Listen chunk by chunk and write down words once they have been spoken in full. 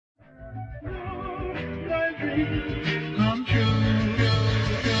dream come true.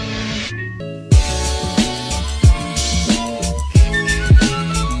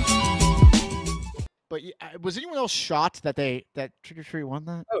 But was anyone else shocked that that Trick or Treat won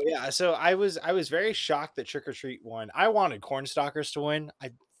that? Oh yeah, so I was very shocked that Trick or Treat won. I wanted Cornstalkers to win.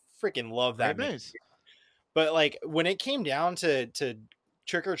 I freaking love Great that maze. maze. But like when it came down to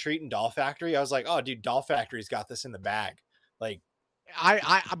Trick or Treat and Doll Factory, I was like, oh dude, Doll Factory's got this in the bag. Like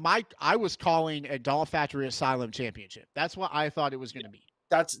I was calling a Doll Factory Asylum Championship. That's what I thought it was going to be.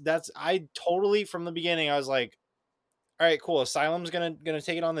 that's I totally from the beginning I was like, all right, cool. Asylum's gonna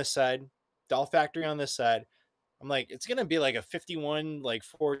take it on this side, Doll Factory on this side. I'm like, it's gonna be like a 51, like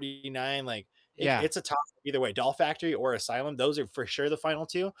 49, like Yeah, it's a toss either way, Doll Factory or Asylum. Those are for sure the final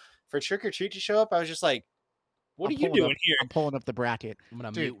two. For Trick or Treat to show up, I was just like, what I'm are you pulling up. doing here? I'm pulling up the bracket, I'm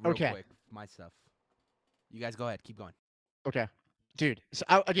gonna dude. mute real Okay, quick my stuff. You guys go ahead. Keep going. okay, dude. So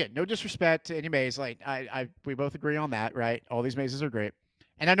again, no disrespect to any maze. Like we both agree on that, right? All these mazes are great,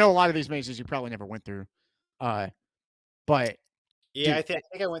 and I know a lot of these mazes you probably never went through. Uh, but Yeah, dude, I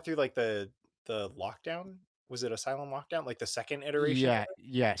think I went through like the lockdown. Was it Asylum Lockdown? Like the second iteration of yeah,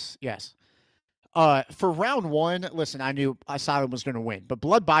 it? yes. For round one, listen, I knew Asylum was going to win, but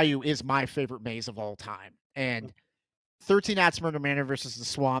Blood Bayou is my favorite maze of all time, and 13 Ats Murder Manor versus the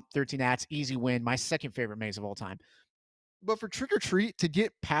Swamp, 13 Ats, easy win. My second favorite maze of all time. But for Trick or Treat to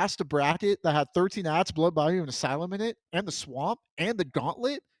get past a bracket that had 13 Ats, Blood Bayou, and Asylum in it, and the Swamp, and the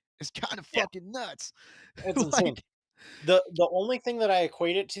Gauntlet is kind of Yeah, fucking nuts. it's insane. Like, The only thing that I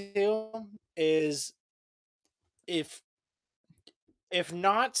equate it to is if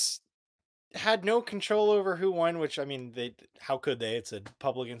Knott's had no control over who won, which I mean, they how could they? It's a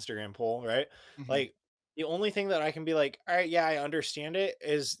public Instagram poll, right? mhm. Like the only thing that I can be like, all right, yeah, I understand it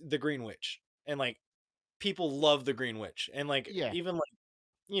is the Green Witch, and like people love the Green Witch, and like Yeah, even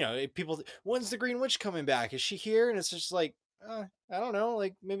like people, when's the Green Witch coming back? Is she here? And it's just like, I don't know,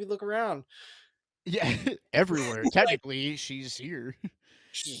 like maybe look around. yeah, everywhere. Like, Technically, she's here.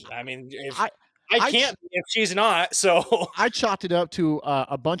 I mean, if I, I I, can't, if she's not, so I chalked it up to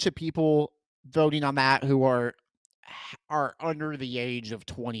a bunch of people voting on that who are under the age of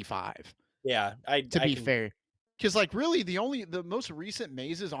 25. yeah, To I be can. fair, because like really the most recent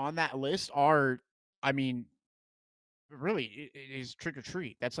mazes on that list are, I mean, really it is Trick or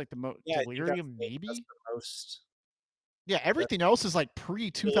Treat. That's like the most Yeah, I think Delirium that's maybe. the most. Yeah, That everything else is like pre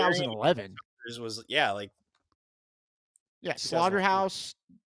Delirium 2011. was, yeah, like Yeah, 2011. Slaughterhouse.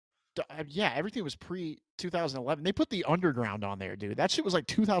 Yeah, everything was pre 2011. They put the Underground on there, dude. That shit was like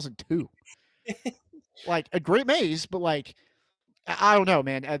 2002. Like a great maze, but like I don't know,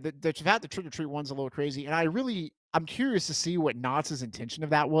 man. The fact the Trick or Treat one's a little crazy, and I'm curious to see what Knott's intention of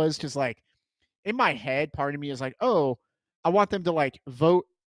that was, because like in my head, part of me is like, oh, I want them to like vote.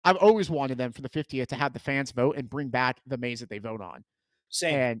 I've always wanted them for the 50th to have the fans vote and bring back the maze that they vote on,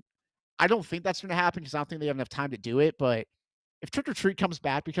 Same. and I don't think that's going to happen because I don't think they have enough time to do it. But if Trick or Treat comes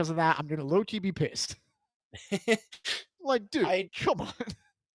back because of that, I'm going to low key be pissed. Like, dude, I come on.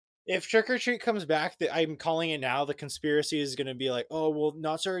 If Trick or Treat comes back, I'm calling it now. The conspiracy is going to be like, oh well,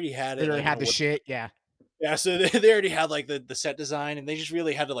 Knott's already had They it, already like in had a the shit. Yeah, yeah, so they already had like the set design, and they just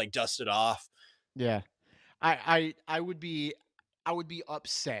really had to like dust it off. yeah. I would be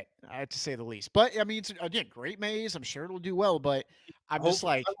upset, to say the least. But I mean, it's again great maze. I'm sure it'll do well. But I'm just Hope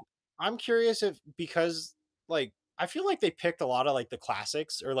like, I'm curious if because like I feel like they picked a lot of like the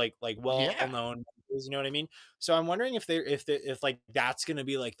classics or like well yeah, known, you know what I mean? So I'm wondering if if like that's gonna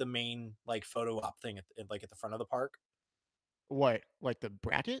be like the main like photo op thing like at the front of the park. what like the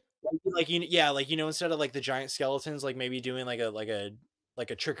bracket? Like yeah, like instead of like the giant skeletons, like maybe doing like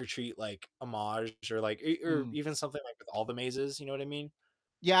a trick or treat like homage or like or Mm. even something like with all the mazes, you know what I mean?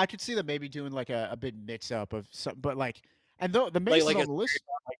 Yeah, I could see them maybe doing like a big mix up of some, but like, and though the Like mazes like a on the list,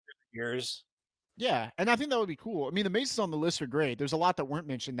 like years. yeah, and I think that would be cool. I mean, the mazes on the list are great. There's a lot that weren't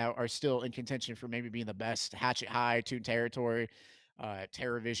mentioned that are still in contention for maybe being the best. Hatchet High, Toon Territory,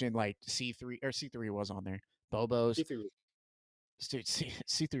 TerraVision, like C3 was on there. Bobo's, See through. dude,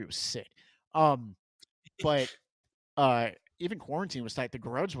 C3 was sick. Um, but uh, even Quarantine was tight. The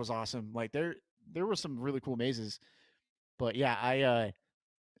Grudge was awesome. Like there were some really cool mazes. But yeah,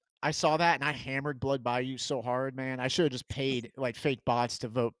 I saw that and I hammered Blood Bayou so hard, man. I should have just paid like fake bots to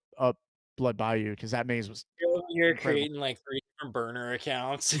vote up Blood Bayou because that maze was You're incredible. creating like 3 different burner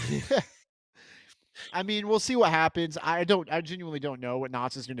accounts. I mean, we'll see what happens. I genuinely don't know what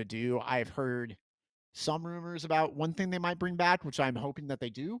Knott's is going to do. I've heard some rumors about one thing they might bring back, which I'm hoping that they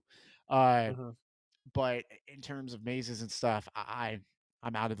do. Uh, Mhm. but in terms of mazes and stuff, I'm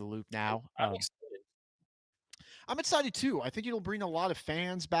out of the loop now. I'm excited. I'm excited too. I think it'll bring a lot of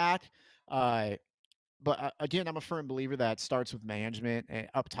fans back. Uh, but again, I'm a firm believer that starts with management and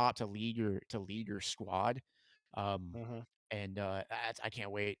up top to lead your squad. Um, Mhm. and I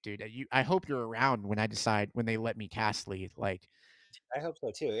can't wait, dude. I hope you're around when they let me cast lead. Like, I hope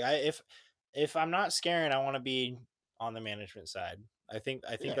so too. If I'm not scaring, I want to be on the management side. I think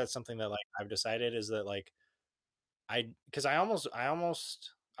yeah, that's something that like I've decided is that like because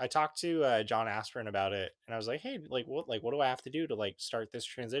I talked to John Aspirin about it, and I was like, hey, like what do I have to do to like start this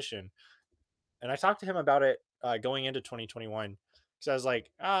transition? And I talked to him about it going into 2021 because I was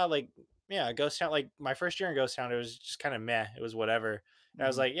like yeah, Ghost Town. Like my first year in Ghost Town, it was just kind of meh. It was whatever. And I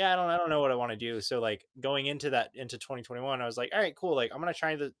was mhm, like, yeah, I don't know what I want to do. So like going into 2021, I was like, all right, cool. Like I'm gonna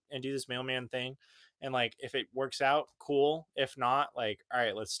try and do this mailman thing, and like if it works out, cool. If not, like all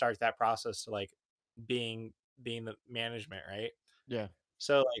right, let's start that process to like being being the management, right? yeah,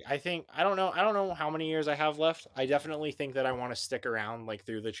 So like I don't know how many years I have left. I definitely think that I want to stick around like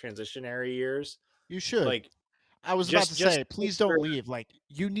through the transitionary years, you should. like I was about to just say, to make please don't sure. leave. Like,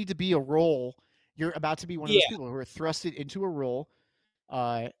 you need to be a role. You're about to be one of those Yeah, people who are thrusted into a role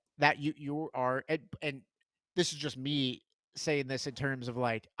uh, that you are, and this is just me saying this in terms of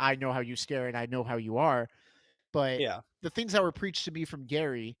like I know how you scare and I know how you are, but yeah, the things that were preached to me from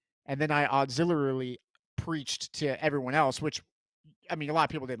Gary, and then I auxiliarily preached to everyone else, which I mean, a lot of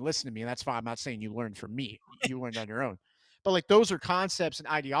people didn't listen to me, and that's fine. I'm not saying you learned from me; you learned on your own. But like those are concepts and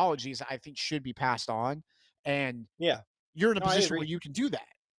ideologies that I think should be passed on, and yeah. you're in a No, I position agree. where you can do that,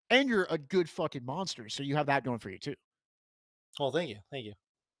 and you're a good fucking monster, so you have that going for you too. Well, thank you.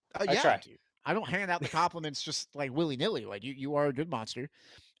 I Yeah, try. dude. I don't hand out the compliments just like willy nilly. Like you are a good monster,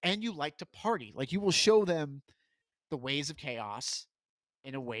 and you like to party. Like you will show them the ways of chaos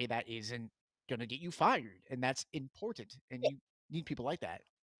in a way that isn't gonna get you fired, and that's important. And you need people like that.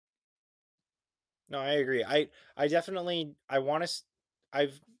 No, I agree. I definitely I want to.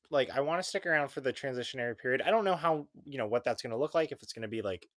 I've I want to stick around for the transitionary period. I don't know how what that's going to look like. If it's going to be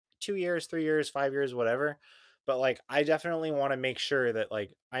like 2 years, 3 years, 5 years, whatever. But like I definitely want to make sure that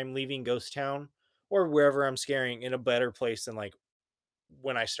like I'm leaving Ghost Town or wherever I'm scaring in a better place than like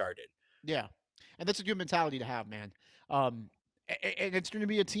when I started. Yeah, and that's a good mentality to have, man. Um, and it's going to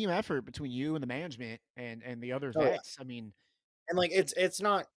be a team effort between you and the management and the other Oh yeah, vets. I mean, and like it's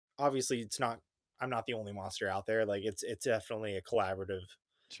not obviously it's not. I'm not the only monster out there. Like it's definitely a collaborative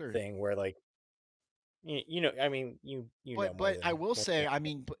sure. thing where like I mean you know But I will say, I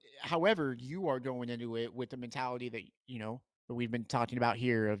mean, however, you are going into it with the mentality that that we've been talking about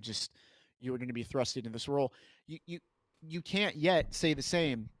here of just you are going to be thrust into this role. You can't yet say the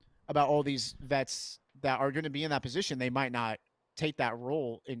same about all these vets that are going to be in that position. They might not take that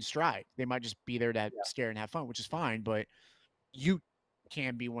role in stride. They might just be there to yeah scare and have fun, which is fine. But you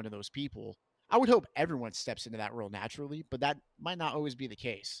can be one of those people. I would hope everyone steps into that role naturally, but that might not always be the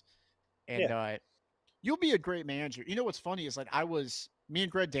case. And yeah. you'll be a great manager. You know what's funny is like me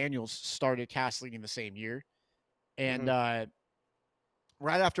and Greg Daniels started cast leading the same year, and Hmm.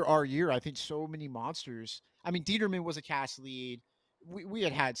 right after our year, I think so many monsters. I mean, Dieterman was a cast lead. We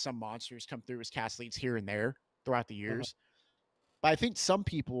had some monsters come through as cast leads here and there throughout the Hmm. years, but I think some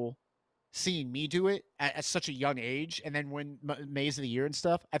people seeing me do it at such a young age, and then when Maze of the Year and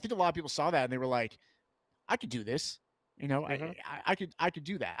stuff, I think a lot of people saw that and they were like, "I could do this." Hmm. I could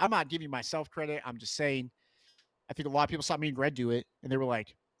do that. I'm not giving myself credit. I'm just saying I think a lot of people saw me and Greg do it, and they were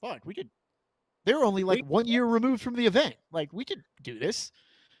like, "Fuck, we could." They were only like We 1 year removed from the event. Like we could do this,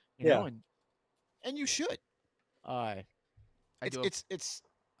 yeah. and you should. Uh, I do. it's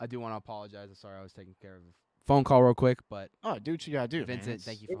I do want to apologize. I'm sorry, I was taking care of a phone call real quick, but oh, do what you gotta do, man. Vincent,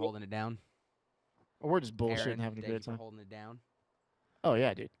 thank you for holding it down. We're just bullshitting, Aaron, having a thank you great for time. holding it down. Oh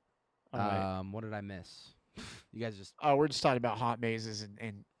yeah, dude. What did I miss? You guys just We're just talking about hot mazes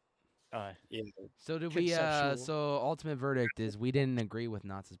and uh, Yeah. so did we? conceptual. So ultimate verdict is we didn't agree with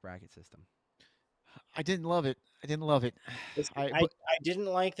Knott's bracket system. I didn't love it. I didn't love it. I didn't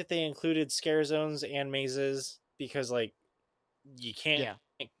like that they included scare zones and mazes because like you can't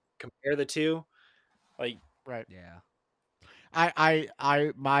Yeah, compare the two. Like right. Yeah,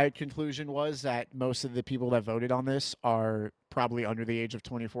 My conclusion was that most of the people that voted on this are probably under the age of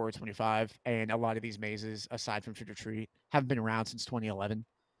 24 or 25, and a lot of these mazes, aside from Trick or Treat, have been around since 2011.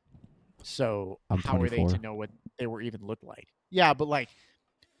 So I'm how are they to 24. know what they were even looked like? Yeah, but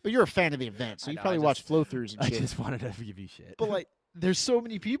you're a fan of the event, so I you know. probably watch flow throughs and I shit. just wanted to give you shit. But like, there's so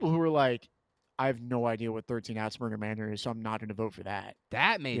many people who are like, I have no idea what 13 Outs Murder Manor is, so I'm not going to vote for that.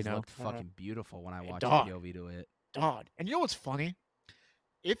 That maze know? looked fucking beautiful when I watched Dog. POV to it. Dog. And you know what's funny?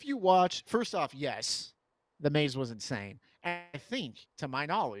 If you watch, first off, yes, the maze was insane. And I think, to my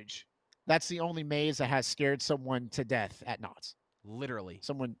knowledge, that's the only maze that has scared someone to death at Knott's. Literally.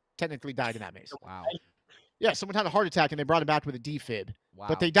 Someone technically died in that maze. Wow. Yeah, someone had a heart attack and they brought him back with a defib, Wow.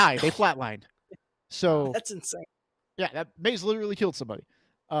 but they died. They flatlined. So That's insane. yeah, that maze literally killed somebody.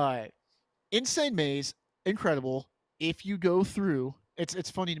 Insane maze, incredible. If you go through, it's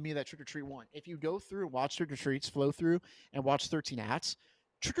funny to me that Trick or Treat won. If you go through and watch Trick or Treats flow through and watch 13 Acts,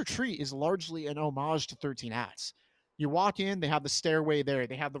 Trick or Treat is largely an homage to 13 Acts. You walk in, they have the stairway there.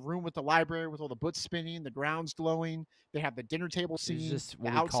 They have the room with the library with all the books spinning, the grounds glowing. They have the dinner table It's scene, just the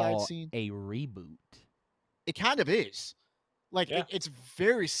what we outside call scene. a reboot. It kind of is. Like Yeah. it's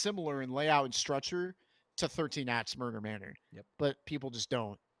very similar in layout and structure to 13 Acts Murder Manor. Yep. But people just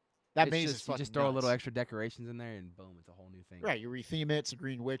don't. That It's maze just, is you fucking just throw a little nuts. extra decorations in there, and boom, it's a whole new thing. Right, you retheme it. It's a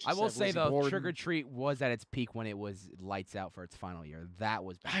Green Witch. I will instead of say Lizzie though, Borden. Trick or Treat was at its peak when it was lights out for its final year. That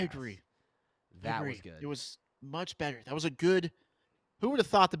was badass. I agree. That I was agree. good. It was much better. That was a good. Who would have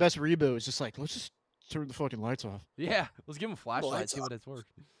thought the best reboot was just like, let's just turn the fucking lights off. Yeah, let's give them a flashlight, lights see what it's worth.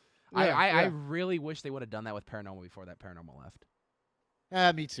 Yeah, I yeah. really wish they would have done that with Paranormal before that Paranormal left.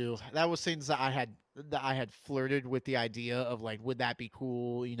 Me too. That was things that I had flirted with the idea of like, would that be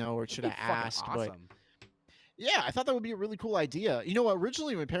cool, or should I It'd be fucking ask? But awesome. yeah, I thought that would be a really cool idea.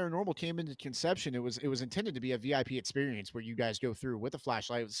 Originally when Paranormal came into conception, it was intended to be a VIP experience where you guys go through with a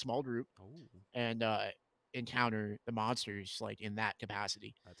flashlight with a small group Oh, and encounter the monsters like in that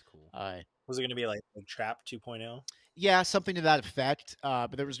capacity. that's cool. Was it going to be like Trap 2.0? Yeah, something to that effect.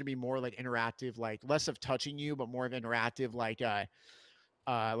 But there was gonna be more like interactive, like less of touching you, but more of interactive, like for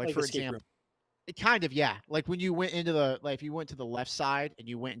Escape example, room. it kind of, yeah. Like when you went into if you went to the left side and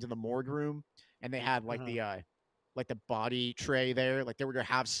you went into the morgue room and they had like the body tray there, like they were gonna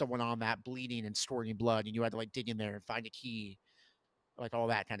have someone on that bleeding and squirting blood, and you had to like dig in there and find a key, like all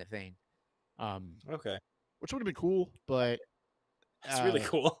that kind of thing. Okay. Which would have been cool, but That's really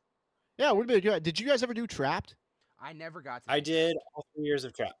cool. yeah, it would have been good. Did you guys ever do Trapped? I never got to. I do did all 3 years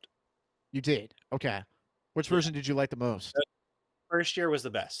of Trapped. You did. Okay. Which Yeah. version did you like the most? First year was the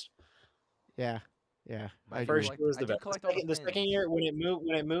best. Yeah. Yeah. My I First agree. year was I the did best. collect all the The second pins. year when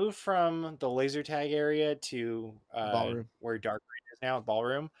it moved from the laser tag area to Ballroom. where Dark Rain is now,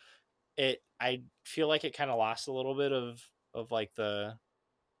 Ballroom, I feel like it kind of lost a little bit of like the,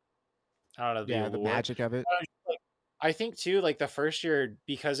 I don't know, the Yeah, the allure. magic of it. I think too, like the first year,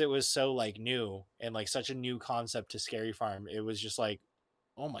 because it was so like new and like such a new concept to Scary Farm, it was just like,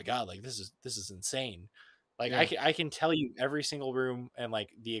 oh my god, like this is insane. Like Yeah. I can tell you every single room and like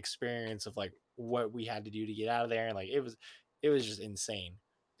the experience of like what we had to do to get out of there, and like it was just insane.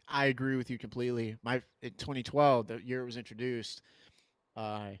 I agree with you completely. In 2012, the year it was introduced,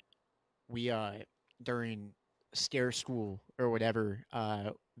 we during Scare School or whatever,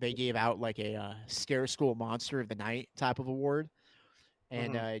 they gave out like a Scare School Monster of the Night type of award,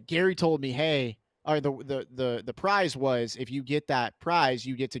 and Gary told me, hey, or the prize was, if you get that prize,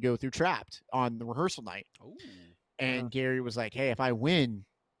 you get to go through Trapped on the rehearsal night. Ooh. And Gary was like, hey, if I win,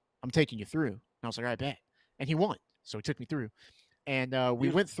 I'm taking you through. And I was like, I bet. And he won, so he took me through. And we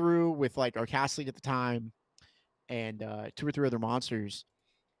went through with like our cast lead at the time and 2 or 3 other monsters.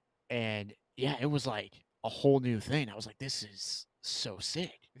 And yeah, it was like a whole new thing. I was like, this is so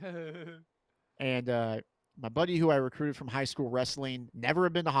sick. And my buddy who I recruited from high school wrestling, never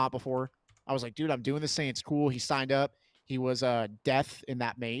had been to Hot before. I was like, dude, I'm doing this thing. It's cool. He signed up. He was death in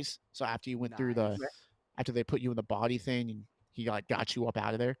that maze. So after you went through after they put you in the body thing and he like got you up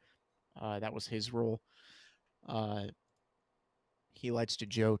out of there, that was his role. He likes to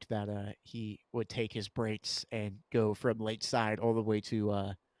joke that he would take his breaks and go from Lakeside all the way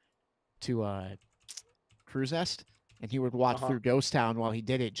to Cruise Nest, and he would walk through Ghost Town while he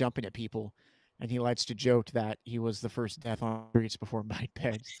did it, jumping at people. And he likes to joke that he was the first death on the streets before Mike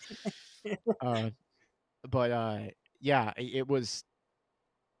Pence. Yeah, it was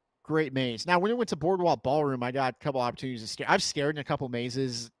great maze. Now, when it went to Boardwalk Ballroom, I got a couple opportunities to scare. I've scared in a couple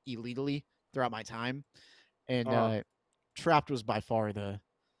mazes illegally throughout my time, and Trapped was by far the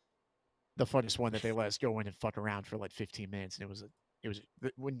funnest one that they let us go in and fuck around for like 15 minutes. And it was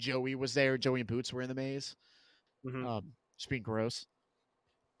when Joey was there. Joey and Boots were in the maze, just being gross.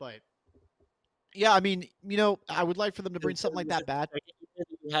 But yeah, I mean, I would like for them to bring something like that back.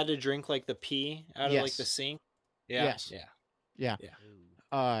 You had to drink like the pee out of like the sink. Yeah. Yes. Yeah.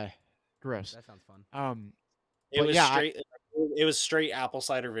 Ooh, Gross. that sounds fun. It But was yeah, straight. It was straight apple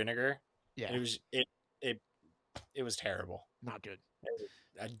cider vinegar. Yeah, It was it was terrible. not good.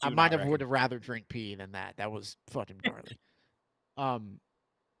 I I might have would have rather drink pee than that. That was fucking gnarly.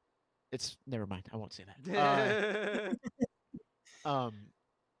 It's never mind. I won't say that.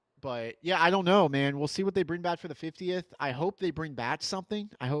 But yeah, I don't know, man. We'll see what they bring back for the 50th. I hope they bring back something.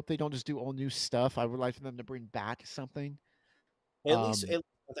 I hope they don't just do all new stuff. I would like for them to bring back something. At least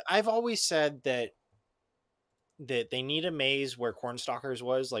I've always said that that they need a maze where Cornstalkers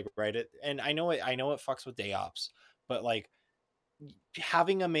was, like right at, and I know it fucks with day ops, but like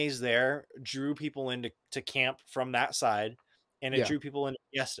having a maze there drew people into camp from that side, and it Yeah. drew people into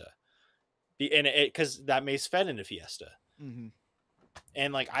Fiesta. And it because that maze fed into Fiesta. Mm-hmm.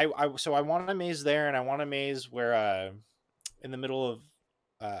 And like so I want a maze there, and I want a maze where in the middle of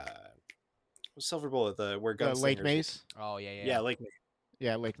Silver Bullet, where The Gunslingers Lake Maze. Oh yeah, yeah. yeah, Lake Maze.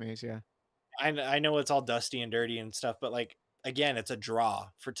 Yeah, Lake Maze. Yeah. I know it's all dusty and dirty and stuff, but like again, it's a draw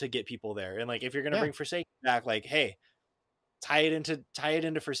to get people there. And like if you're gonna Yeah. bring Forsaken back, like hey, tie it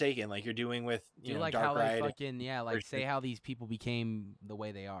into Forsaken, like you're doing with Do like Dark how they Ride. fucking like Versus- say how these people became the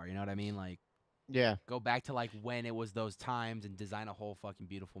way they are. You know what I mean? Like Yeah. go back to like when it was those times and design a whole fucking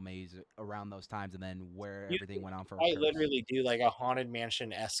beautiful maze around those times, and then where You everything went on for. I literally do like a Haunted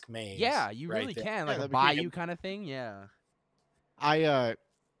Mansion esque maze. Yeah, you right really there. can like a that'd be great. bayou kind of thing. Yeah. I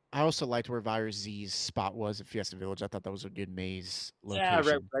also liked where Virus Z's spot was at Fiesta Village. I thought that was a good maze Yeah,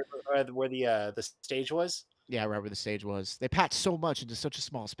 location. right where the stage was. Yeah, right where the stage was. They packed so much into such a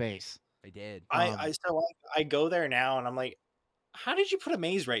small space. They did. I go there now and I'm like, how did you put a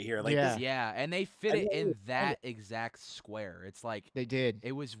maze right here? Like Yeah. this, Yeah, and they fit I it really in found that exact square. It's like They did.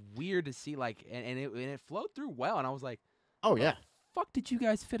 it was weird to see like and it flowed through well, and I was like, Oh yeah. fuck did you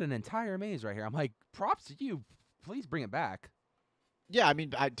guys fit an entire maze right here? I'm like, props to you. Please bring it back. Yeah, I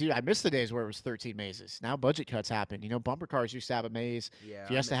mean, I miss the days where it was 13 mazes. Now budget cuts happen. Bumper cars used to have a maze. Yeah. I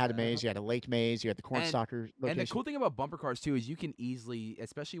Fiesta miss had a that. maze. You had a lake maze. You had the Cornstalker location. And the cool thing about bumper cars too is you can easily,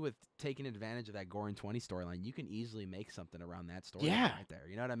 especially with taking advantage of that gore-ing 20 storyline, you can easily make something around that storyline Yeah. right there.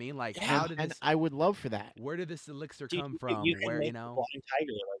 You know what I mean? Like Yeah, how did and this I would love for that. where did this elixir dude, come from? You can Where make the Blind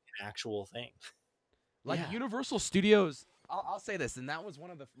Tiger like an actual thing. like Yeah. Universal Studios, I'll say this, and that was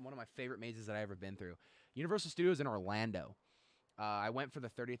one of my favorite mazes that I ever been through. Universal Studios in Orlando. I went for the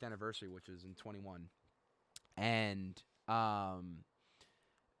 30th anniversary, which was in 21, and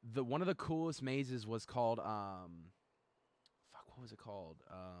one of the coolest mazes was called what was it called?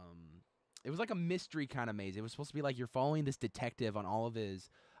 It was like a mystery kind of maze. It was supposed to be like you're following this detective on all of his,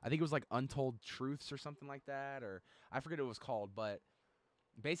 I think it was like Untold Truths or something like that, or I forget what it was called, but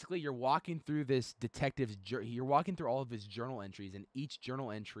basically you're walking through this detective's you're walking through all of his journal entries, and each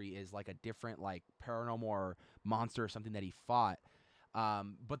journal entry is like a different like paranormal or monster or something that he fought.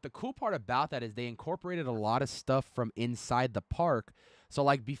 But the cool part about that is they incorporated a lot of stuff from inside the park. So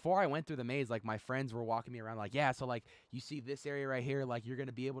like before I went through the maze, like my friends were walking me around like, yeah, so like you see this area right here, like you're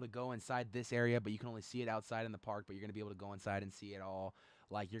gonna be able to go inside this area, but you can only see it outside in the park, but you're gonna be able to go inside and see it all.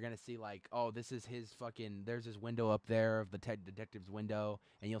 Like you're gonna see like, oh, this is his fucking. There's his window up there of the detective's window,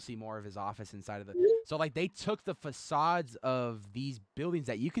 and you'll see more of his office inside of the. So like they took the facades of these buildings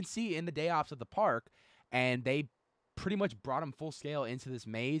that you can see in the day ops of the park, and they pretty much brought them full scale into this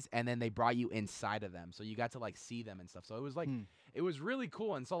maze, and then they brought you inside of them, so you got to like see them and stuff. So it was like it was really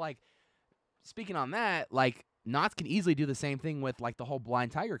cool. And so like speaking on that, like Knott's can easily do the same thing with like the whole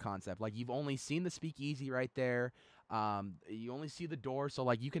Blind Tiger concept. Like you've only seen the speakeasy right there. You only see the door, so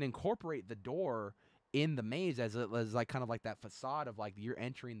like you can incorporate the door in the maze as like kind of like that facade of like you're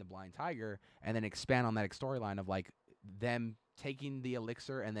entering the Blind Tiger, and then expand on that storyline of like them taking the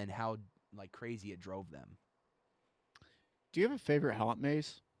elixir and then how like crazy it drove them. Do you have a favorite haunt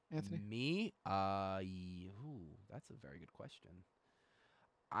maze, Anthony? Me, that's a very good question.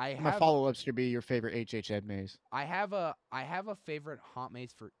 My have follow-ups to be your favorite HHN maze. I have a favorite haunt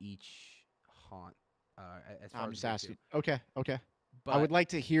maze for each haunt. As far I'm as just go to. asking. Okay. But I would like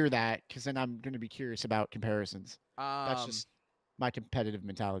to hear that because then I'm going to be curious about comparisons. That's um, just my competitive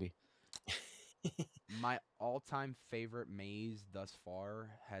mentality. my all-time favorite maze thus far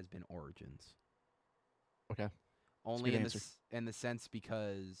has been Origins. Okay. Only good in answer. in the sense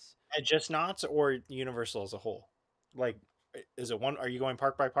because And just Knott's or Universal as a whole? Like, is it one? Are you going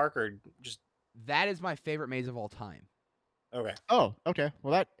park by park or just that is my favorite maze of all time. okay? Oh, okay.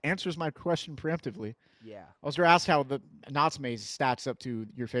 Well, that answers my question preemptively. Yeah. I was going to ask how the Knott's maze stacks up to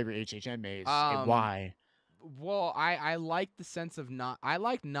your favorite HHN maze and why. Well, I like the sense of I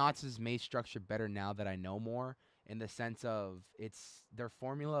like Knott's maze structure better now that I know more, in the sense of their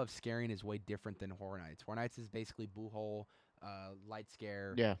formula of scaring is way different than Horror Nights. Horror Nights is basically boo hole, light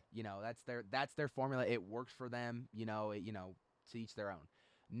scare. Yeah. That's their formula. It works for them. To each their own.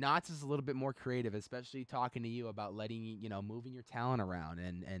 Knott's is a little bit more creative, especially talking to you about letting moving your talent around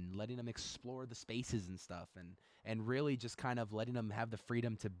and letting them explore the spaces and stuff, and really just kind of letting them have the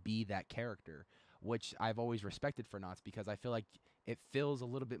freedom to be that character, which I've always respected for Knott's, because I feel like it feels a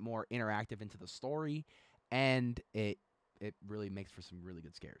little bit more interactive into the story, and it really makes for some really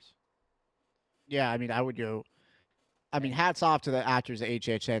good scares. Yeah, I mean, I would go. I mean, hats off to the actors at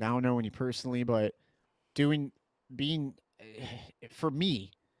HHN. I don't know any personally, but doing being for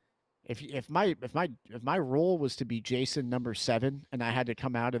me, if my role was to be Jason number 7 and I had to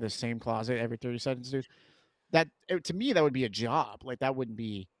come out of the same closet every 30 seconds, dude, to me that would be a job. Like that wouldn't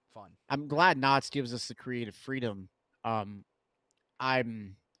be. Fun. I'm glad Knots gives us the creative freedom. Um,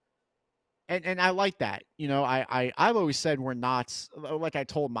 I'm and I like that. You know, I've always said we're not like I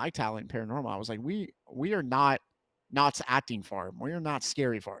told my talent paranormal. I was like, we are not Knots acting farm. We are not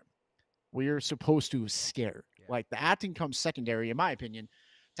scary farm. We are supposed to scare. Yeah. Like the acting comes secondary, in my opinion,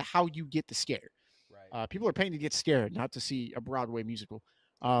 to how you get the scare. Right. People are paying to get scared, not to see a Broadway musical.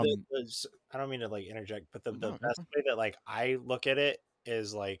 I don't mean to like interject, but the No, best way that like I look at it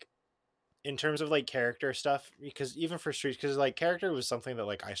is like in terms of like character stuff, because even for streets, because like character was something that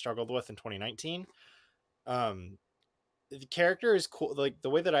like I struggled with in 2019. The character is cool. Like the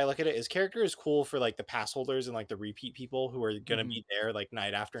way that I look at it is character is cool for like the pass holders and like the repeat people who are gonna be there like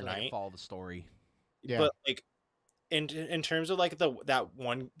night after So they can night. follow the story. Yeah. But like in terms of like that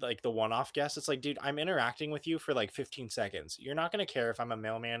one like the one-off guest, it's like, dude, I'm interacting with you for like 15 seconds. You're not gonna care if I'm a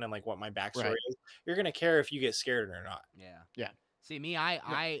mailman and like what my backstory Right. is. You're gonna care if you get scared or not. Yeah. Yeah. See, me,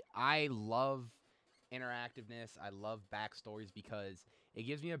 I love interactiveness. I love backstories because it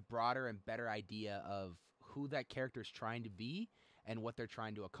gives me a broader and better idea of who that character is trying to be and what they're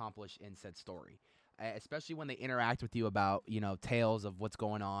trying to accomplish in said story. Especially when they interact with you about, you know, tales of what's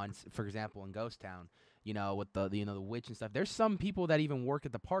going on. For example, in Ghost Town, you know, with the you know the witch and stuff. There's some people that even work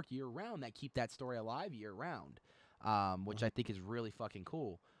at the park year round that keep that story alive year round, which I think is really fucking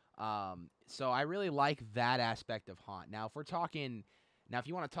cool. So I really like that aspect of Haunt. Now, if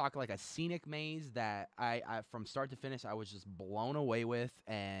you want to talk like a scenic maze that I from start to finish I was just blown away with,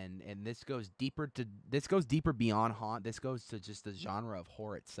 and this goes deeper beyond Haunt. This goes to just the genre of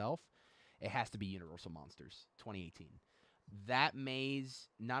horror itself. It has to be Universal Monsters 2018. That maze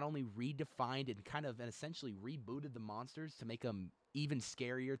not only redefined and kind of and essentially rebooted the monsters to make them even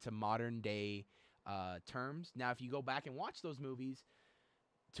scarier to modern day terms. Now, if you go back and watch those movies,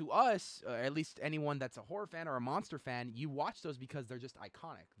 to us, at least anyone that's a horror fan or a monster fan, you watch those because they're just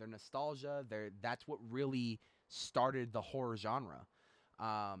iconic. They're nostalgia. That's what really started the horror genre.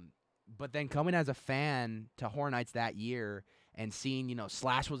 But then coming as a fan to Horror Nights that year and seeing, you know,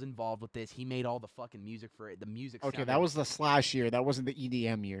 Slash was involved with this. He made all the fucking music for it. The music. Okay, sounded- that was the Slash year. That wasn't the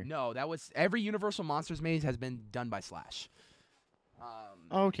EDM year. No, that was every Universal Monsters maze has been done by Slash.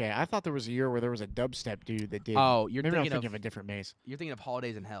 Okay, I thought there was a year where there was a dubstep dude that did. Oh, you're Maybe I'm thinking thinking of of a different maze. You're thinking of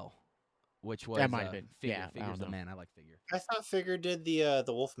Holidays in Hell, which was That might have been. Figure. Yeah, I Figure's don't the know. man. I like Figure. I thought Figure did the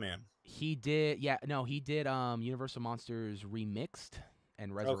Wolfman. He did, he did Universal Monsters Remixed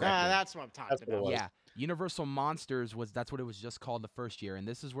and Resurrected. That's what I'm talking That's what it about. was. Yeah, Universal Monsters that's what it was just called the first year, and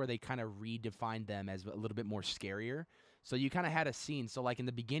this is where they kind of redefined them as a little bit more scarier. So you kind of had a scene. So like in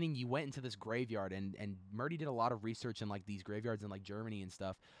the beginning, you went into this graveyard, and Murdy did a lot of research in like these graveyards in like Germany and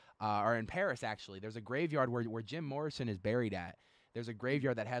stuff, or in Paris actually. There's a graveyard where Jim Morrison is buried at. There's a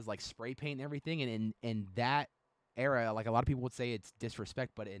graveyard that has like spray paint and everything, and in that era, like a lot of people would say it's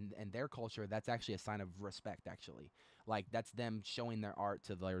disrespect, but in their culture, that's actually a sign of respect. Actually, like that's them showing their art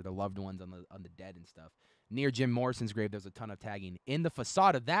to their loved ones on the dead and stuff. Near Jim Morrison's grave, there's a ton of tagging. In the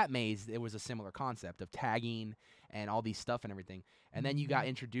facade of that maze, it was a similar concept of tagging and all these stuff and everything. And then you got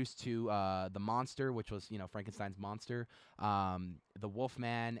introduced to the monster, which was, you know, Frankenstein's monster, the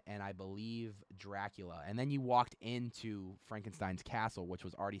Wolfman, and I believe Dracula. And then you walked into Frankenstein's castle, which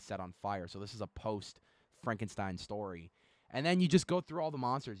was already set on fire. So this is a post-Frankenstein story. And then you just go through all the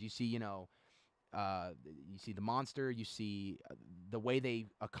monsters. You see, you know, you see the monster. You see the way they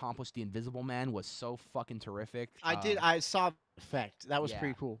accomplished the Invisible Man was so fucking terrific. I saw the effect. That was yeah.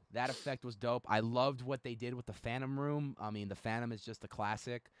 pretty cool. That effect was dope. I loved what they did with the Phantom Room. I mean, the Phantom is just a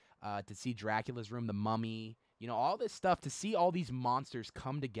classic. To see Dracula's room, the Mummy, you know, all this stuff. To see all these monsters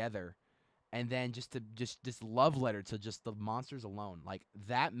come together, and then just this love letter to just the monsters alone. Like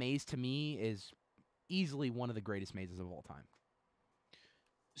that maze to me is easily one of the greatest mazes of all time.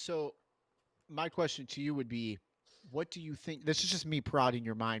 So, my question to you would be, what do you think? This is just me prodding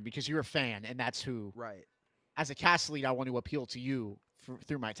your mind because you're a fan, and that's who. Right. As a cast lead, I want to appeal to you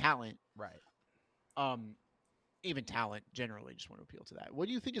through my talent. Right. Even talent generally, just want to appeal to that. What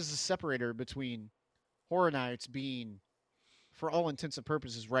do you think is the separator between Horror Nights being, for all intents and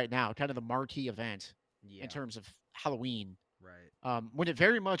purposes, right now, kind of the marquee event Yeah. in terms of Halloween? Right. When it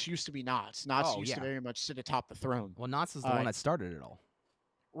very much used to be Knott's. Knott's Oh, used to yeah. very much sit atop the throne. Well, Knott's is the one that started it all.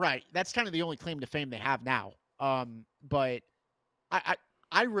 Right. That's kind of the only claim to fame they have now. But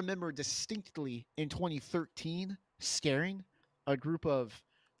I remember distinctly in 2013 scaring a group of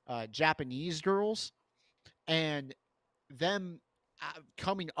Japanese girls and them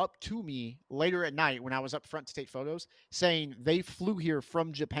coming up to me later at night when I was up front to take photos, saying they flew here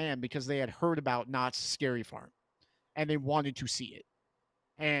from Japan because they had heard about Knott's Scary Farm and they wanted to see it.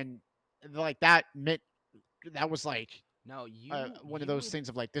 And like that meant that was like No, one of you those would things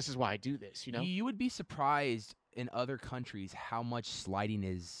of like, this is why I do this, you know? you would be surprised in other countries how much sliding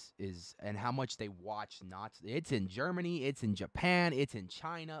is and how much they watch Knots. It's in Germany, it's in Japan, it's in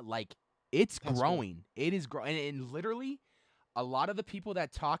China. Like it's That's cool. growing. It is growing, and literally a lot of the people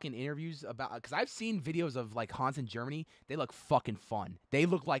that talk in interviews about, because I've seen videos of like haunts in Germany, they look fucking fun. They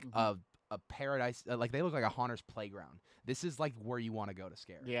look like a paradise, like they look like a haunter's playground. This is like where you want to go to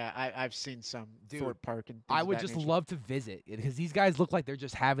scare. Yeah, I've seen some Dude, Thorpe Park and I things of would that just nature. love to visit because these guys look like they're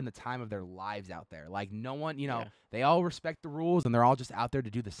just having the time of their lives out there. Like no one, Yeah. they all respect the rules and they're all just out there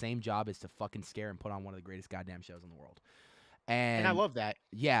to do the same job as to fucking scare and put on one of the greatest goddamn shows in the world. And I love that.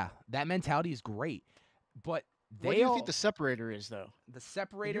 Yeah, that mentality is great. But What do you think the separator is, though? the In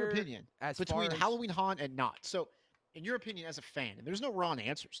separator your opinion, as between far as, Halloween Haunt and not? So, in your opinion, as a fan, and there's no wrong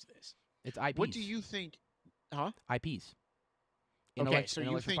answers to this. it's IPs. What do you think? Huh? IPs? Okay, so you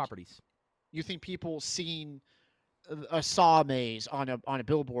intellectual think properties. you think people seeing a Saw maze on a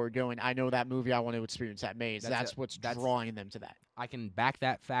billboard going, I know that movie, I want to experience that maze. That's what's drawing them to that. I can back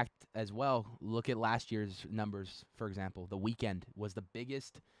that fact as well. Look at last year's numbers, for example. The Weeknd was the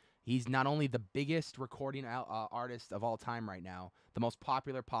biggest. He's not only the biggest recording artist of all time right now, the most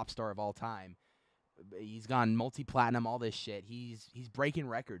popular pop star of all time. He's gone multi-platinum, all this shit. He's breaking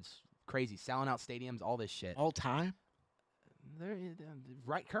records, crazy, selling out stadiums, all this shit. All time?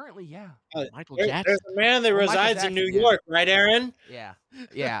 Right, currently, yeah. Michael There's Jackson. a man that Well, Michael resides in New Jackson, yeah. York, right, Aaron?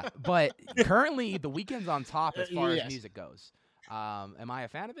 Yeah. But currently, The Weeknd's on top as far Yes. as music goes. Am I a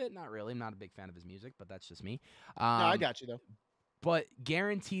fan of it? Not really. I'm not a big fan of his music, but that's just me. No, I got you, though. But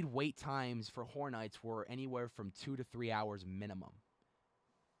guaranteed wait times for Horror Nights were anywhere from 2 to 3 hours minimum.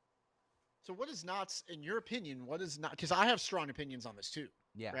 So what is not, in your opinion, what is not, because I have strong opinions on this, too.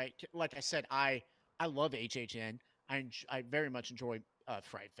 Yeah. Right? Like I said, I love HHN. I very much enjoy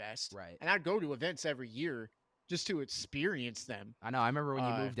Fright Fest. Right. And I go to events every year just to experience them. I know. I remember when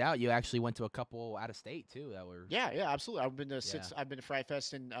you moved out, you actually went to a couple out of state too that were. Yeah, absolutely. I've been to Fright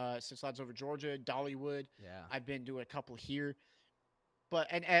Fest in Six Flags Over Georgia, Dollywood. Yeah. I've been to a couple here. But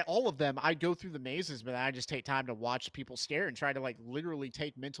and all of them, I go through the mazes, but I just take time to watch people scare and try to like literally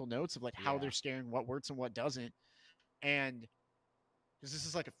take mental notes of like how they're scaring, what works and what doesn't. And because this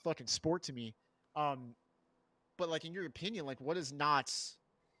is like a fucking sport to me. But like in your opinion, like what is Knott's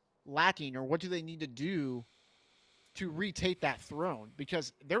lacking, or what do they need to do to retake that throne?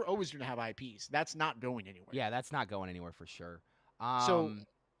 Because they're always going to have IPs. That's not going anywhere. Yeah, that's not going anywhere for sure. So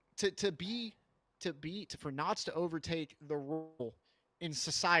for Knott's to overtake the role in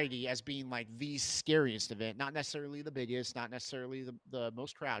society as being like the scariest event, not necessarily the biggest, not necessarily the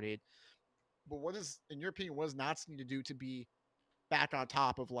most crowded, but what is, in your opinion, what does Knott's need to do to be back on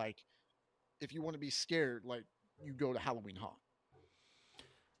top of, like, if you want to be scared, like, you go to Halloween Haunt?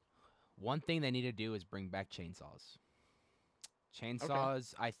 One thing they need to do is bring back chainsaws.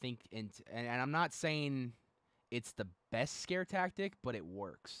 Chainsaws, I think, and I'm not saying it's the best scare tactic, but it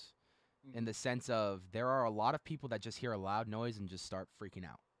works. In the sense of there are a lot of people that just hear a loud noise and just start freaking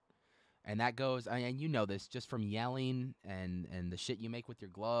out. And that goes, and you know this, just from yelling and the shit you make with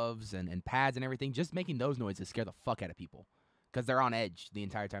your gloves and pads and everything, just making those noises scare the fuck out of people because they're on edge the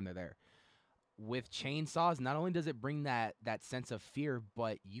entire time they're there. With chainsaws, not only does it bring that sense of fear,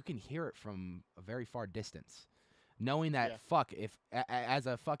 but you can hear it from a very far distance. Knowing that, fuck, if as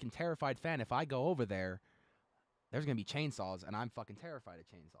a fucking terrified fan, if I go over there, there's going to be chainsaws, and I'm fucking terrified of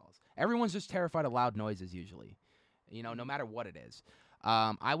chainsaws. Everyone's just terrified of loud noises usually, you know, no matter what it is.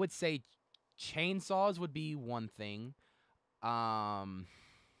 I would say chainsaws would be one thing. I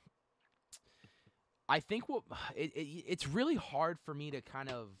think it's really hard for me to kind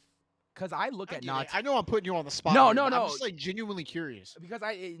of, because I look at Knott's. I know I'm putting you on the spot. No. I'm just like genuinely curious. Because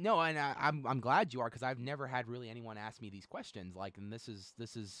I'm glad you are, because I've never had really anyone ask me these questions. Like, and this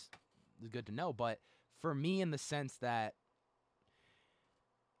is good to know. But for me, in the sense that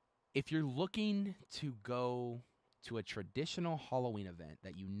if you're looking to go to a traditional Halloween event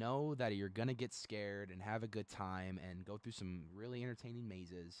that you know that you're gonna get scared and have a good time and go through some really entertaining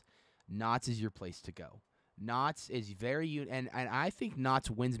mazes, Knott's is your place to go. Knott's is very and I think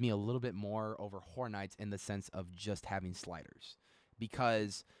Knott's wins me a little bit more over Horror Nights in the sense of just having sliders,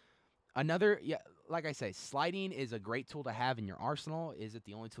 because like I say, sliding is a great tool to have in your arsenal. Is it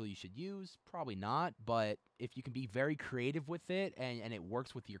the only tool you should use? Probably not, but if you can be very creative with it and it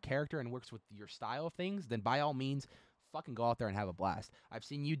works with your character and works with your style of things, then by all means, fucking go out there and have a blast. I've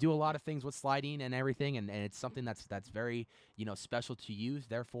seen you do a lot of things with sliding and everything, and it's something that's very, special to you.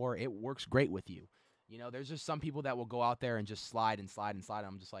 Therefore, it works great with you. There's just some people that will go out there and just slide and slide and slide.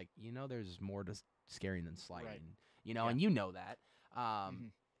 I'm just like, there's more to scaring than sliding. Right. And you know that.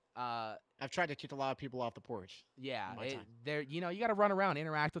 I've tried to kick a lot of people off the porch. Yeah, in my time. you got to run around,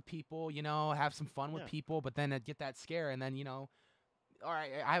 interact with people, have some fun with Yeah. people, but then get that scare, and then all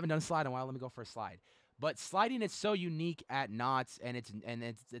right, I haven't done a slide in a while. Let me go for a slide. But sliding is so unique at Knott's, and it's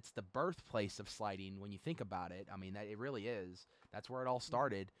the birthplace of sliding when you think about it. I mean, it really is. That's where it all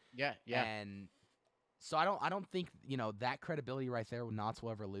started. Yeah, yeah. And so I don't think that credibility right there Knott's will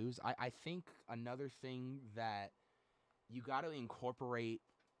ever lose. I think another thing that you got to incorporate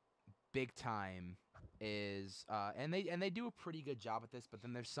big time is and they do a pretty good job at this, but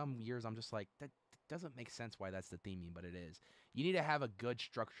then there's some years I'm just like, that doesn't make sense why that's the theming, but it is. You need to have a good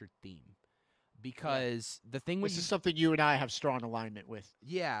structured theme, because the thing This is something you and I have strong alignment with.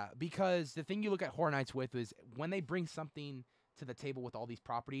 yeah, because the thing you look at Horror Nights with is when they bring something to the table with all these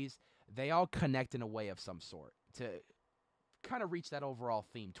properties, they all connect in a way of some sort to kind of reach that overall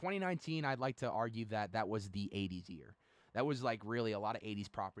theme. 2019, I'd like to argue that was the 80s year. That was like really a lot of 80s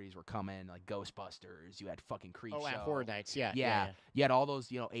properties were coming, like Ghostbusters. You had fucking Creepshow. At Horror Nights, yeah. You had all those,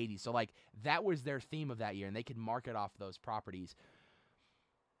 80s. So like that was their theme of that year, and they could market off those properties.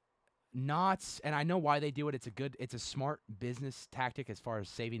 Knott's, and I know why they do it. It's a smart business tactic as far as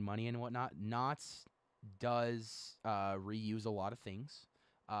saving money and whatnot. Knott's does reuse a lot of things,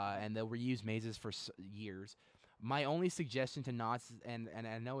 and they'll reuse mazes for years. My only suggestion to Knott's, and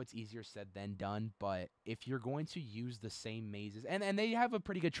I know it's easier said than done, but if you're going to use the same mazes, and they have a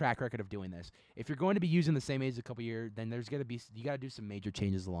pretty good track record of doing this. If you're going to be using the same mazes a couple years, then you got to do some major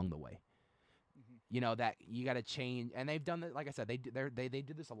changes along the way. That you got to change, and they've done that. Like I said, they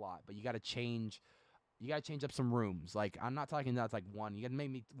did this a lot, but you got to change. You got to change up some rooms. Like, I'm not talking that's like one. You got to make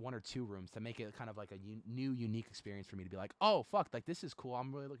me 1 or 2 rooms to make it kind of like a new, unique experience for me to be like, oh, fuck, like, this is cool.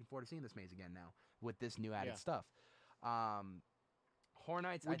 I'm really looking forward to seeing this maze again now with this new added stuff. Horror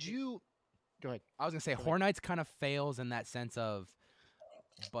Nights. Go ahead. I was going to say, Horror Nights kind of fails in that sense of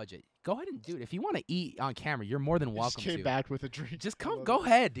budget. Go ahead and, dude, if you want to eat on camera, you're more than welcome Just came to. back with a drink. Just go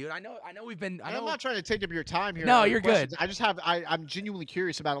ahead, dude. I know we've been. I'm not trying to take up your time here. No, you're good. I just I'm genuinely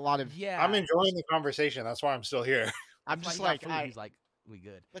curious about a lot of. Yeah. I'm enjoying the conversation. That's why I'm still here. I'm just like he's like, we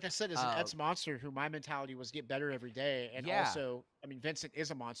good. Like I said, as an Eds monster, who my mentality was get better every day, and also, I mean, Vincent is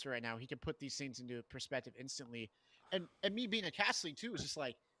a monster right now. He can put these things into perspective instantly, and me being a castling too is just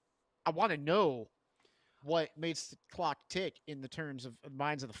like, I want to know what makes the clock tick in the terms of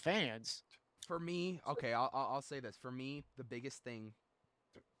minds of the fans. For me, okay, I'll say this. For me, the biggest thing.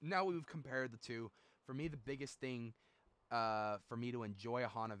 Now we've compared the two. For me, the biggest thing, for me to enjoy a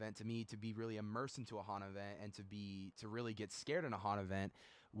haunt event, to me to be really immersed into a haunt event, and to really get scared in a haunt event,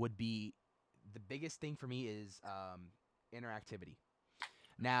 would be the biggest thing for me is interactivity.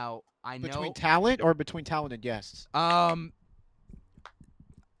 Now I know Between talent or between talent and guests.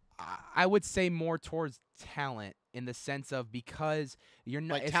 I would say more towards talent in the sense of, because you're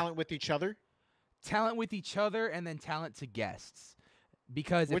not Like talent with each other. Talent with each other, and then talent to guests.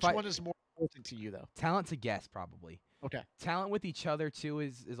 Because Which one is more important to you, though? Talent to guests, probably. Okay. Talent with each other too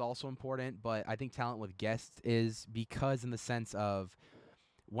is also important, but I think talent with guests is because in the sense of,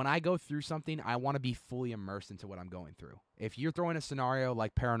 when I go through something, I want to be fully immersed into what I'm going through. If you're throwing a scenario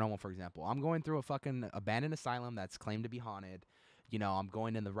like paranormal, for example, I'm going through a fucking abandoned asylum that's claimed to be haunted. You know, I'm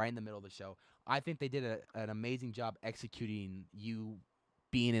going right in the middle of the show. I think they did an amazing job executing you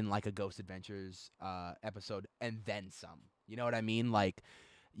being in like a Ghost Adventures episode and then some. You know what I mean? Like,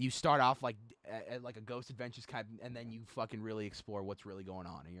 you start off like at like a Ghost Adventures kind of, and then you fucking really explore what's really going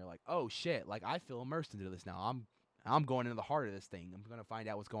on, and you're like, oh shit, like I feel immersed into this now. I'm going into the heart of this thing. I'm gonna find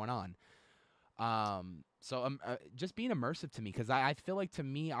out what's going on. So just being immersive to me, because I feel like, to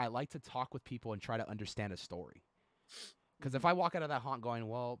me, I like to talk with people and try to understand a story. Because if I walk out of that haunt going,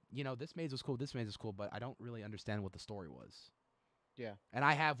 well, you know, this maze was cool, this maze was cool, but I don't really understand what the story was. Yeah. And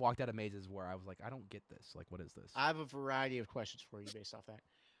I have walked out of mazes where I was like, I don't get this. Like, what is this? I have a variety of questions for you based off that.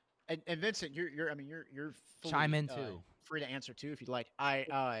 And Vincent, you're fully, Chime in too. Free to answer too if you'd like.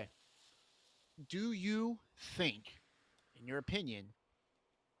 Do you think, in your opinion,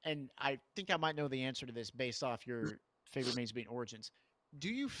 and I think I might know the answer to this based off your favorite maze being Origins, do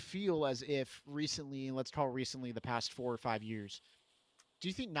you feel as if recently, let's call recently the past 4 or 5 years, do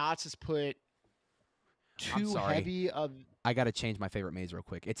you think Knott's has put too heavy of... I got to change my favorite maze real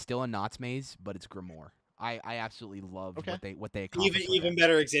quick. It's still a Knott's maze, but it's Grimoire. I absolutely loved what they accomplished. Even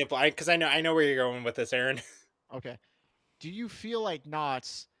better example, because I know where you're going with this, Aaron. Okay. Do you feel like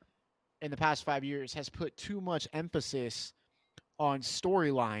Knott's in the past 5 years has put too much emphasis on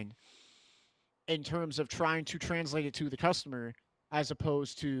storyline in terms of trying to translate it to the customer, as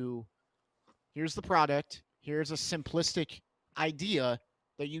opposed to here's the product, here's a simplistic idea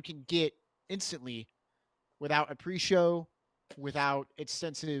that you can get instantly without a pre-show, without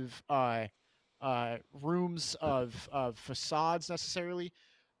extensive rooms of facades necessarily.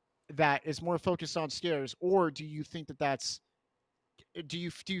 That is more focused on scares, or do you think that do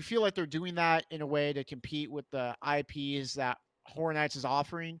you feel like they're doing that in a way to compete with the IPs that Horror Nights is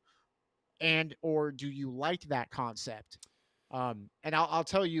offering, and or do you like that concept? And I'll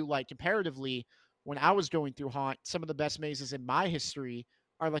tell you, like comparatively, when I was going through Haunt, some of the best mazes in my history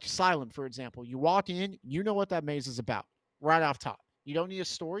are like Asylum, for example. You walk in, you know what that maze is about right off top. You don't need a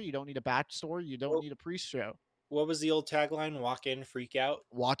story, you don't need a backstory, you don't Well, need a pre-show. what was the old tagline? Walk in, freak out.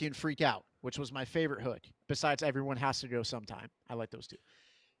 Walk in, freak out, which was my favorite hook. Besides, everyone has to go sometime. I like those two.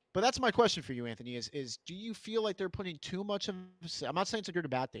 But that's my question for you, Anthony. Is do you feel like they're putting too much of? I'm not saying it's a good or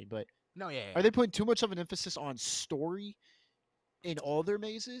bad thing, but No, yeah, are they putting too much of an emphasis on story in all their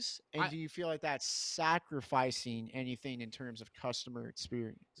mazes? And do you feel like that's sacrificing anything in terms of customer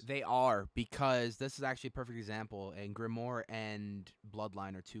experience? They are, because this is actually a perfect example, and Grimoire and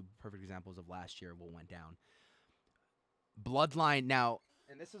Bloodline are two perfect examples of last year what went down. Bloodline now,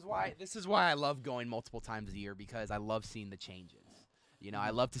 and this is why I love going multiple times a year, because I love seeing the changes. You know,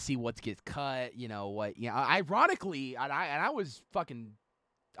 I love to see what gets cut. You know what? Ironically, I was fucking.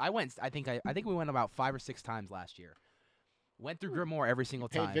 I think we went about 5 or 6 times last year. Went through Grimoire every single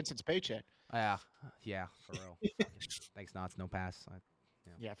Paid time. Vincent's paycheck. Yeah, for real. Thanks, Knots. No pass.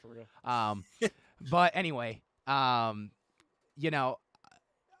 Yeah, for real. But anyway, you know,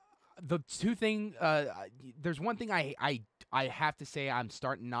 the two thing. There's one thing I have to say I'm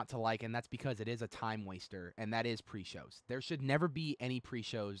starting not to like, and that's because it is a time waster, and that is pre-shows. There should never be any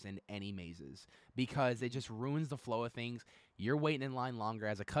pre-shows in any mazes, because it just ruins the flow of things. You're waiting in line longer.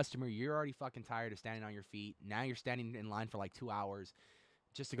 As a customer, you're already fucking tired of standing on your feet. Now you're standing in line for like 2 hours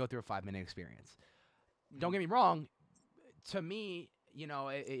just to go through a 5-minute experience. Don't get me wrong. To me, you know,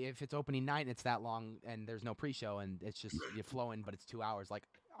 if it's opening night and it's that long and there's no pre-show and it's just you're flowing, but it's 2 hours, like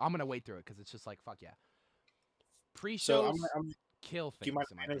I'm gonna wait through it because it's just like fuck yeah. Pre-shows kill things. Do you mind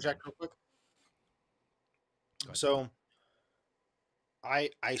if I interject real quick? Go ahead. So, I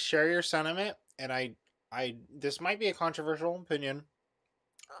share your sentiment, and I this might be a controversial opinion.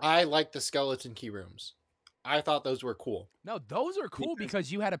 I like the skeleton key rooms. I thought those were cool. No, those are cool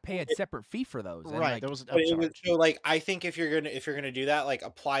because you had to pay a separate fee for those. And Right, like, there was an But it was, upcharge. so like I think if you're gonna do that, like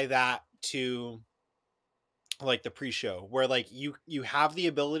apply that to like the pre-show, where like you have the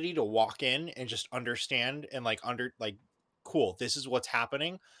ability to walk in and just understand and like cool, this is what's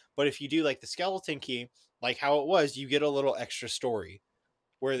happening. But if you do like the skeleton key, like how it was, you get a little extra story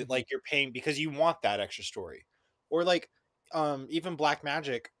where like you're paying because you want that extra story. Or like even Black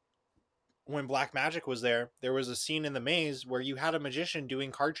Magic, when Black Magic was there was a scene in the maze where you had a magician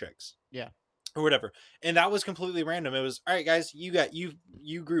doing card tricks. Yeah. Or whatever. And that was completely random. It was, all right, guys, you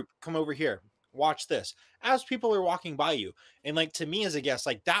group, come over here. Watch this. As people are walking by you. And like to me as a guest,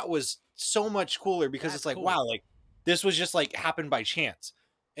 like that was so much cooler because That's it's like, cool. wow, like this was just like happened by chance.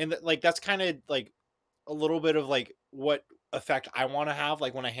 And like that's kind of like a little bit of like what effect I want to have,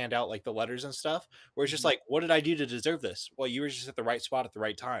 like when I hand out like the letters and stuff, where it's just like, what did I do to deserve this? Well, you were just at the right spot at the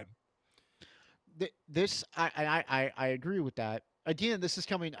right time. This I agree with that. Again, this is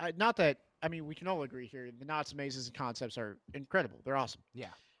coming. Not that I mean we can all agree here. The knots, mazes, and concepts are incredible. They're awesome.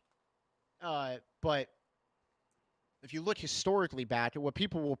 yeah. But if you look historically back at what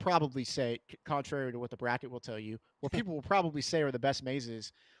people will probably say, contrary to what the bracket will tell you, what people will probably say are the best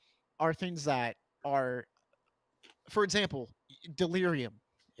mazes are things that are, for example, Delirium.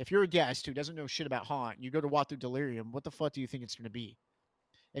 If you're a guest who doesn't know shit about Haunt, you go to walk through Delirium, what the fuck do you think it's going to be?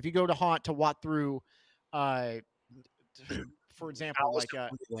 If you go to Haunt to walk through, for example, Malice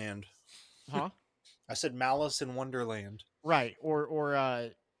like, in Wonderland. huh? I said Malice in Wonderland. Right. Or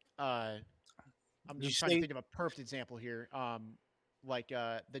I'm You just trying to say- think of a perfect example here. Like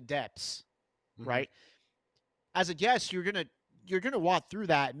the depths, Mhm. right? As a guest, you're gonna walk through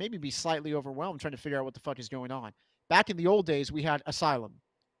that and maybe be slightly overwhelmed trying to figure out what the fuck is going on. Back in the old days, we had Asylum,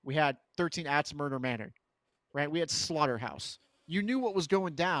 we had 13 Acts Murder Manor, right? We had Slaughterhouse. You knew what was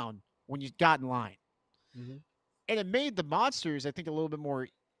going down when you got in line, Mhm. and it made the monsters, I think, a little bit more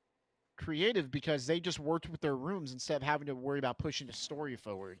creative because they just worked with their rooms instead of having to worry about pushing the story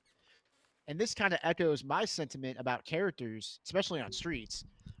forward. And this kind of echoes my sentiment about characters, especially on streets.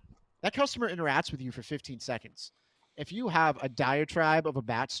 That customer interacts with you for 15 seconds. If you have a diatribe of a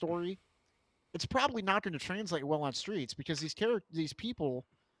bat story, it's probably not going to translate well on streets because these people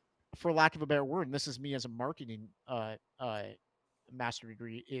for lack of a better word, and this is me as a marketing master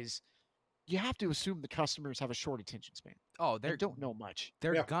degree, is you have to assume the customers have a short attention span Oh, they're and don't know much.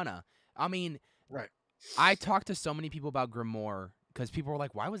 they're Yeah. gonna. I mean, Right. I talked to so many people about Grimoire because people were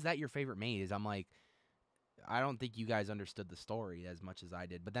like, "Why was that your favorite maze?" I'm like, I don't think you guys understood the story as much as I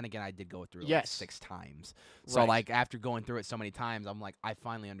did. But then again, I did go through it like Yes. 6 times. So Right. like after going through it so many times, I'm like, I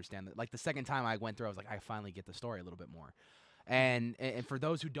finally understand that. Like the second time I went through, I was like, I finally get the story a little bit more. And for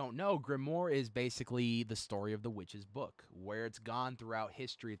those who don't know, Grimoire is basically the story of the witch's book, where it's gone throughout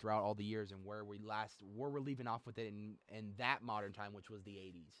history, throughout all the years, and where we're leaving off with it in that modern time, which was the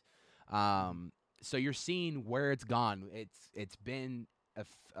 80s. So you're seeing where it's gone. It's been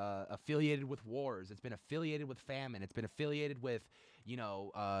affiliated with wars. It's been affiliated with famine. It's been affiliated with,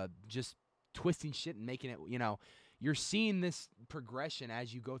 just twisting shit and making it, you're seeing this progression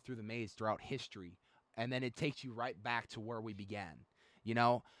as you go through the maze throughout history. And then it takes you right back to where we began,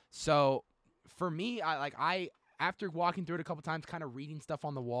 So for me, I after walking through it a couple times, kind of reading stuff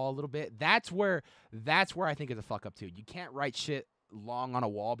on the wall a little bit, that's where I think is a fuck up too. You can't write shit long on a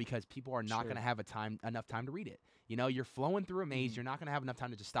wall because people are not Sure. going to have enough time to read it. You're flowing through a maze. You're not going to have enough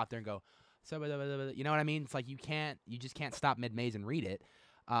time to just stop there and go, you know what I mean? It's like you just can't stop mid maze and read it.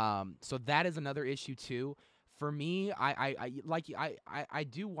 So that is another issue too. For me, I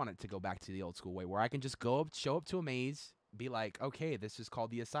do want it to go back to the old school way where I can just show up to a maze, be like, okay, this is called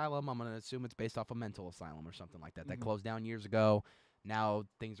the asylum. I'm gonna assume it's based off a mental asylum or something like that. That closed down years ago. Now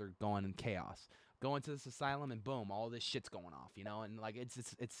things are going in chaos. Go into this asylum and boom, all this shit's going off, and like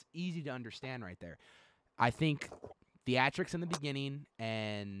it's easy to understand right there. I think theatrics in the beginning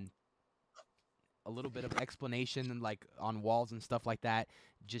and a little bit of explanation and like on walls and stuff like that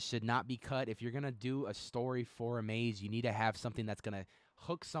just should not be cut. If you're gonna do a story for a maze, you need to have something that's gonna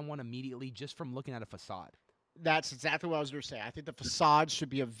hook someone immediately just from looking at a facade. That's exactly what I was going to say. I think the facade should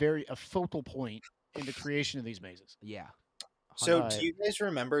be a focal point in the creation of these mazes. Yeah. So Uh, do you guys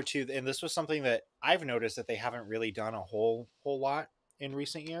remember too? And this was something that I've noticed that they haven't really done a whole lot in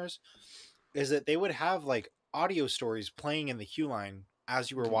recent years. Is that they would have like audio stories playing in the queue line as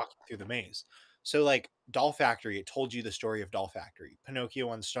you were walking through the maze. So like Doll Factory, it told you the story of Doll Factory.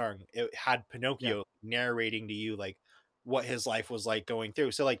 Pinocchio Unsung, it had Pinocchio narrating to you like what his life was like going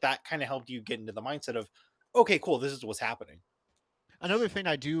through. So like that kind of helped you get into the mindset of, okay, cool, this is what's happening. Another thing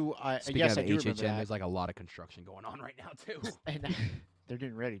I do, Speaking yes, of I do remember HHN, that. there's like a lot of construction going on right now too. And they're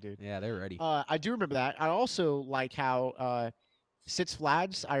getting ready, dude. Yeah, they're ready. I do remember that. I also like how Six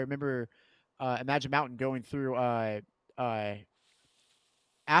Flags. I remember Imagine Mountain going through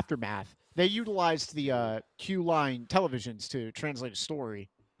Aftermath. They utilized the queue line televisions to translate a story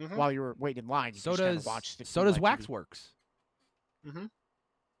while you were waiting in line. You So just kinda does watch the so queue does line TV. Waxworks.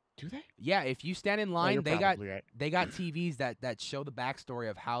 Do they? Yeah, if you stand in Oh, line, you're they probably right. got TVs that show the backstory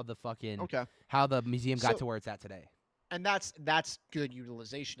of how the fucking Okay. how the museum got So- to where it's at today. And that's good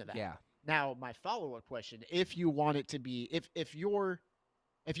utilization of that. Yeah. Now, my follow-up question: if you want it to be, if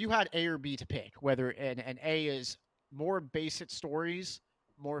you had A or B to pick, whether an A is more basic stories,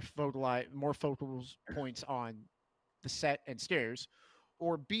 more focal points on the set and scares,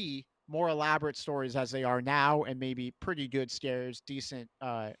 or B, more elaborate stories as they are now and maybe pretty good scares, decent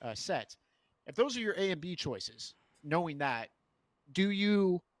sets. If those are your A and B choices, knowing that,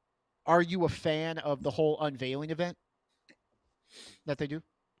 are you a fan of the whole unveiling event that they do?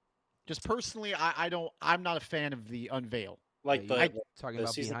 Just personally, I'm not a fan of the unveil. Like Yeah, the talking the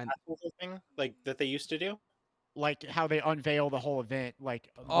about season behind. passes thing like that they used to do. Like how they unveil the whole event, like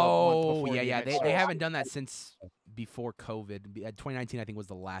the month Oh before yeah, the yeah. event They starts. haven't done that since before COVID. 2019, I think, was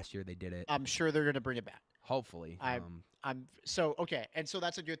the last year they did it. I'm sure they're gonna bring it back. Hopefully. I'm so okay, and so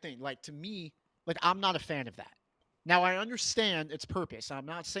that's a good thing. Like to me, like I'm not a fan of that. Now I understand its purpose. I'm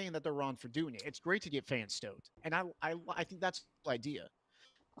not saying that they're wrong for doing it. It's great to get fans stoked, and I think that's the idea.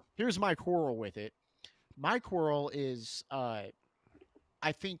 Here's my quarrel with it. My quarrel is I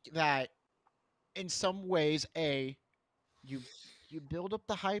think that in some ways, you build up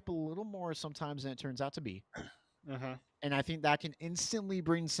the hype a little more sometimes than it turns out to be, and I think that can instantly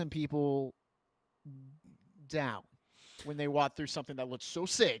bring some people down when they walk through something that looks so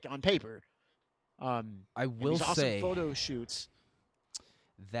sick on paper. I And will these awesome say photo shoots.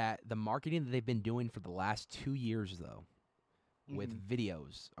 that the marketing that they've been doing for the last 2 years, though, with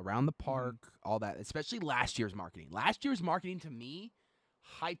videos around the park, all that, especially last year's marketing. Last year's marketing to me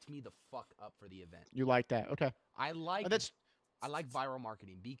hyped me the fuck up for the event. You like that? Okay. I like That's I like viral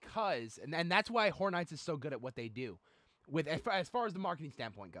marketing because, and that's why Horror Nights is so good at what they do, with as far as the marketing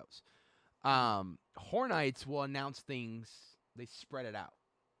standpoint goes. Horror Nights will announce things, they spread it out.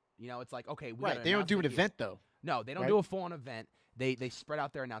 It's like, okay, we right. gotta They don't announce do it an here. event though. No, they don't Right? do a full-on event. They spread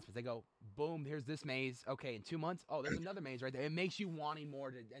out their announcements. They go, boom, here's this maze. Okay, in 2 months, oh, there's another maze right there. It makes you wanting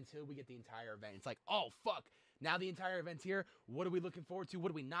more until we get the entire event. It's like, oh, fuck. Now the entire event's here. What are we looking forward to?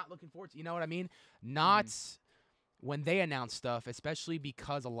 What are we not looking forward to? You know what I mean? Knott's, when they announce stuff, especially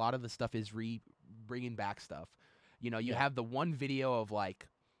because a lot of the stuff is bringing back stuff. You know, you have the one video of like,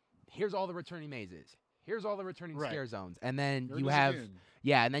 here's all the returning mazes. Here's all the returning scare zones. And then There it you is have,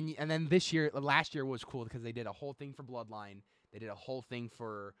 again. and then last year was cool because they did a whole thing for Bloodline. They did a whole thing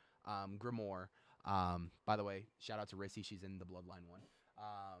for Grimoire. By the way, shout out to Rissy. She's in the Bloodline one.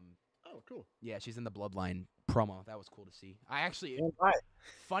 Oh, cool. Yeah, she's in the Bloodline promo. That was cool to see. I actually, And Vi.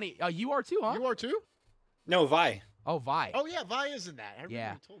 funny. You are too, huh? You are too? No, Vi. Oh, Vi. Oh yeah, Vi is in that. I remember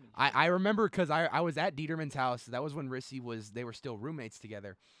Yeah. you told me. I remember because I was at Dieterman's house. That was when they were still roommates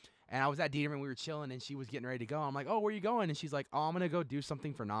together. And I was at Dieterman, we were chilling, and she was getting ready to go. I'm like, oh, where you going? And she's like, oh, I'm going to go do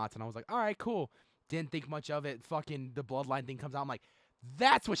something for Knott's. And I was like, all right, cool. Didn't think much of it. Fucking the Bloodline thing comes out. I'm like,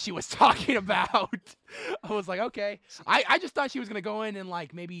 that's what she was talking about. I was like, okay. I just thought she was going to go in and,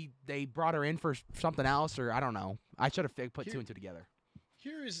 like, maybe they brought her in for something else, or I don't know. I should have put two and two together.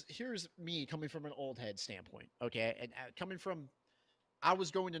 Here's me coming from an old head standpoint, okay? And coming from, I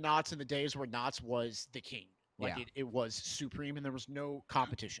was going to Knott's in the days where Knott's was the king. Like it was supreme and there was no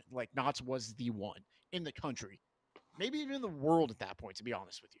competition. Like Knott's was the one in the country, maybe even in the world at that point, to be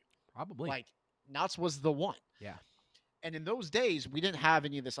honest with you. Probably. Like Knott's was the one. Yeah. And in those days, we didn't have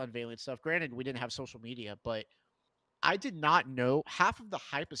any of this unveiling stuff. Granted, we didn't have social media, but I did not know half of the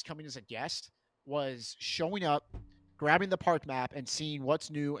hype as coming as a guest was showing up, grabbing the park map and seeing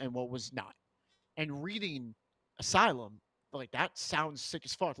what's new and what was not. And reading Asylum, like that sounds sick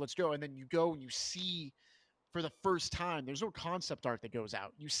as fuck. Let's go. And then you go and you see for the first time, there's no concept art that goes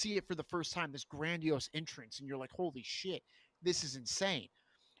out. You see it for the first time, this grandiose entrance, and you're like, holy shit, this is insane.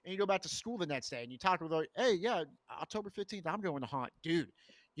 And you go back to school the next day and you talk with like, hey, yeah, October 15th, I'm going to haunt. Dude,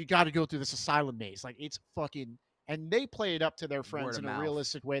 you got to go through this Asylum maze. Like it's fucking, and they play it up to their friends in a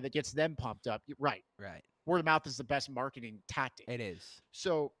realistic way that gets them pumped up. Right. Right. Word of mouth is the best marketing tactic. It is.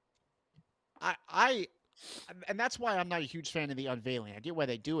 So and that's why I'm not a huge fan of the unveiling. I get why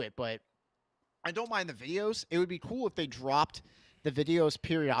they do it, but I don't mind the videos. It would be cool if they dropped the videos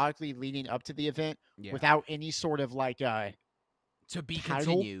periodically leading up to the event without any sort of like to be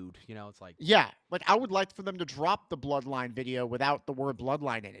title. Continued. You know, it's like like I would like for them to drop the Bloodline video without the word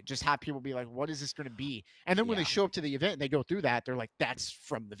Bloodline in it. Just have people be like, what is this going to be? And then when they show up to the event and they go through that, they're like, that's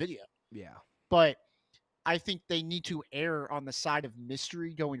from the video. Yeah. But I think they need to err on the side of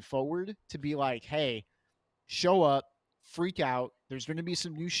mystery going forward to be like, hey, show up, freak out. There's going to be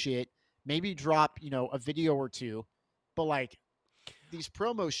some new shit. Maybe drop, a video or two. But like these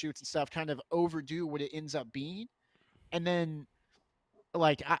promo shoots and stuff kind of overdo what it ends up being. And then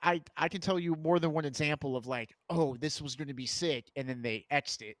like I can tell you more than one example of like, oh, this was going to be sick. And then they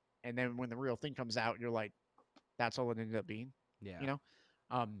etched it. And then when the real thing comes out, you're like, that's all it ended up being. Yeah.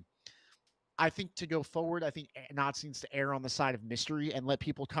 I think to go forward, I think Knott's needs to err on the side of mystery and let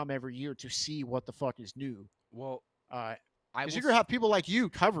people come every year to see what the fuck is new. Well, because you're gonna have people like you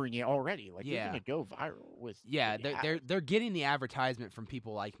covering it already. Like you're gonna go viral with. They're getting the advertisement from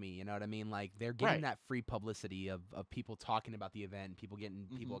people like me. You know what I mean? Like they're getting that free publicity of people talking about the event, people getting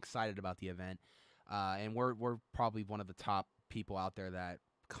people excited about the event, and we're probably one of the top people out there that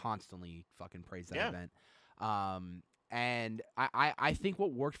constantly fucking praise that event. And I think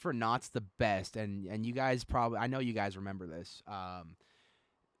what worked for Knott's the best, and you guys probably, I know you guys remember this,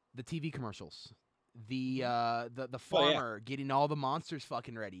 the TV commercials. The farmer getting all the monsters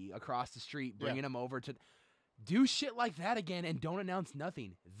fucking ready across the street, bringing them over to do shit like that again and don't announce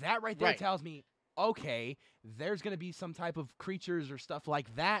nothing. That right there tells me, okay, there's going to be some type of creatures or stuff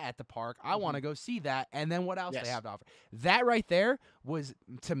like that at the park. I want to go see that. And then what else they have to offer. That right there was,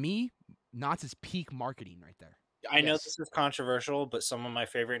 to me, Knott's peak marketing right there. I know this is controversial, but some of my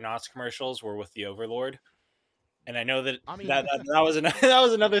favorite Knott's commercials were with the Overlord. And I know that that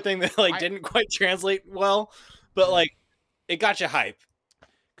was another thing that didn't quite translate well, but like it got you hype.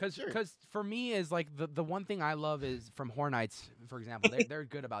 Because for me is like the one thing I love is from Horror Nights, for example, they're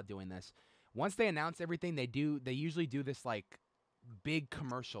good about doing this. Once they announce everything, they usually do this like big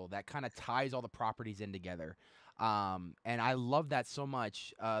commercial that kind of ties all the properties in together. And I love that so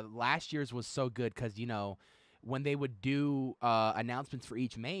much. Last year's was so good because when they would do announcements for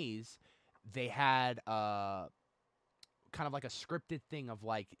each maze, they had kind of like a scripted thing of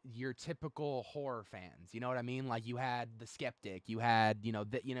like your typical horror fans. You know what I mean? Like you had the skeptic, you had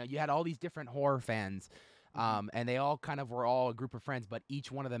you had all these different horror fans, and they all kind of were all a group of friends, but each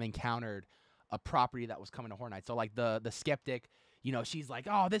one of them encountered a property that was coming to Horror Nights. So like the skeptic, You know, she's like,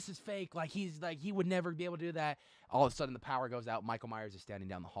 "Oh, this is fake. Like he would never be able to do that." All of a sudden, the power goes out. Michael Myers is standing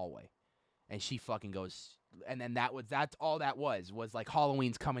down the hallway, and she fucking goes. And then that's all that was like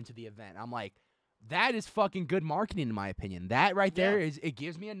Halloween's coming to the event. I'm like, that is fucking good marketing in my opinion. That right there is it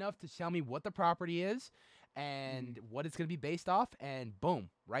gives me enough to tell me what the property is and what it's gonna be based off, and boom,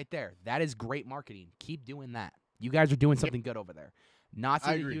 right there. That is great marketing. Keep doing that. You guys are doing something good over there. Not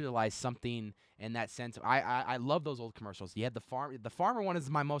to utilize something in that sense. I love those old commercials. You had the farmer one is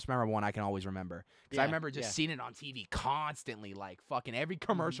my most memorable one I can always remember. Because I remember just seeing it on TV constantly. Like fucking every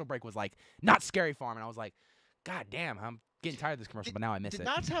commercial break was like, not Scary Farm. And I was like, God damn, I'm getting tired of this commercial, but now I miss it. Did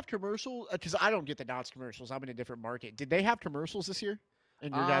Knott's have commercials? Because I don't get the Knott's commercials. I'm in a different market. Did they have commercials this year?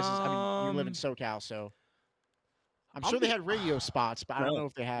 In your guys' I mean, you live in SoCal, so I'm sure they had radio spots, but I don't know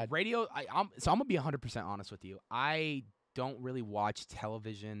if they had radio. So I'm gonna be 100% honest with you. I don't really watch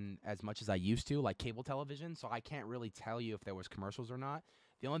television as much as I used to, like cable television, so I can't really tell you if there was commercials or not.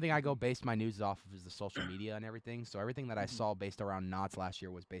 The only thing I go base my news off of is the social media and everything. So everything that I saw based around Knott's last year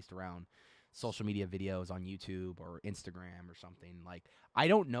was based around social media videos on YouTube or Instagram or something. Like, I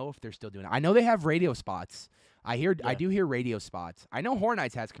don't know if they're still doing it. I know they have radio spots. I do hear radio spots. I know Horror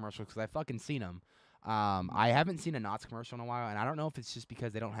Nights has commercials because I've fucking seen them. I haven't seen a Knott's commercial in a while, and I don't know if it's just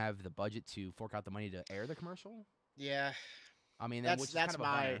because they don't have the budget to fork out the money to air the commercial. Yeah. I mean, That's which is kind of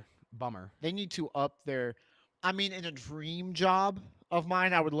a bummer. They need to up their. I mean, in a dream job of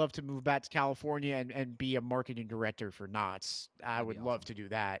mine, I would love to move back to California and be a marketing director for Knott's. I would love to do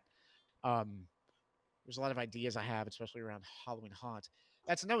that. There's a lot of ideas I have, especially around Halloween Haunt.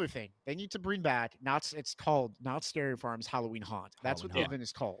 That's another thing. They need to bring back Knott's. It's called Knott's Scary Farm's Halloween Haunt. That's what the event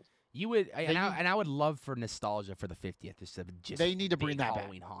is called. You would, and I would love for nostalgia for the 50th. They need to bring that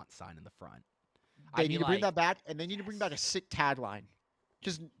Halloween Haunt sign in the front. They need to bring that back, and they need to bring back a sick tagline.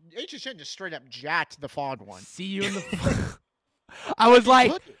 Because HHN just straight up jacked the Fog one. See you in the. I was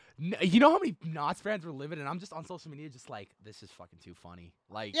like, you know how many Knott's fans were living, and I'm just on social media, just like, this is fucking too funny.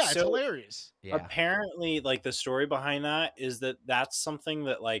 Like, yeah, it's hilarious. Yeah. Apparently, like the story behind that is that's something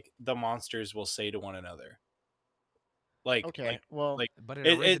that like the monsters will say to one another. Like, okay, but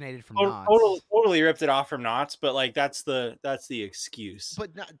it originated from Knott's. Totally ripped it off from Knott's, but like that's the excuse. But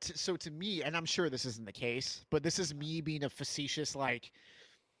so to me, and I'm sure this isn't the case, but this is me being a facetious like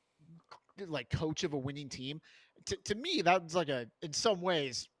coach of a winning team. To me, that's like in some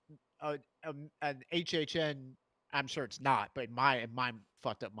ways, an HHN. I'm sure it's not, but in my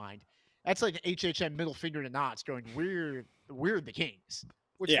fucked up mind, that's like an HHN middle finger to Knott's, going we're the kings,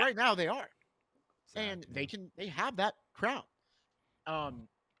 which right now they are. And they have that crown.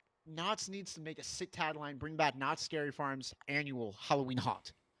 Knott's needs to make a sick tagline, bring back Knott's Scary Farm's annual Halloween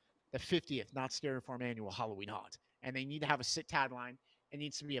Haunt, the 50th Knott's Scary Farm annual Halloween Haunt, and they need to have a sick tagline. It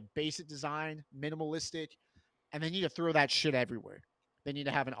needs to be a basic design, minimalistic, and they need to throw that shit everywhere. They need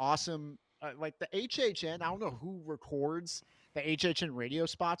to have an awesome, like the HHN. I don't know who records the HHN radio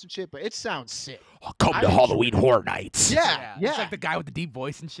spots and shit, but it sounds sick. Come to Halloween Horror Nights. Yeah. It's like the guy with the deep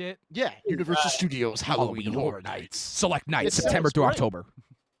voice and shit. Yeah, Universal Studios Halloween Horror Nights. Select nights, September through October.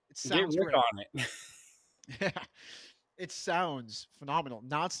 It sounds great. On it. Yeah, it sounds phenomenal.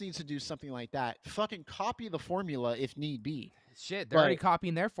 Knott's needs to do something like that. Fucking copy the formula if need be. Shit, they're already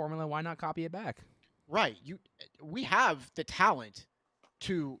copying their formula. Why not copy it back? Right. We have the talent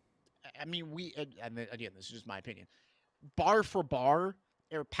to. I mean, and again, this is just my opinion. Bar for bar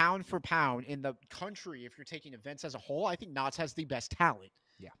or pound for pound in the country, if you're taking events as a whole, I think Knott's has the best talent.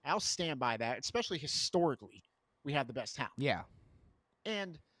 Yeah. I'll stand by that, especially historically. We have the best talent. Yeah.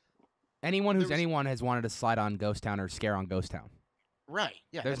 And anyone has wanted to slide on Ghost Town or scare on Ghost Town. Right.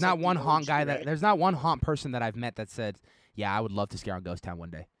 Yeah. There's not one haunt guy there's not one haunt person that I've met that said, yeah, I would love to scare on Ghost Town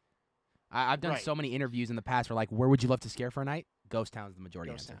one day. I've done so many interviews in the past where like, where would you love to scare for a night? Ghost Town is the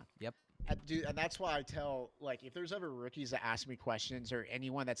majority answer. Yep. Dude, and that's why I tell, like, if there's ever rookies that ask me questions or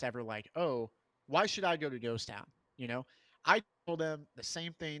anyone that's ever like, oh, why should I go to Ghost Town? You know, I told them the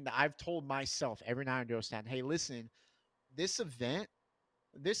same thing that I've told myself every night in Ghost Town. Hey, listen, this event,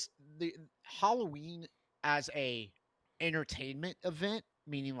 the Halloween as a entertainment event,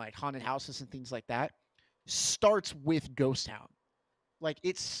 meaning like haunted houses and things like that, starts with Ghost Town. Like,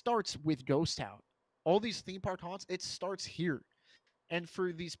 it starts with Ghost Town. All these theme park haunts, it starts here. And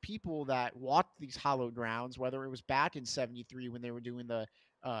for these people that walked these hallowed grounds, whether it was back in '73 when they were doing the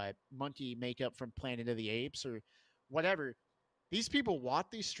monkey makeup from Planet of the Apes or whatever, these people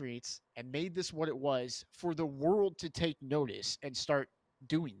walked these streets and made this what it was for the world to take notice and start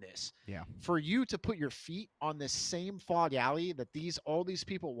doing this. Yeah. For you to put your feet on the same fog alley that all these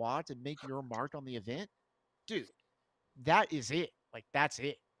people walked and make your mark on the event, dude, that is it. Like, that's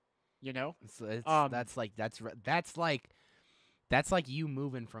it. You know? That's like That's like you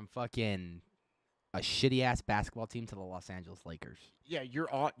moving from fucking a shitty ass basketball team to the Los Angeles Lakers. Yeah,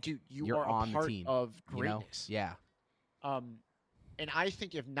 you're on, dude. You You're are on a the part team, of You know? greatness. Yeah. And I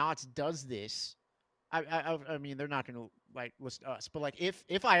think if Knott's does this, I mean, they're not going to like listen to us, but like if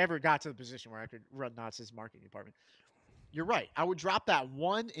I ever got to the position where I could run Knott's marketing department, you're right. I would drop that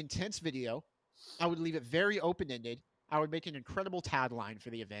one intense video. I would leave it very open ended. I would make an incredible tagline for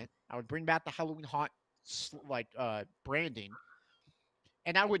the event. I would bring back the Halloween haunt branding,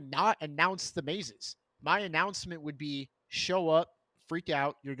 and I would not announce the mazes. My announcement would be show up, freak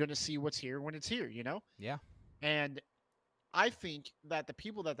out. You're going to see what's here when it's here, you know? Yeah. And I think that the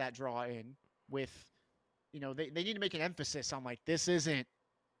people that draw in with, they need to make an emphasis on like, this isn't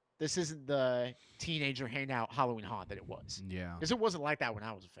the teenager hangout Halloween haunt that it was. Yeah. Because it wasn't like that when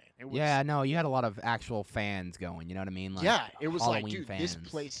I was a fan. It was, Yeah, no, you had a lot of actual fans going, you know what I mean? Like, yeah, it was Halloween like, dude, fans. this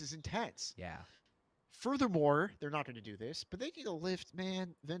place is intense. Yeah. Furthermore, they're not going to do this, but they need to lift,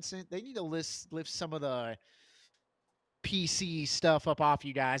 man, Vincent. They need to lift some of the PC stuff up off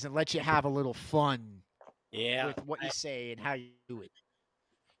you guys and let you have a little fun Yeah. with what you say and how you do it.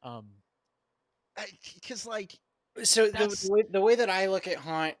 Because like, So that's- the way that I look at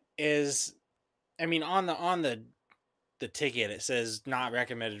haunt is, I mean, on the ticket it says not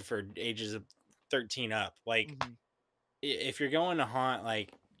recommended for ages of 13 up. Like, mhm, if you're going to haunt,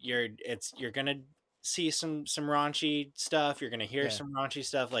 like you're gonna see some raunchy stuff. You're gonna hear Yeah. some raunchy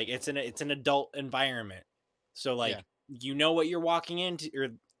stuff. Like it's an adult environment, so like Yeah. you know what you're walking into, or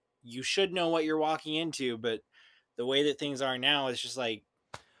you should know what you're walking into. But the way that things are now, it's just like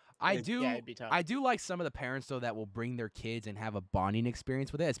it'd be tough. I do like some of the parents though that will bring their kids and have a bonding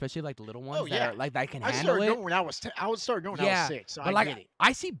experience with it, especially like the little ones Oh, that yeah. are like that can I handle started it. going when I was I would start going when I Yeah, was 6, so But I like get it.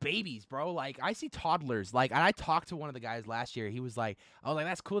 I see babies, bro. Like I see toddlers. Like, and I talked to one of the guys last year. He was like, "Oh, like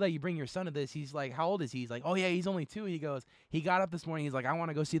that's cool that you bring your son to this." He's like, "How old is he?" He's like, "Oh yeah, he's only 2." He goes, "He got up this morning. He's like, I want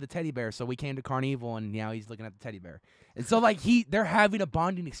to go see the teddy bear." So we came to Carnival, and now he's looking at the teddy bear. And so like they're having a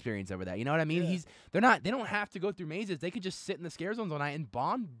bonding experience over that. You know what I mean? Yeah. They don't have to go through mazes. They could just sit in the scare zones all night and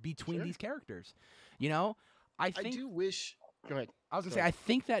bond between Sure. these characters. You know, I I think do wish. Go ahead. I was gonna Go say, ahead. I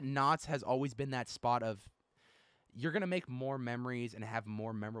think that Knott's has always been that spot of you're gonna make more memories and have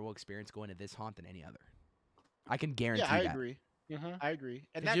more memorable experience going to this haunt than any other. I can guarantee Yeah, I that. agree. Mhm. I agree,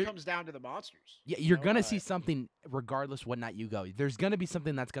 and 'Cause that you're- comes down to the monsters. Yeah, you you're know, gonna see something regardless what night you go. There's gonna be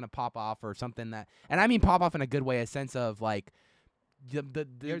something that's gonna pop off or something that, and I mean pop off in a good way, a sense of like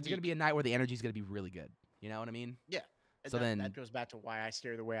there's gonna be a night where the energy's gonna be really good. You know what I mean? And So that, then- that goes back to why I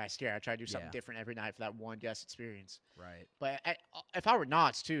stare the way I stare. I try to do something Yeah. different every night for that one guest experience. Right. But if I were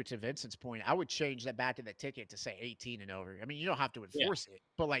Knott's too, to Vincent's point, I would change that back in the ticket to say 18 and over. I mean, you don't have to enforce it,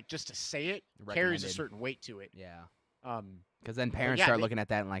 but like just to say it carries a Recommended. certain weight to it. Yeah. Um, Because then parents yeah, start they- looking at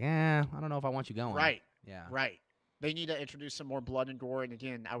that and like, I don't know if I want you going. right, Yeah. right. They need to introduce some more blood and gore. And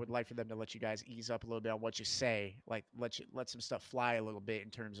again, I would like for them to let you guys ease up a little bit on what you say, like let some stuff fly a little bit in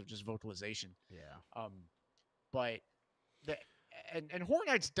terms of just vocalization. Yeah. But and Horror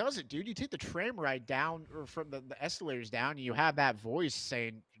Nights does it, dude. You take the tram ride down or from the escalators down, and you have that voice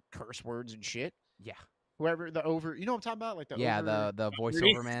saying curse words and shit. Yeah. Whoever the over, you know what I'm talking about, like the Yeah. over, The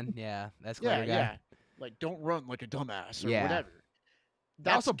voiceover man. Yeah. That's yeah, guy. yeah, like don't run like a dumbass or Yeah. whatever.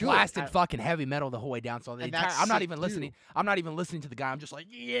 They also good. blasted fucking heavy metal the whole way down. So the And entire, that's I'm not sick, even too. listening. I'm not even listening to the guy. I'm just like,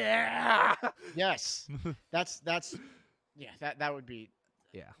 yeah. Yes, that's yeah, that would be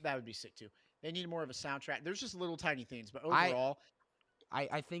Yeah. that would be sick too. They need more of a soundtrack. There's just little tiny things, but I- overall,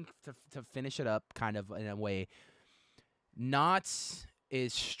 I think to finish it up kind of in a way, Knott's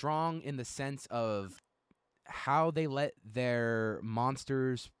is strong in the sense of how they let their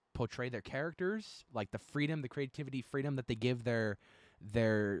monsters portray their characters, like the freedom, the creativity, freedom that they give their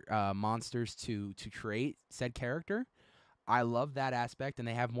monsters to create said character. I love that aspect, and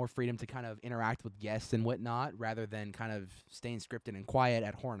they have more freedom to kind of interact with guests and whatnot, rather than kind of staying scripted and quiet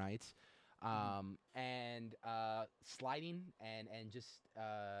at Horror Nights. And sliding and just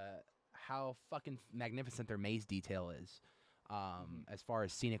how fucking magnificent their maze detail is, as far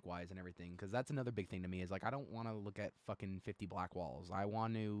as scenic wise and everything. Because that's another big thing to me is like I don't want to look at fucking 50 black walls. I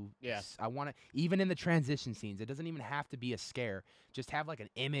want to, I want to, even in the transition scenes, it doesn't even have to be a scare. Just have like an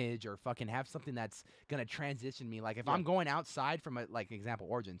image or fucking have something that's gonna transition me. Like if I'm going outside from a example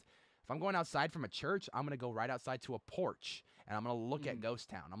Origins. If I'm going outside from a church, I'm going to go right outside to a porch, and I'm going to look at Ghost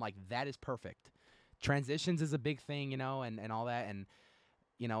Town. I'm like, that is perfect. Transitions is a big thing, and all that. And,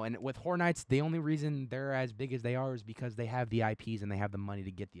 and with Horror Nights, the only reason they're as big as they are is because they have the IPs and they have the money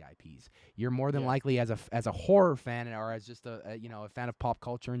to get the IPs. You're more than likely, as a horror fan or as just a fan of pop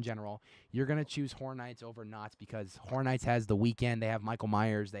culture in general, you're going to choose Horror Nights over Knott's because Horror Nights has The Weeknd, they have Michael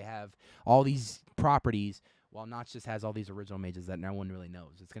Myers, they have all these properties. while Notch just has all these original mages that no one really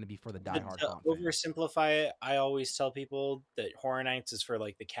knows. It's going to be for the diehard To haunt fans. oversimplify it, I always tell people that Horror Nights is for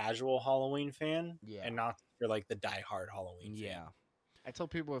like the casual Halloween fan, Yeah. and not for like the diehard Halloween Yeah. fan. I tell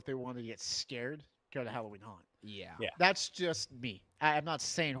people if they want to get scared, go to Halloween Haunt. Yeah. Yeah. That's just me. I'm not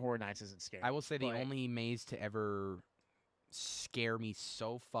saying Horror Nights isn't scary. I will say the but only maze to ever scare me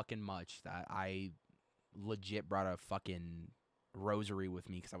so fucking much that I legit brought a fucking rosary with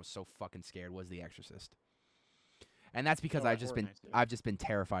me because I was so fucking scared was The Exorcist. And that's because Oh, I've just Horror been Nights, dude. I've just been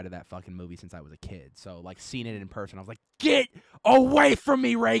terrified of that fucking movie since I was a kid. So like seeing it in person, I was like, "Get away from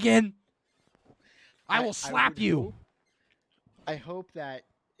me, Reagan! I will slap would you." hope- I hope that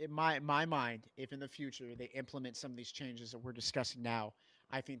in my mind, if in the future they implement some of these changes that we're discussing now,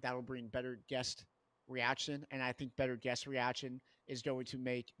 I think that will bring better guest reaction, and I think better guest reaction is going to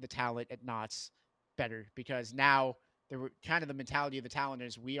make the talent at Knott's better because now kind of the mentality of the talent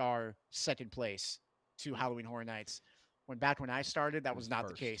is we are second place to Halloween Horror Nights. Back when I started, that It was was not the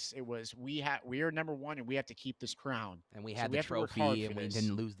first. case. It was we are number one and we have to keep this crown. And we So had we the have to work hard trophy, for and we this.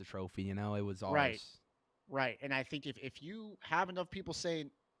 didn't lose the trophy. You know, it was ours. Right. Right. And I think if you have enough people saying,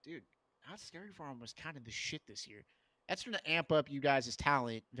 dude, Not Scary Farm was kind of the shit this year, that's going to amp up you guys'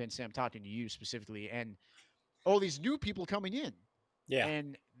 talent, Vincent. I'm talking to you specifically, and all these new people coming in. Yeah.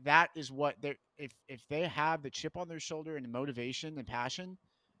 And that is what they're if they have the chip on their shoulder and the motivation and passion,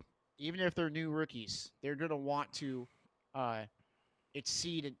 even if they're new rookies, they're gonna want to uh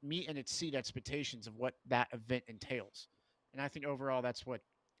meet and exceed expectations of what that event entails. And I think overall that's what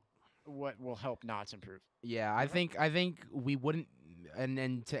will help Knots improve. Yeah, I think we wouldn't,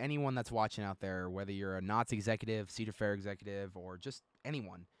 and to anyone that's watching out there, whether you're a Knott's executive, Cedar Fair executive, or just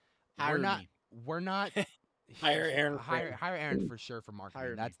anyone, Hire we're not me. we're not Hire Aaron for hire, it. hire Aaron for sure for marketing.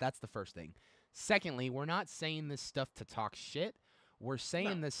 Hire me. That's the first thing. Secondly, we're not saying this stuff to talk shit. We're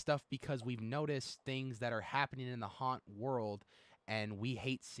saying No. this stuff because we've noticed things that are happening in the haunt world, and we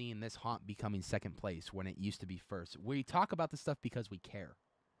hate seeing this haunt becoming second place when it used to be first. We talk about this stuff because we care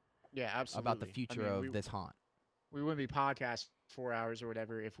Yeah, absolutely. about the future of this haunt. We wouldn't be podcast 4 hours or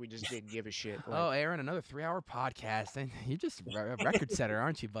whatever if we just didn't give a shit. Like, Oh, Aaron, another 3-hour podcast, and you're just a record setter,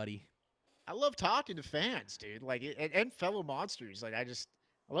 aren't you, buddy? I love talking to fans, dude. Like and fellow monsters. Like I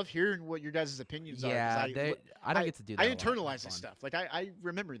love hearing what your guys' opinions are. 'cause Yeah, I don't get to do that. I a lot. It's internalize this fun. stuff. Like I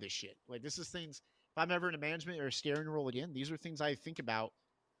remember this shit. Like this is things. If I'm ever in a management or a scaring role again, these are things I think about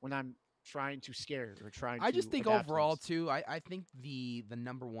when I'm trying to scare or trying. I to just think adapt overall things. too. I think the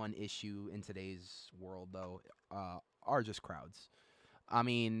number one issue in today's world though are just crowds. I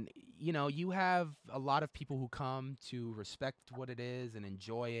mean, you know, you have a lot of people who come to respect what it is and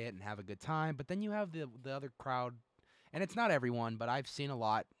enjoy it and have a good time, but then you have the other crowd, and it's not everyone, but I've seen a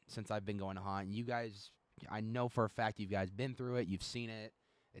lot since I've been going to haunt. You guys, I know for a fact you guys been through it. You've seen it.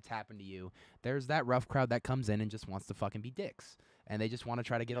 It's happened to you. There's that rough crowd that comes in and just wants to fucking be dicks, and they just want to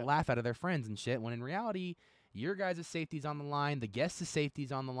try to get a laugh out of their friends and shit. When in reality, your guys' safety's on the line, the guests'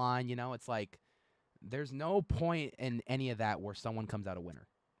 safety's on the line. You know, it's like there's no point in any of that where someone comes out a winner.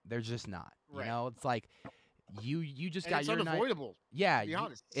 There's just not. Right. You know, it's like you just And got it's your night. unavoidable. Yeah, To be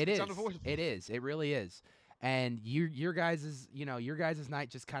honest, it it's is. unavoidable. It is. It really is. And your guys' your guys' night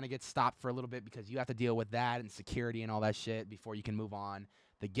just kind of gets stopped for a little bit because you have to deal with that and security and all that shit before you can move on.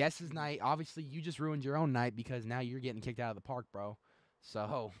 The guests' night, obviously, you just ruined your own night because now you're getting kicked out of the park, bro.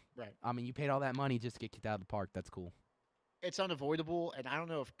 So, Right. I mean, you paid all that money just to get kicked out of the park. That's cool. It's unavoidable, and I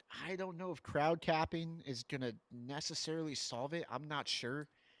don't know if crowd capping is gonna necessarily solve it. I'm not sure.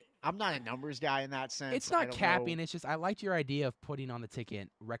 I'm not a numbers guy in that sense. It's I not don't capping. know. It's just I liked your idea of putting on the ticket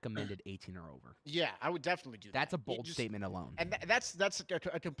recommended 18 or over. Yeah, I would definitely do that. That's a It bold just- statement alone. and that's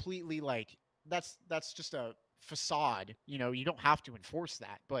a completely like that's just a facade. You know, you don't have to enforce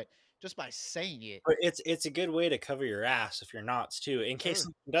that, but just by saying it, But it's a good way to cover your ass if you're Knots too. In case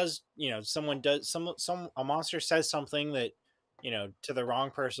Sure. someone does, someone does a monster says something that, to the wrong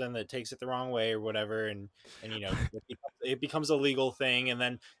person that takes it the wrong way or whatever, and it becomes a legal thing, and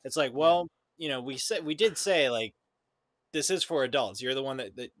then it's like, well, we did say like this is for adults. You're the one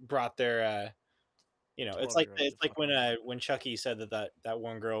that brought their it's like 12-year-old when Chucky said that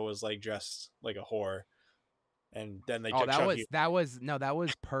one girl was like dressed like a whore, and then they Oh, took Chucky. that was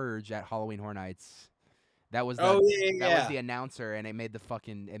Purge at Halloween Horror Nights. That was Oh, that yeah. was the announcer, and it made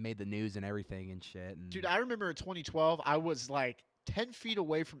the news and everything and shit. And dude, I remember in 2012, I was like 10 feet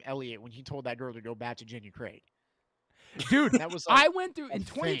away from Elliot when he told that girl to go back to Jenny Craig. dude, That was like, I went through a in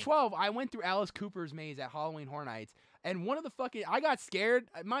thing. 2012. I went through Alice Cooper's maze at Halloween Horror Nights, and one of the I got scared.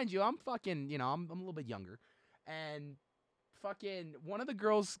 Mind you, I'm fucking, I'm a little bit younger, and fucking one of the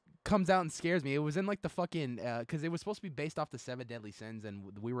girls comes out and scares me. It was in like the fucking because it was supposed to be based off the 7 Deadly Sins, and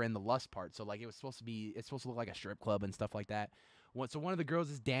we were in the lust part. So like it's supposed to look like a strip club and stuff like that. So one of the girls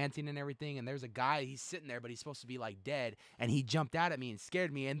is dancing and everything, and there's a guy. He's sitting there, but he's supposed to be like dead, and he jumped out at me and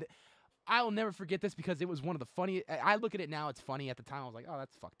scared me. And I'll never forget this because it was one of the funniest. I look at it now; it's funny. At the time, I was like, "Oh,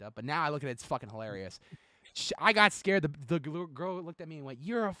 that's fucked up," but now I look at it; it's fucking hilarious. I got scared. The girl looked at me and went,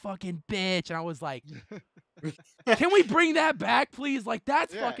 "You're a fucking bitch," and I was like, "Can we bring that back, please? Like,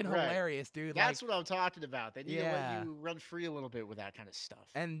 that's Yeah, fucking right. hilarious, dude." That's like, what I'm talking about. They need to Yeah. let you run free a little bit with that kind of stuff.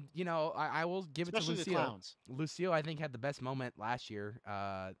 and you know, I will give Especially it to the Lucille. clowns. Lucille, I think, had the best moment last year.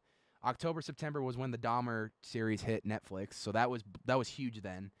 October, September was when the Dahmer series hit Netflix, so that was huge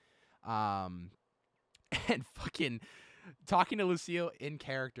then. And fucking talking to Lucille in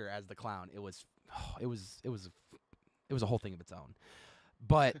character as the clown, it was a whole thing of its own.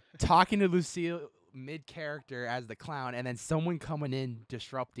 But talking to Lucille mid character as the clown, and then someone coming in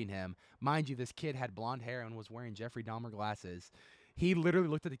disrupting him. Mind you, this kid had blonde hair and was wearing Jeffrey Dahmer glasses. He literally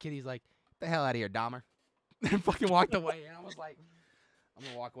looked at the kid. He's like, "The hell out of here, Dahmer," and fucking walked away. And I was like, "I'm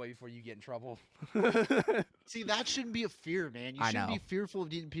gonna walk away before you get in trouble." See, that shouldn't be a fear, man. You I shouldn't know. be fearful of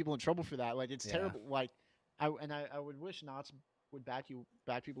getting people in trouble for that. Like, it's Yeah. terrible. Like, I would wish Knots would back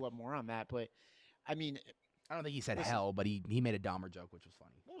people up more on that. But I mean, I don't think he said Listen. hell, but he made a Dahmer joke, which was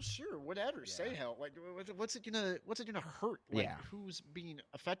funny. well, sure, whatever. Say Yeah. hell. Like, what's it gonna hurt? Like, Yeah. who's being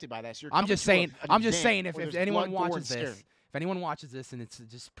affected by that? So you're I'm coming just to a- saying. an I'm just event saying. If where there's anyone blood, gore, watches and this, scaring. if anyone watches this, and it's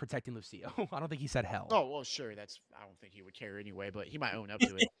just protecting Lucille, I don't think he said hell. Oh well, sure. I don't think he would care anyway, but he might own up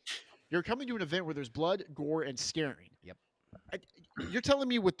to it. You're coming to an event where there's blood, gore, and scaring. Yep. You're telling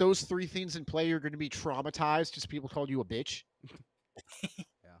me with those 3 things in play, you're going to be traumatized because people called you a bitch?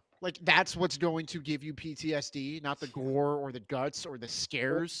 Yeah. Like that's what's going to give you PTSD, not the gore or the guts or the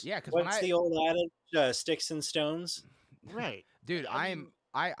scares. Yeah, because when What's I, the old adage? Sticks and stones. Right. dude, I mean-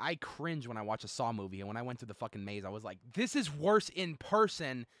 I cringe when I watch a Saw movie, and when I went through the fucking maze, I was like, this is worse in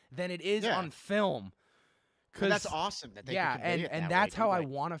person than it is Yeah. on film. And that's awesome that they yeah, can convey it and that that's way, how dude. I Like,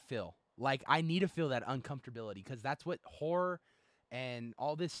 want to feel. Like I need to feel that uncomfortability because that's what horror and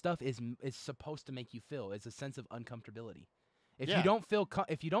all this stuff is supposed to make you feel. It's a sense of uncomfortability. If Yeah. you don't feel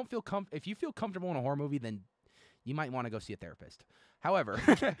if you feel comfortable in a horror movie, then you might want to go see a therapist. However,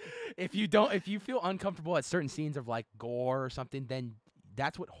 if you feel uncomfortable at certain scenes of like gore or something, then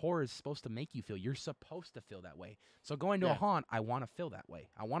that's what horror is supposed to make you feel. You're supposed to feel that way. So going to a Yeah. haunt, I want to feel that way.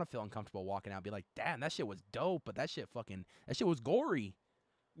 I want to feel uncomfortable walking out, be like, damn, that shit was dope, but that shit was gory.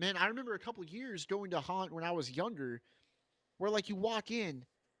 man, I remember a couple years going to haunt when I was younger, where like you walk in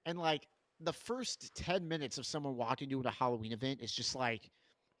and like the first 10 minutes of someone walking to a Halloween event is just like,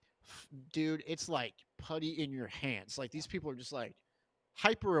 dude, it's like putty in your hands. Like these people are just like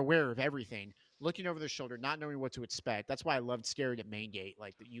hyper aware of everything, looking over their shoulder, not knowing what to expect. That's why I loved Scared at Main Gate.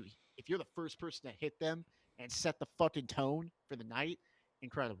 Like if you're the first person to hit them and set the fucking tone for the night,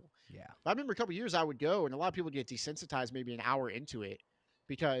 incredible. Yeah. I remember a couple years I would go, and a lot of people get desensitized maybe an hour into it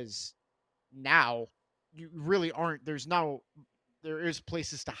because now you really aren't. There is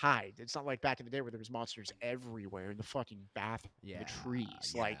places to hide. It's not like back in the day where there was monsters everywhere in the fucking bathroom, Yeah. the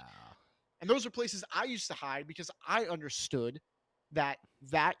trees, like. yeah. And those are places I used to hide because I understood that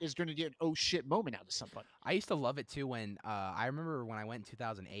is going to get an oh shit moment out of somebody. I used to love it too when I remember when I went in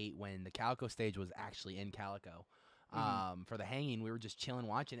 2008 when the Calico stage was actually in Calico. For the hanging, we were just chilling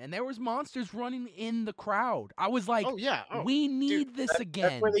watching, and there was monsters running in the crowd. I was like, Oh yeah, we need this again.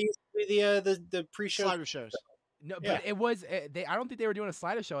 That's where they used to do the pre-show. slider shows. No, Yeah. but it was I don't think they were doing a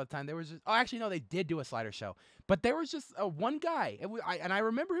slider show at the time. There was just actually no, they did do a slider show, but there was just one guy, and I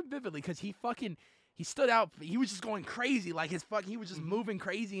remember him vividly because he stood out. He was just going crazy, like he was just moving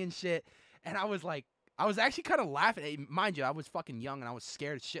crazy and shit. And I was like, I was actually kind of laughing. Mind you, I was fucking young and I was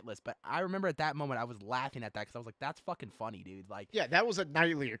scared shitless. But I remember at that moment I was laughing at that because I was like, that's fucking funny, dude. Like, Yeah, that was a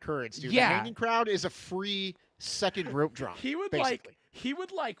nightly occurrence, dude. Yeah. The hanging crowd is a free second rope drop. he would basically.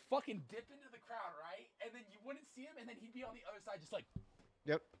 fucking dip into the crowd, right? And then you wouldn't see him, and then he'd be on the other side, just like,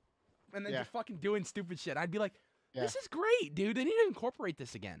 Yep. and then Yeah. just fucking doing stupid shit. I'd be like, Yeah. this is great, dude. They need to incorporate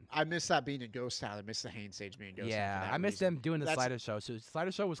this again. I miss that being a ghost town. I miss the hanging stage being a ghost town. Yeah, for that I miss reason. them doing the That's- slider show. So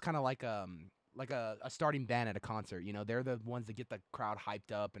slider show was kind of like a starting band at a concert. You know, they're the ones that get the crowd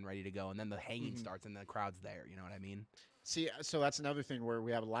hyped up and ready to go, and then the hanging Mhm. starts and the crowd's there. You know what I mean? See, so that's another thing where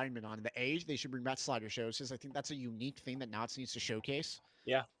we have alignment on the age. They should bring back slider shows because I think that's a unique thing that Knott's needs to showcase.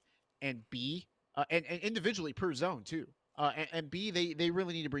 Yeah. And B, and individually per zone too. And B, they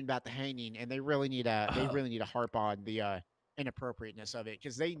really need to bring back the hanging, and they really need to harp on the inappropriateness of it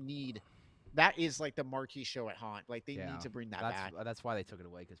because they need that is like the marquee show at Haunt. Like they Yeah, need to bring that back. that's why they took it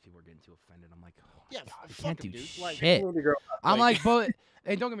away because people were getting too offended. I'm like, oh my Yeah, God, they fuck can't 'em, do dude. Like, shit. Need to grow up, I'm like, but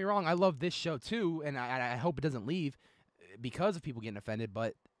and don't get me wrong, I love this show too, and I hope it doesn't leave because of people getting offended.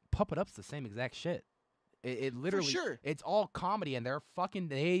 But Puppet Up's the same exact shit. It literally, sure. it's all comedy, and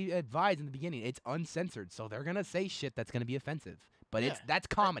they advise in the beginning it's uncensored, so they're gonna say shit that's gonna be offensive. But Yeah. that's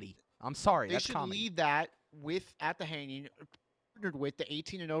comedy. I'm sorry, They that's should comedy. lead that with at the hanging, partnered with the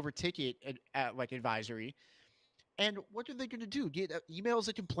 18 and over ticket at like advisory. And what are they going to do? Get emails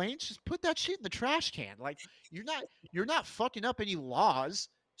and complaints? Just put that shit in the trash can. Like you're not fucking up any laws.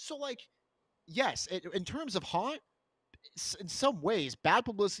 So like, yes, in terms of Haunt, in some ways, bad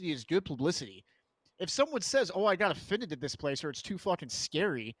publicity is good publicity. If someone says, "Oh, I got offended at this place," or "It's too fucking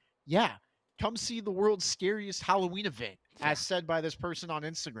scary," yeah, come see the world's scariest Halloween event, Yeah. as said by this person on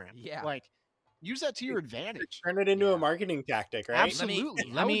Instagram. Yeah. Like, use that to your advantage. Turn it into Yeah. a marketing tactic, right?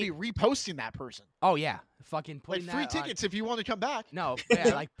 Absolutely. I would be reposting that person. Oh yeah, fucking Like putting free that on- tickets if you want to come back. No,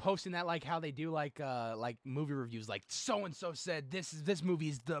 yeah, like posting that like how they do like movie reviews, like so and so said this movie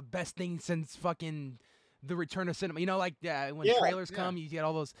is the best thing since fucking The Return of Cinema. You know, like when Yeah, trailers come, you get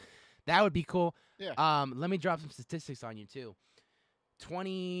all those. That would be cool. Yeah. Let me drop some statistics on you too.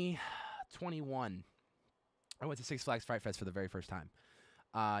 2021, I went to Six Flags Fright Fest for the very first time.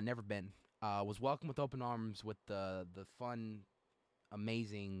 Never been. Was welcomed with open arms with the fun,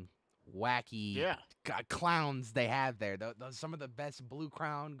 amazing, wacky Yeah. clowns they have there. Those some of the best blue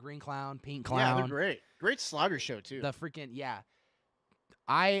clown, green clown, pink Yeah, clown. they're great. Great slider show too. The freaking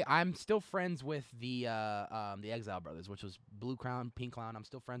I'm still friends with the Exile Brothers, which was blue clown, pink clown. I'm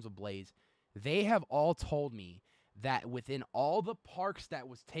still friends with Blaze. They have all told me that within all the parks that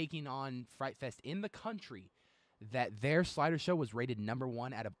was taking on Fright Fest in the country, that their slider show was rated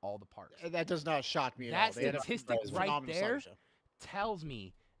 #1 out of all the parks. That does not shock me at That all. They had a statistic right phenomenal slider there show. tells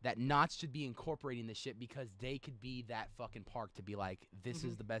me that Knott's should be incorporating this shit because they could be that fucking park to be like, this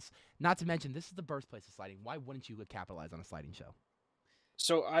is the best. Not to mention, this is the birthplace of sliding. Why wouldn't you capitalize on a sliding show?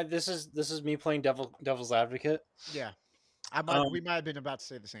 So this is me playing devil's advocate. Yeah. We might have been about to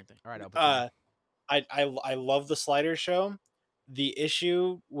say the same thing. All right, I'll I love the slider show. The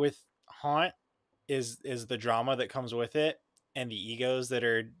issue with Haunt is the drama that comes with it and the egos that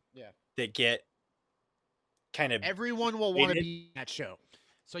that get kind of Everyone will want to be in that show.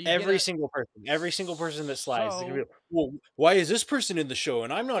 So you every single person that slides is gonna be So- like, well, why is this person in the show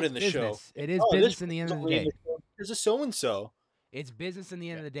and I'm not in the show? business. It is Oh, this business in the end of the person's only in day. show because of so and so. It's business in the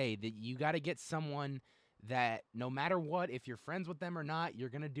end of the day. That you got to get someone that no matter what, if you're friends with them or not, you're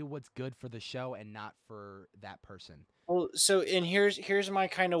gonna do what's good for the show and not for that person. Well, so and here's my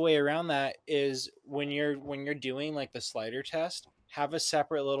kind of way around that is when you're doing like the slider test, have a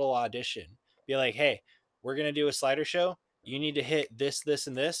separate little audition. Be like, hey, we're gonna do a slider show. You need to hit this,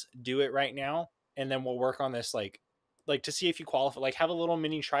 and this. Do it right now, and then we'll work on this like to see if you qualify. Like have a little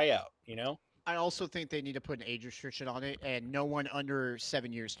mini tryout, you know? I also think they need to put an age restriction on it, and no one under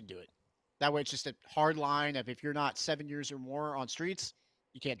 7 years can do it. That way, it's just a hard line of if you're not 7 years or more on streets,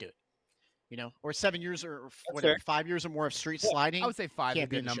 you can't do it. You know, or 7 years or whatever, fair. 5 years or more of street sliding. I would say 5 is a Can't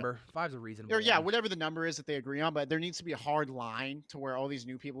be good in the show. number. 5's a reasonable. Or yeah, one. whatever the number is that they agree on, but there needs to be a hard line to where all these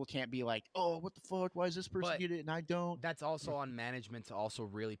new people can't be like, oh, what the fuck? Why does this person But get it and I don't? That's also on management to also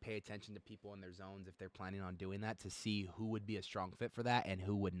really pay attention to people in their zones if they're planning on doing that to see who would be a strong fit for that and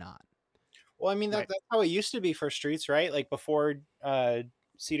who would not. Well, I mean Right. that's how it used to be for streets, right? Like before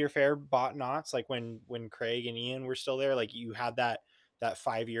Cedar Fair bought Knott's, like when Craig and Ian were still there, like you had that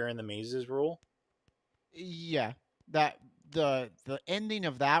 5 year in the mazes rule. Yeah, that the ending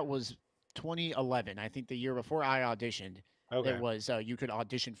of that was 2011. I think the year before I auditioned, Okay. it was you could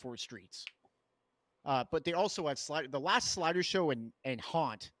audition for streets. But they also had the last slider show in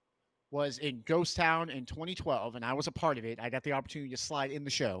Haunt was in Ghost Town in 2012, and I was a part of it. I got the opportunity to slide in the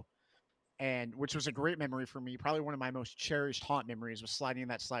show, and which was a great memory for me. Probably one of my most cherished Haunt memories was sliding in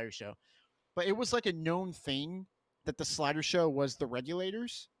that slider show. But it was like a known thing that the slider show was the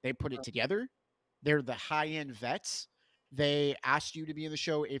regulators. They put it together. They're the high-end vets. They asked you to be in the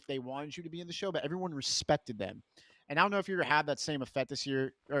show if they wanted you to be in the show, but everyone respected them. And I don't know if you're going to have that same effect this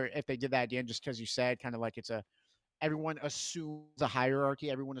year, or if they did that again, just because you said kind of like everyone assumes a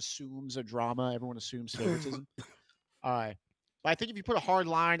hierarchy, everyone assumes a drama, everyone assumes favoritism. But I think if you put a hard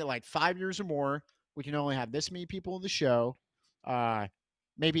line at like 5 years or more, we can only have this many people in the show.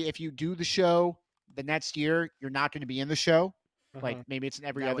 Maybe if you do the show the next year, you're not going to be in the show. Like maybe it's an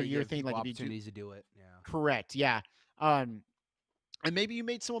every That other way you year give thing. people Like if you do, opportunities to do it. Yeah. correct, yeah. And maybe you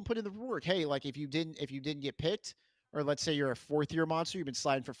made someone put in the work. Hey, like if you didn't get picked, or let's say you're a 4th year monster, you've been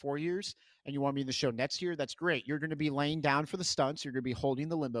sliding for 4 years, and you want to be in the show next year, that's great. You're going to be laying down for the stunts. You're going to be holding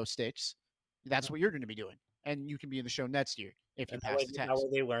the limbo sticks. That's what you're going to be doing, and you can be in the show next year if you And pass the that test.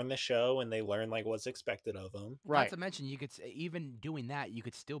 way they learn the show and they learn like what's expected of them. Not Right, to mention, you could even doing that, you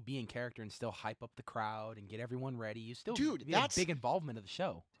could still be in character and still hype up the crowd and get everyone ready. You still dude. be a big involvement of the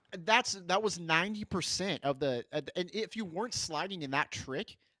show. That was 90% of the and if you weren't sliding in that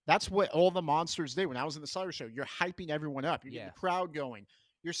trick, that's what all the monsters did when I was in the slider show. You're hyping everyone up. You're getting Yeah. the crowd going.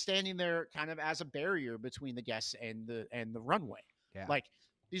 You're standing there kind of as a barrier between the guests and the runway. Yeah. Like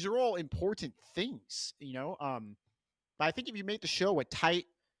these are all important things, but I think if you make the show a tight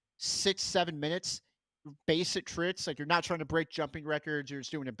 6-7 minutes, basic tricks, like you're not trying to break jumping records, you're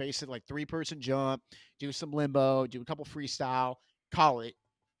just doing a basic like 3-person jump, do some limbo, do a couple freestyle, call it,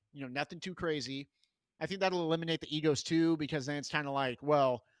 nothing too crazy. I think that'll eliminate the egos too, because then it's kind of like,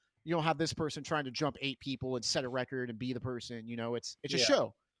 well, you don't have this person trying to jump 8 people and set a record and be the person. It's a Yeah.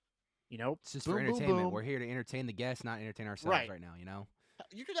 show. It's just for boom, boom, entertainment. boom. We're here to entertain the guests, not entertain ourselves Right. now.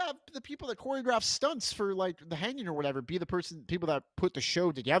 You could have the people that choreograph stunts for like the hanging or whatever be the people that put the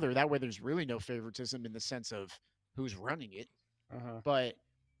show together. That way, there's really no favoritism in the sense of who's running it. But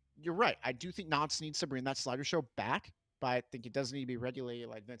you're right. I do think Knots needs to bring that slider show back, but I think it does need to be regulated,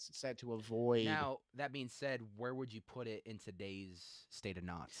 like Vincent said, to avoid. Now, that being said, where would you put it in today's state of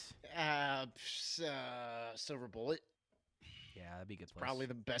knots? Silver Bullet, Yeah, that'd be a good place. probably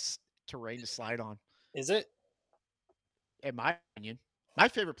the best terrain to slide on, Is it? in my opinion. My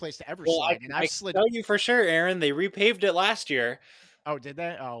favorite place to ever Well, slide, and I I've can slid. tell you for sure, Aaron. They repaved it last year. Oh, did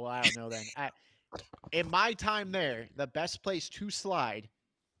they? Oh, well, I don't know then. In my time there, the best place to slide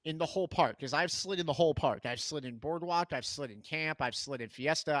in the whole park, because I've slid in the whole park. I've slid in Boardwalk, I've slid in Camp, I've slid in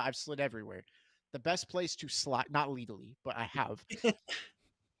Fiesta, I've slid everywhere. The best place to slide, not legally, but I have.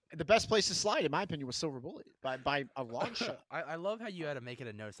 The best place to slide, in my opinion, was Silver Bullet by a long shot. I love how you had to make it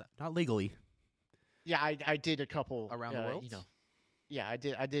a notice that not legally Yeah, I did a couple around the world. Yeah, I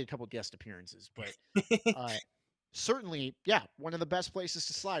did a couple guest appearances, but certainly, yeah, one of the best places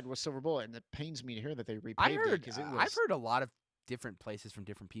to slide was Silver Bullet, and it pains me to hear that they repaved it because it was. I've heard a lot of different places from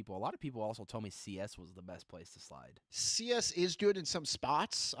different people. A lot of people also told me CS was the best place to slide. CS is good in some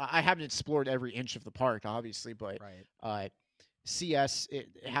spots. I haven't explored every inch of the park, obviously, but Right. CS it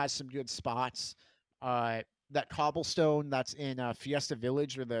has some good spots. That cobblestone that's in Fiesta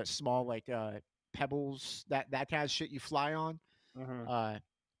Village, or the small like pebbles that kind of shit you fly on.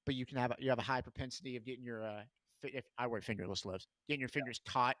 But you have a high propensity of getting your if I wear fingerless gloves, getting your fingers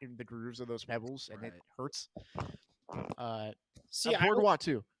caught in the grooves of those pebbles, and it hurts. See, Boardwalk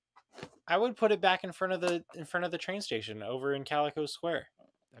too. I would put it back in front of the train station over in Calico Square.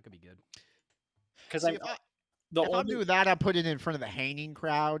 That could be good. Because If I'm doing that, I put it in front of the hanging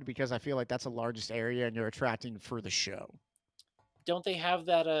crowd because I feel like that's the largest area and you're attracting for the show. don't they have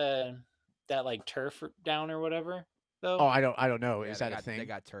that like turf down or whatever though? Oh, I don't know. Yeah, Is that a They thing?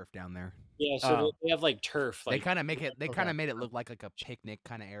 got turf down there. Yeah, so Oh. they have like turf. They Like kind of make it. They kind Okay. of made it look like a picnic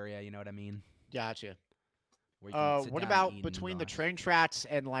kind of area. You know what I mean? Gotcha. Where you can sit What down and about eat and between the relax. train tracks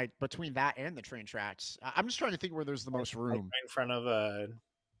and like between that and the train tracks? I'm just trying to think where there's the most like, room. right in front of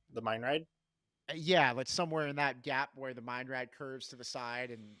the mine ride. Yeah, like somewhere in that gap where the mine ride curves to the side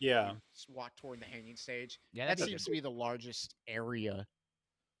and Yeah. you just walk toward the hanging stage. Yeah, That that'd be seems good. to be the largest area.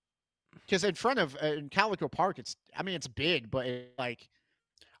 Because in front of in Calico Park, it's big, but like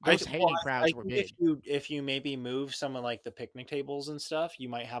those hanging crowds were think big. if you maybe move some of like the picnic tables and stuff, you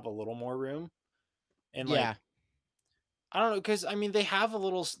might have a little more room. And Yeah, like I don't know, because I mean they have a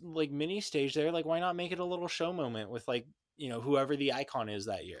little like mini stage there. Like why not make it a little show moment with like whoever the icon is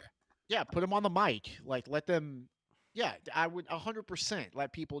that year? yeah. Put them on the mic. Like let them. Yeah, I would 100%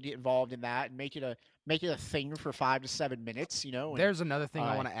 let people get involved in that and make it a thing for 5 to 7 minutes. And, There's another thing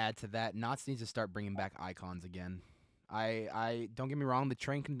I want to add to that. Knott's needs to start bringing back icons again. I don't get me wrong. The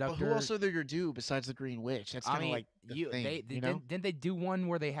train but conductor. who else are there to do besides the Green Witch? That's I kind of mean, like the thing, didn't they do one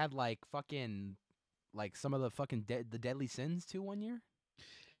where they had like fucking like some of the fucking the deadly sins too one year?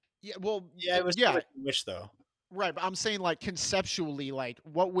 Yeah, well, Yeah, it was yeah, Wish though. right. But I'm saying like conceptually, like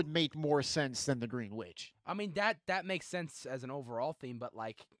what would make more sense than the Green Witch? I mean that makes sense as an overall theme, but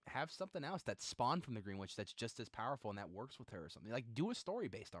like have something else that spawned from the Green Witch that's just as powerful and that works with her or something. Like do a story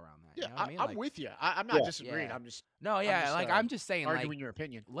based around that. Yeah, You know what I mean? I'm Like, with you. I'm not Yeah. disagreeing. Yeah. I'm just no, yeah, just, like I'm just saying, like arguing your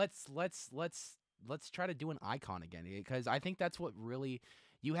opinion. let's try to do an icon again because I think that's what really.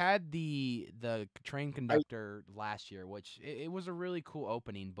 You had the train conductor last year, which it was a really cool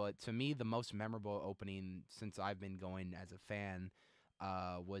opening. But to me, the most memorable opening since I've been going as a fan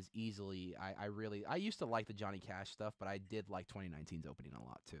was easily. I used to like the Johnny Cash stuff, but I did like 2019's opening a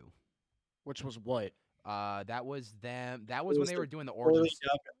lot too. Which was what? That was them. That It was when was they the were doing the poorly origins.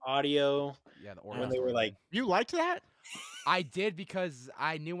 dubbed audio. Yeah, the when origins. they were story like, thing. You liked that? I did because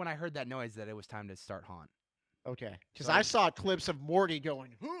I knew when I heard that noise that it was time to start Haunt. Okay, because So I saw clips of Morty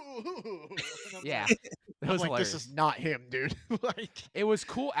going, and I'm Yeah, like, that I'm was like, hilarious. this is not him, dude. Like, It was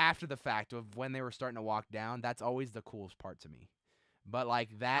cool after the fact of when they were starting to walk down. That's always the coolest part to me. But like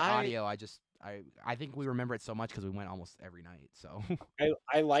that audio, I think we remember it so much because we went almost every night. So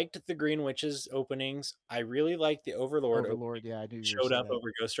I liked the Green Witches openings. I really liked the Overlord. Overlord, yeah, I knew you were Showed saying up that.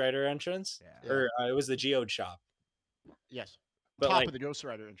 over Ghost Rider entrance, Yeah. or it was the Geode shop. Yes, But top like, of the Ghost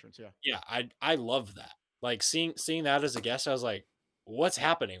Rider entrance, yeah. yeah, I love that. Like seeing that as a guest, I was like, what's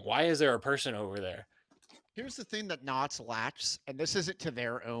happening? Why is there a person over there? Here's the thing that Knott's lacks, and this isn't to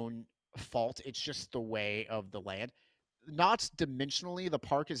their own fault. It's just the way of the land. Knott's dimensionally, the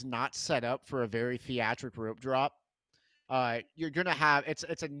park is not set up for a very theatric rope drop. You're gonna have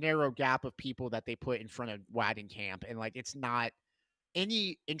it's a narrow gap of people that they put in front of Wagon Camp, and like it's not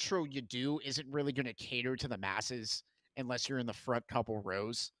any intro you do isn't really gonna cater to the masses unless you're in the front couple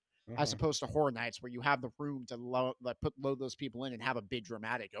rows, as opposed to Horror Nights where you have the room to load those people in and have a big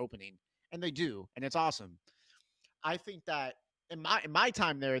dramatic opening, and they do, and it's awesome. I think that in my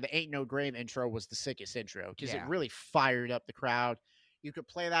time there, the Ain't No Grave intro was the sickest intro because it Yeah. really fired up the crowd. You could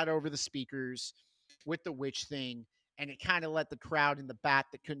play that over the speakers with the witch thing, and it kind of let the crowd in the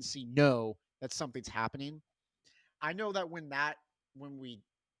back that couldn't see know that something's happening. I know that when we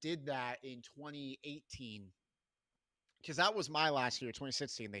did that in 2018, because that was my last year,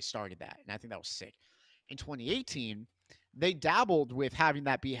 2016, they started that, and I think that was sick. In 2018, they dabbled with having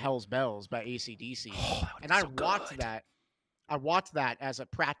that be Hell's Bells by AC/DC, and I watched that. I watched that as a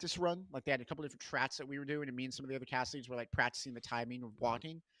practice run. Like they had a couple different tracks that we were doing, and me and some of the other cast leads were like practicing the timing of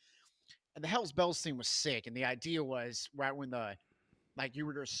walking. And the Hell's Bells thing was sick. And the idea was right when you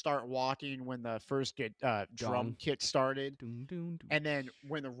were to start walking when the first drum Dong. kit started, Doom, doom, doom. and then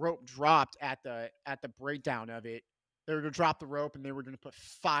when the rope dropped at the breakdown of it, they were going to drop the rope and they were going to put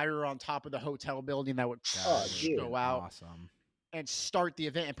fire on top of the hotel building that would That would've dude. go been out awesome. and start the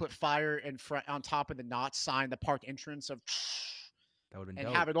event and put fire in front on top of the Knot sign, the park entrance of, That would have been and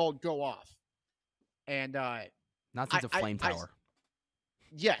dope. have it all go off. And Not since a flame tower.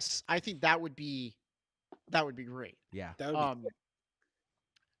 yes, I think that would be great. Yeah. That would be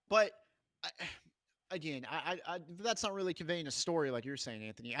But again, I that's not really conveying a story like you're saying,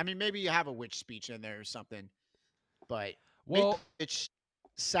 Anthony. I mean, maybe you have a witch speech in there or something, but Well, it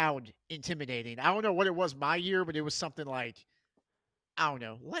sound intimidating. I don't know what it was my year, but it was something like, I don't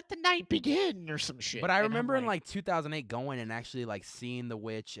know, let the night begin or some shit. but I And I'm remember in like 2008 going and actually like seeing the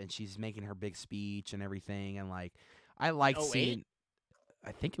witch and she's making her big speech and everything, and like I liked 08? seeing.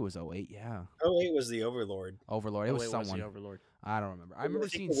 I think it was 08. Yeah. 08 was the Overlord. Overlord. It was the someone. Overlord. I don't remember. I I remember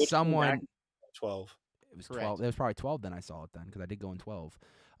think seeing the witch came back someone. in 12. It was Correct. 12. It was probably 12 then I saw it then because I did go in 12.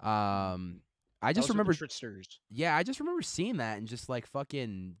 I Those just are the remember. tricksters. Yeah, I just remember seeing that and just like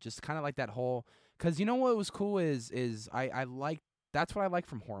fucking, just kind of like that whole. Because you know what was cool is I like, that's what I like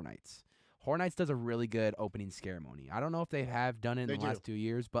from Horror Nights. Horror Nights does a really good opening ceremony. I don't know if they have done it in They the do. last 2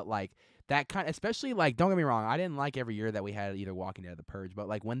 years, but like that kind, especially like, don't get me wrong, I didn't like every year that we had either Walking Dead or The Purge, but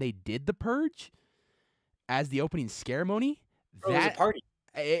like when they did The Purge as the opening ceremony, It was a that party.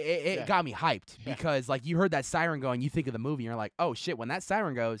 it Yeah. got me hyped Yeah. because like you heard that siren go and you think of the movie and you're like, oh shit, when that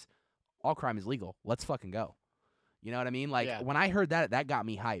siren goes, all crime is legal. Let's fucking go. You know what I mean? Like Yeah. when I heard that, that got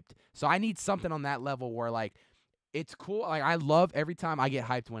me hyped. So I need something on that level where like it's cool. Like I love every time I get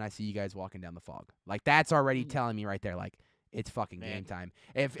hyped when I see you guys walking down the fog. Like that's already telling me right there, like it's fucking Man. game time.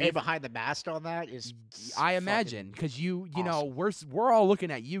 If Being behind the mast on that is I imagine because you know we're all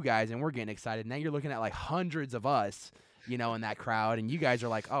looking at you guys and we're getting excited. Now you're looking at like hundreds of us, you know, in that crowd, and you guys are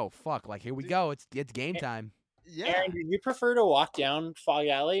like, oh fuck, like here we go. It's game time. Yeah. Aaron, did you prefer to walk down Fog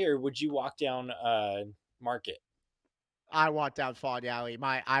Alley or would you walk down Market? I walked down Fog Alley.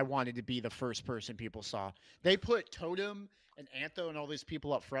 I wanted to be the first person people saw. They put Totem and Antho and all these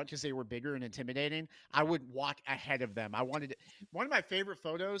people up front because they were bigger and intimidating. I would walk ahead of them. I wanted to, one of my favorite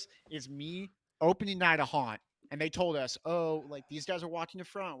photos is me opening night of Haunt, and they told us, oh, like these guys are walking in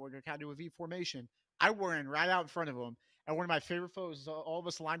front. We're gonna kind of do a V formation. I were in right out in front of them, and one of my favorite photos is all of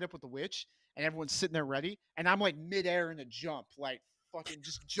us lined up with the witch, and everyone's sitting there ready, and I'm like midair in a jump, like fucking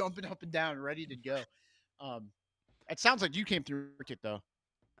just jumping up and down, ready to go. It sounds like you came through Market though.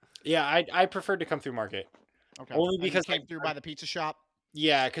 Yeah, I preferred to come through Market. Okay. Only And you because, came like, through by the pizza shop.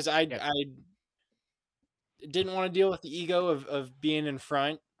 Yeah, because I Yeah. didn't want to deal with the ego of being in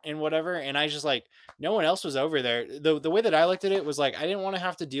front and whatever, and I just like no one else was over there. The way that I looked at it was like I didn't want to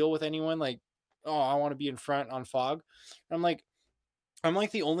have to deal with anyone like, oh, I want to be in front on Fog. I'm like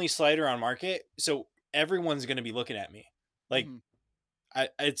the only slider on Market, so everyone's going to be looking at me. Like, Mhm.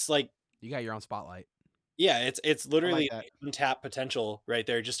 it's like, You got your own spotlight. yeah, it's literally that. untapped potential right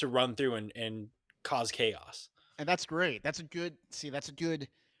there just to run through and cause chaos. And that's great. That's a good. See, that's a good.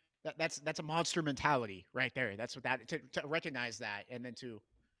 That's a monster mentality right there. That's what that to recognize that and then to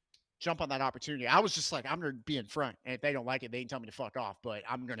jump on that opportunity. I was just like, I'm gonna be in front, and if they don't like it, they can tell me to fuck off. But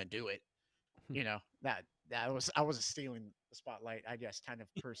I'm gonna do it. You know that was I was a stealing the spotlight, I guess, kind of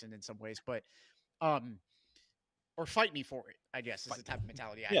person in some ways, but um, or fight me for it. I guess is the type of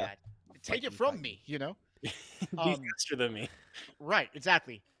mentality I Yeah. had. Take it from me, you know. Be Um, faster than me. Right,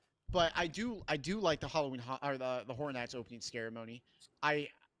 exactly. But I do like the Halloween or the Horror Nights opening ceremony. I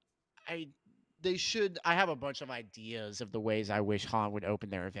I they should. I have a bunch of ideas of the ways I wish Han would open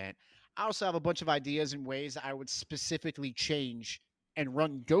their event. I also have a bunch of ideas and ways I would specifically change and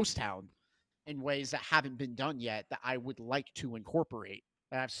run Ghost Town in ways that haven't been done yet that I would like to incorporate.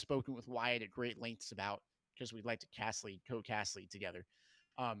 That I've spoken with Wyatt at great lengths about because we'd like to co-cast lead together.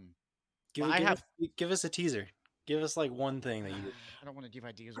 Um, Give, but I give, have us, give us a teaser. Give us like one thing that you. I don't want to give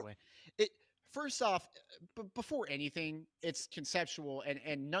ideas away. It first off, before anything, it's conceptual,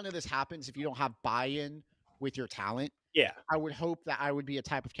 and none of this happens if you don't have buy-in with your talent. Yeah. I would hope that I would be a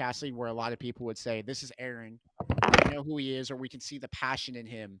type of cast lead where a lot of people would say, "This is Aaron. We know who he is, or we can see the passion in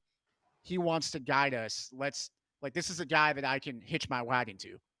him. He wants to guide us. This is a guy that I can hitch my wagon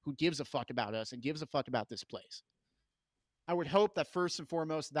to, who gives a fuck about us and gives a fuck about this place." I would hope that first and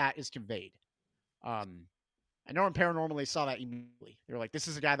foremost that is conveyed. I know in Paranormal they saw that immediately. They were like, "This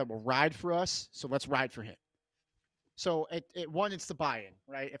is a guy that will ride for us, so let's ride for him." So it's the buy-in,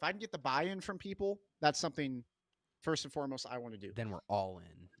 right? If I can get the buy-in from people, that's something first and foremost I want to do. Then we're all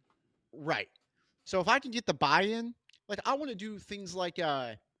in. Right. So if I can get the buy-in, like I want to do things like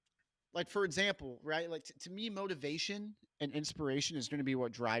for example, right? Like to me, motivation and inspiration is going to be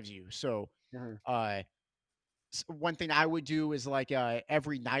what drives you. So uh one thing I would do is like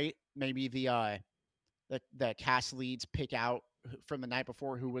every night, maybe the cast leads pick out from the night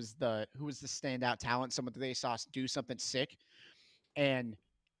before who was the standout talent, someone that they saw do something sick. And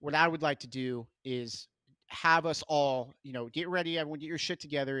what I would like to do is have us all, get ready, everyone get your shit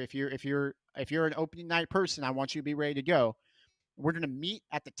together. If you're an opening night person, I want you to be ready to go. We're gonna meet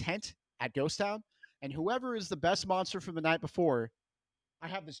at the tent at Ghost Town, and whoever is the best monster from the night before, I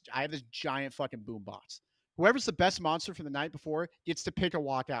have this giant fucking boombox. Whoever's the best monster from the night before gets to pick a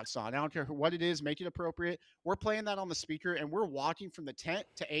walkout song. I don't care what it is, make it appropriate. We're playing that on the speaker, and we're walking from the tent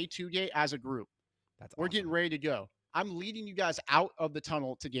to A2 gate as a group. We're getting ready to go. I'm leading you guys out of the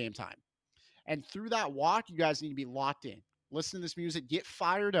tunnel to game time. And through that walk, you guys need to be locked in. Listen to this music, get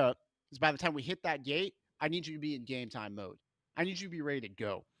fired up, because by the time we hit that gate, I need you to be in game time mode. I need you to be ready to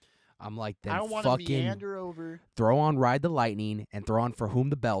go. I'm like, I then don't want to fucking meander over. throw on Ride the Lightning and throw on For Whom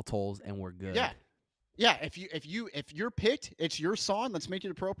the Bell Tolls, and we're good. Yeah. If you're picked, it's your song. Let's make it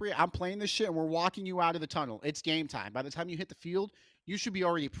appropriate. I'm playing this shit, and we're walking you out of the tunnel. It's game time. By the time you hit the field, you should be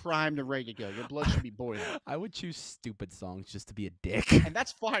already primed and ready to go. Your blood should be boiling. I would choose stupid songs just to be a dick. And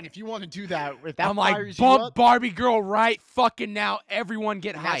that's fine if you want to do that. If that I'm like, fires you bump up, Barbie girl right fucking now. Everyone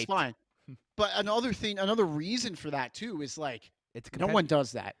get and hyped. that's fine. But another reason for that too is like It's no one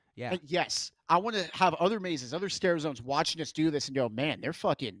does that. Yeah. And yes, I want to have other mazes, other scare zones watching us do this and go, man, they're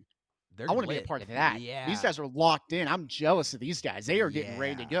fucking. I want to be a part of that. Yeah. These guys are locked in. I'm jealous of these guys. They are getting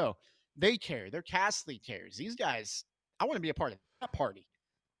ready to go. They care. Their cast lead cares. These guys, I want to be a part of that party.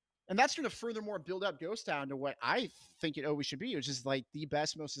 And that's going to furthermore build up Ghost Town to what I think it always should be, which is like the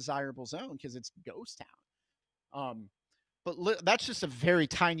best, most desirable zone because it's Ghost Town. But that's just a very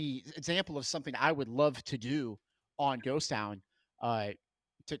tiny example of something I would love to do on Ghost Town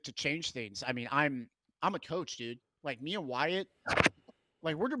to change things. I mean, I'm a coach, dude. Like me and Wyatt,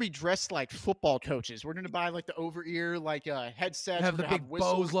 like we're gonna be dressed like football coaches. We're gonna buy like the over ear like headsets. Have the big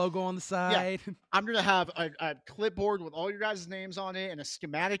Bose logo on the side. Yeah. I'm gonna have a clipboard with all your guys' names on it and a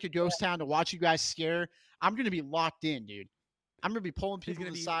schematic of Ghost Town to watch you guys scare. I'm gonna be locked in, dude. I'm gonna be pulling people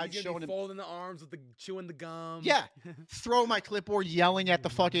to the side, showing them, folding the arms with the chewing the gum. Yeah, throw my clipboard, yelling at the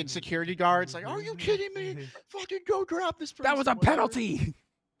fucking security guards, like, "Are you kidding me? Fucking go drop this person." That was a penalty.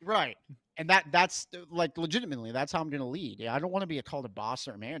 Right. And that's like legitimately, that's how I'm going to lead. Yeah, I don't want to be called a boss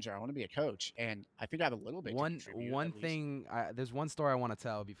or a manager. I want to be a coach, and I think I have a little bit. One thing. There's one story I want to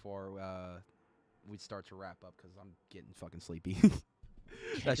tell before we start to wrap up because I'm getting fucking sleepy.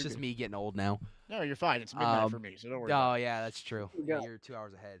 That's just me getting old now. No, you're fine. It's midnight for me, so don't worry. Oh yeah, that's true. You're 2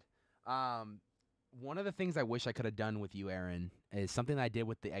 hours ahead. One of the things I wish I could have done with you, Aaron, is something I did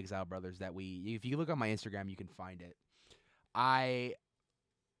with the Exile Brothers. If you look on my Instagram, you can find it. I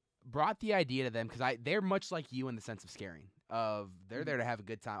brought the idea to them because they're much like you in the sense of scaring. they're there to have a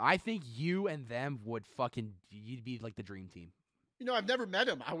good time. I think you and them would you'd be like the dream team. You know, I've never met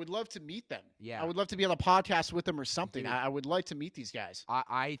them. I would love to meet them. Yeah. I would love to be on a podcast with them or something. Dude. I would like to meet these guys.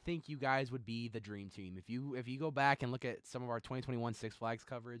 I think you guys would be the dream team. If you go back and look at some of our 2021 Six Flags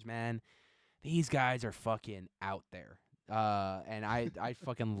coverage, man, these guys are fucking out there. And I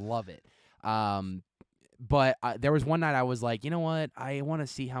fucking love it. But there was one night I was like, you know what? I want to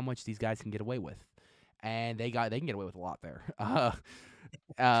see how much these guys can get away with. And they can get away with a lot there.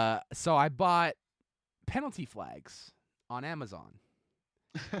 So I bought penalty flags on Amazon.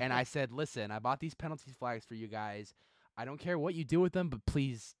 And I said, listen, I bought these penalty flags for you guys. I don't care what you do with them, but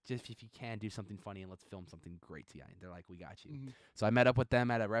please, just if you can, do something funny and let's film something great to you. And they're like, we got you. Mm-hmm. So I met up with them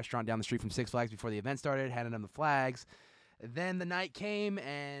at a restaurant down the street from Six Flags before the event started, handed them the flags. Then the night came,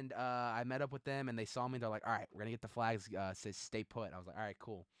 and I met up with them, and they saw me. They're like, all right, we're going to get the flags. Says stay put. I was like, all right,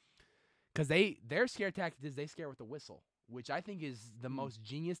 cool. Because their scare tactic is they scare with a whistle, which I think is the most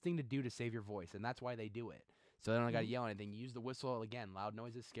genius thing to do to save your voice, and that's why they do it. So they don't got to yell anything. Use the whistle. Again, loud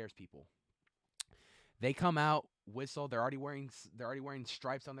noises scares people. They come out, whistle. They're already wearing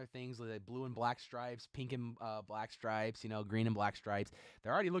stripes on their things, like blue and black stripes, pink and black stripes, green and black stripes.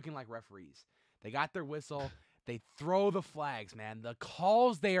 They're already looking like referees. They got their whistle. They throw the flags, man. The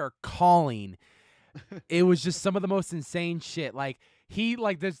calls they are calling, it was just some of the most insane shit. Like they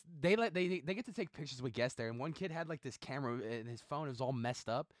get to take pictures with guests there, and one kid had like this camera and his phone was all messed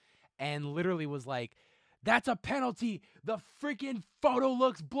up, and literally was like, "That's a penalty. The freaking photo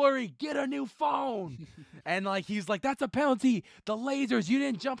looks blurry. Get a new phone." And like he's like, "That's a penalty. The lasers. You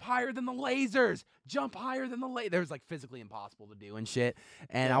didn't jump higher than the lasers. Jump higher than the lasers." It was like physically impossible to do and shit.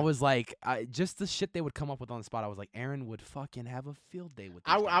 And I was like, just the shit they would come up with on the spot. I was like, Aaron would fucking have a field day with.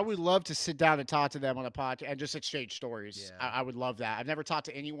 I would love to sit down and talk to them on a podcast and just exchange stories. Yeah. I would love that. I've never talked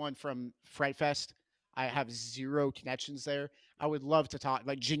to anyone from Fright Fest. I have zero connections there. I would love to talk,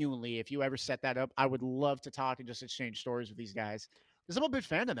 like genuinely, if you ever set that up, I would love to talk and just exchange stories with these guys because I'm a big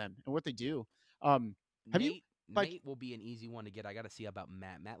fan of them and what they do. Nate will be an easy one to get. I got to see about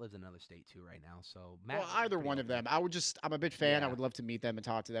Matt. Matt lives in another state too right now, so Matt. Well, either one of them. I'm a big fan. I Yeah. would love to meet them and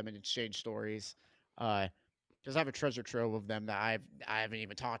talk to them and exchange stories. Because I have a treasure trove of them that I haven't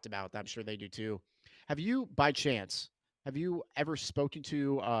even talked about. That I'm sure they do too. Have you, by chance, ever spoken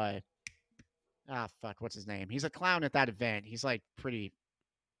to what's his name? He's a clown at that event. He's like pretty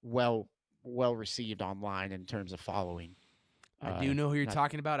well received online in terms of following. I do know who you're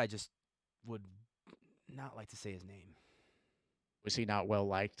talking about. I just would not like to say his name. Was he not well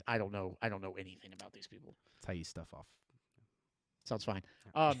liked? I don't know anything about these people. Tell you stuff off. Sounds fine.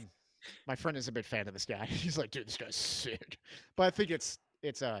 My friend is a big fan of this guy. He's like, dude, this guy's sick. But I think it's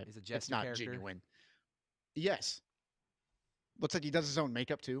not character? genuine. Yes. Looks like he does his own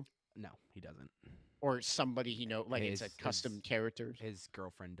makeup too. No, he doesn't. Or somebody he knows, like it's a custom character. His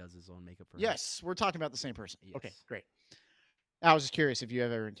girlfriend does his own makeup for him. Yes, we're talking about the same person. Yes. Okay, great. I was just curious if you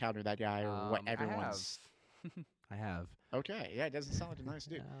ever encountered that guy or what everyone's. I have. Okay, yeah, it doesn't sound like a nice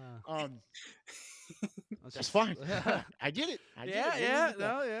dude. Let's That's just- fine. I get it. Yeah.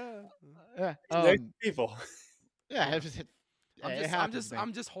 Nice people. Yeah.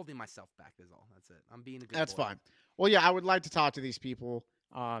 I'm just holding myself back. Is all. That's it. I'm being a good. That's boy. fine. Well, yeah, I would like to talk to these people.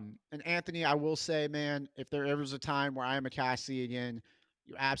 And Anthony, I will say, man, if there ever was a time where I am a castee again,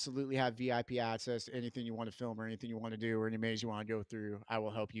 you absolutely have VIP access to anything you want to film or anything you want to do or any maze you want to go through. I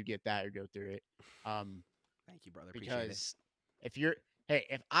will help you get that or go through it. Thank you, brother. Appreciate it. Because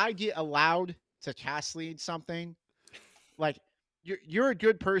if I get allowed to cast lead something, like you're a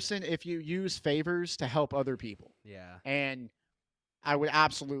good person if you use favors to help other people. Yeah. And I would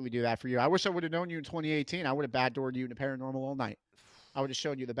absolutely do that for you. I wish I would have known you in 2018. I would have backdoored you into paranormal all night. I would have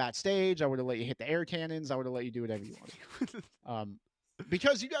shown you the backstage. I would have let you hit the air cannons. I would have let you do whatever you wanted.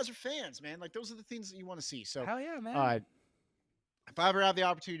 Because you guys are fans, man. Like those are the things that you want to see. So Hell yeah, man. if I ever have the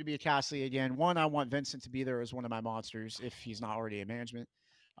opportunity to be a castlee again, one, I want Vincent to be there as one of my monsters if he's not already in management.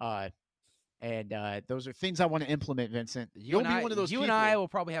 And those are things I want to implement, Vincent. You'll be one of those people. You and I will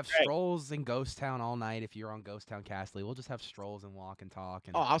probably have strolls in Ghost Town all night if you're on Ghost Town Castly. We'll just have strolls and walk and talk.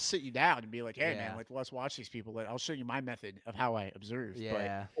 And Oh, I'll sit you down and be like, hey, Yeah. man, like, let's watch these people. I'll show you my method of how I observe.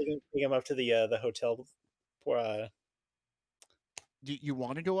 yeah. Take him up to the hotel. Do you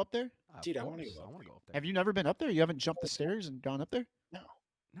want to go up there? Of Dude, I wanna course, go up I want to go up there. Have you never been up there? You haven't jumped the stairs and gone up there?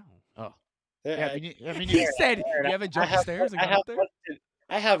 No. Yeah, I mean, He said you haven't jumped the stairs and gone up there.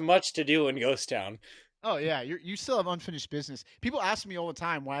 I have much to do in Ghost Town. oh yeah, you still have unfinished business. People ask me all the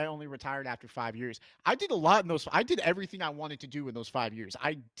time why I only retired after 5 years. I did a lot in those. I did everything I wanted to do in those 5 years.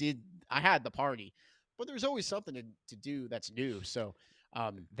 I had the party, but there's always something to do that's new. So,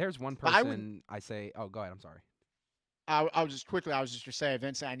 There's one But I person I say. Oh, go ahead. I'm sorry. I was just quickly. I was just to say,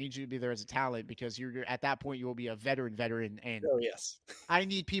 Vincent, I need you to be there as a talent because you're at that point you will be a veteran, and Oh yes. I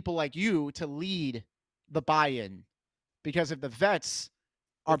need people like you to lead the buy-in because if the vets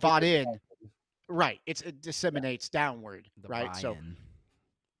are If it bought gets in, right, it disseminates downward, The right? So buy-in.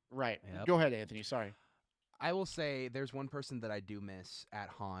 right, Yep. go ahead, Anthony. Sorry. I will say there's one person that I do miss at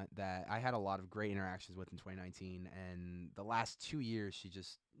Haunt that I had a lot of great interactions with in 2019, and the last 2 years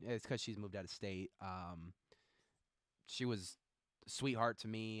it's because she's moved out of state. She was a sweetheart to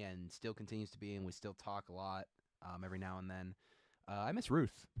me and still continues to be, and we still talk a lot every now and then. I miss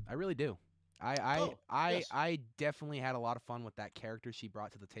Ruth. I really do. Oh, yes. I definitely had a lot of fun with that character she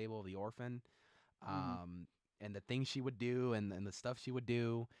brought to the table, the orphan, and the things she would do and the stuff she would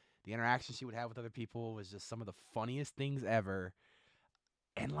do. The interaction she would have with other people was just some of the funniest things ever.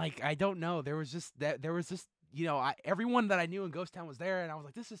 And like, I don't know, there was just everyone that I knew in Ghost Town was there, and I was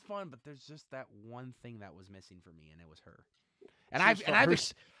like, this is fun, but there's just that one thing that was missing for me, and it was her. And I've Her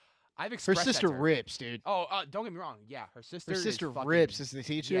expressed that sister to her. rips, dude. Oh, don't get me wrong. Yeah, her sister. Her sister is fucking, rips as the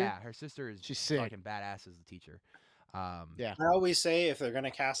teacher. Yeah, her sister is She's sick. fucking badass as the teacher. Yeah. I always say if they're gonna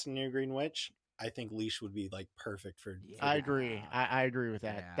cast a new Green Witch, I think Leash would be like perfect for. I agree. I agree with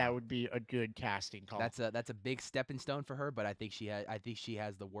that. Yeah. That would be a good casting call. That's a big stepping stone for her, but I think she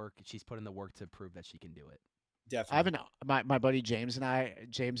has the work. She's put in the work to prove that she can do it. Definitely. my buddy James and I.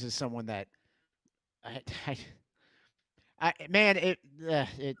 James is someone that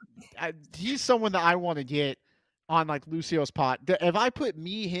he's someone that I want to get on like Lucio's pot. If I put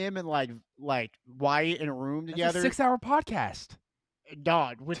me, him, and like Wyatt in a room together, That's a 6-hour podcast.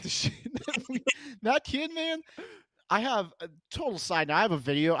 dog with the shit that kid, man. I have a total side note. I have a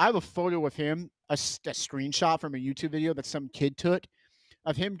video. I have a photo of him, a screenshot from a YouTube video that some kid took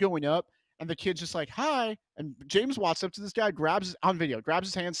of him going up, and the kid's just like, "Hi," and James walks up to this guy, grabs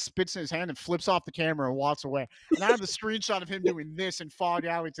his hand, spits in his hand, and flips off the camera and walks away. And I have the screenshot of him doing this and falling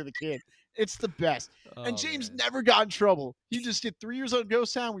out to the kid. It's the best. And James never got in trouble. He just did 3 years on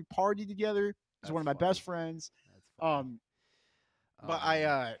Ghost Town. We partied together. He's one of my best friends. But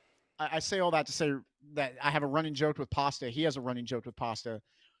I say all that to say that I have a running joke with Pasta. He has a running joke with Pasta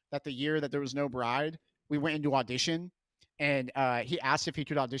that the year that there was no bride, we went into audition, and he asked if he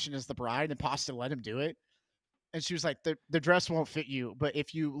could audition as the bride, and Pasta let him do it. And she was like, the dress won't fit you, but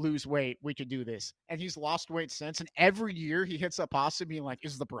if you lose weight, we could do this. And he's lost weight since. And every year he hits up Pasta being like,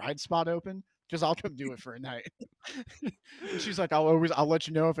 is the bride spot open? Because I'll come do it for a night. And she's like, I'll let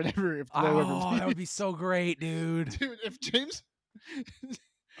you know if that would be so great, dude. Dude, if James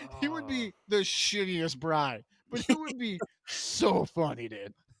he would be the shittiest bride, but it would be so funny,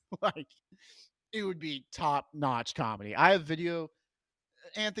 dude. Like, it would be top-notch comedy. I have video,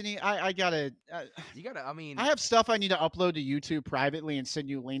 Anthony. I gotta. You gotta. I mean, I have stuff I need to upload to YouTube privately and send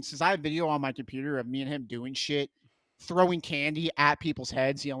you links. Cause I have video on my computer of me and him doing shit, throwing candy at people's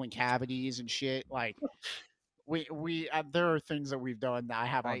heads, yelling cavities and shit. Like, there are things that we've done that I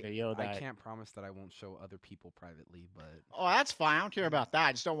have on video that I can't promise that I won't show other people privately, but oh, that's fine. I don't care about that.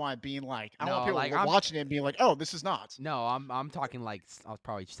 I just don't want it being like I No, want people like, watching it and being like, "Oh, this is nuts." no, I'm talking like I'll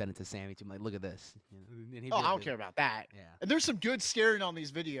probably send it to Sammy too. Like, look at this. And he'd Oh, be I don't like, care about that. Yeah. And there's some good scaring on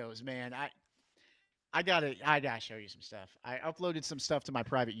these videos, man. I gotta show you some stuff. I uploaded some stuff to my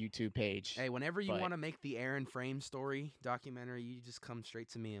private YouTube page. Hey, whenever you but want to make the Aaron Frame story documentary, you just come straight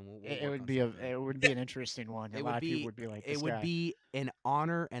to me and we'll it work would on be something. it would be an interesting one. A lot of people would be like, it this would guy. be an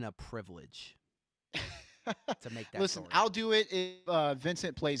honor and a privilege to make that Listen, story. I'll do it if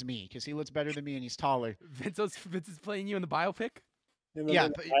Vincent plays me because he looks better than me and he's taller. Vincent's playing you in the biopic? Yeah,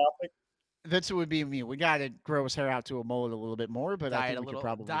 Vincent would be me. We gotta grow his hair out to a mullet a little bit more, but I think we could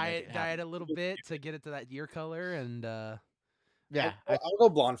probably make it happen. diet a little bit to get it to that ear color, and Yeah, I'll go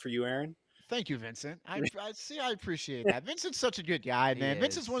blonde for you, Aaron. thank you, Vincent. I appreciate that. Vincent's such a good guy, man.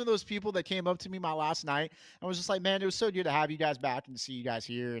 Vincent's one of those people that came up to me my last night and was just like, "Man, it was so good to have you guys back and to see you guys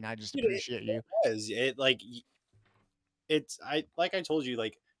here, and I just appreciate you." Like I told you,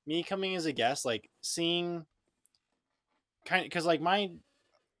 like me coming as a guest, like seeing kind of because like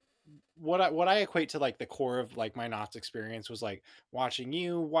what I equate to like the core of like my Knots experience was like watching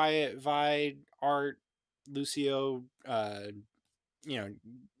you, Wyatt, Vide, Art, Lucio,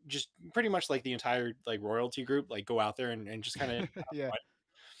 just pretty much like the entire like royalty group like go out there and just kind of Yeah.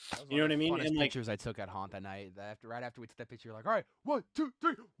 you know what I mean? And And like pictures I took at Haunt that night. Right after we took that picture, you're like, all right, 1, 2,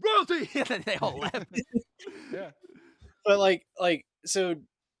 3, royalty, and then they all left. Yeah. but like so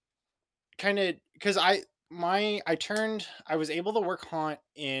kind of because I was able to work Haunt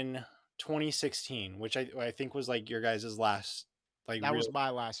in 2016, which I think was like your guys' last like That was my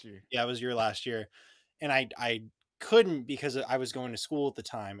last year. yeah, it was your last year. And I couldn't because I was going to school at the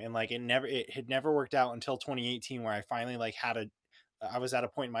time, and like it had never worked out until 2018 where I finally like I was at a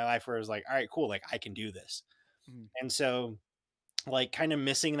point in my life where I was like, all right, cool, like I can do this. Mhm. And so like kind of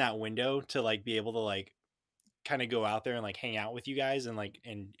missing that window to like be able to like kind of go out there and like hang out with you guys and like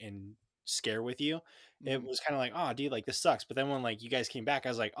and scare with you. It Mhm. was kind of like, oh dude, like this sucks. But then when like you guys came back, I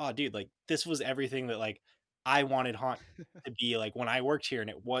was like, oh dude, like this was everything that like I wanted Haunt to be like when I worked here, and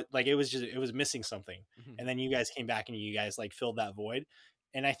it was like it was missing something. And then you guys came back and you guys like filled that void.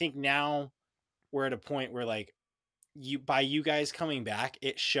 And I think now we're at a point where like you guys coming back,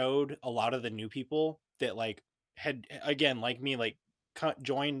 it showed a lot of the new people that like had again like me like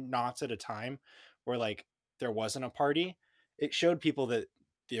joined knots at a time where like there wasn't a party. It showed people that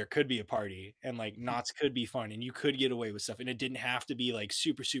there could be a party and like knots could be fun and you could get away with stuff and it didn't have to be like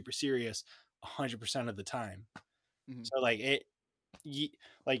super super serious 100% of the time. Mhm. So like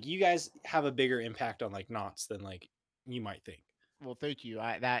like you guys have a bigger impact on like knots than like you might think. Well, thank you.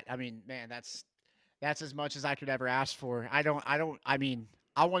 I mean, man, that's as much as I could ever ask for. I mean,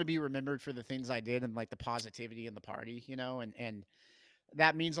 I want to be remembered for the things I did and like the positivity in the party, you know, and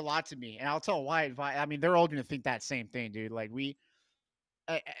that means a lot to me. And I'll tell Wyatt, I mean, they're all going to think that same thing, dude. Like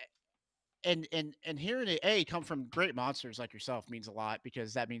uh, and hearing it come from great monsters like yourself means a lot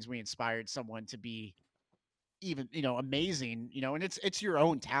because that means we inspired someone to be even, amazing, and it's your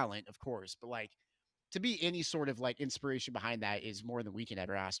own talent, of course, but like to be any sort of like inspiration behind that is more than we can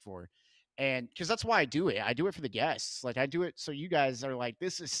ever ask for. And because that's why I do it. I do it for the guests. Like I do it so you guys are like,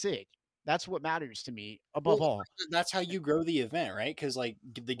 this is sick. That's what matters to me above Well, all. that's how you grow the event, right? Because like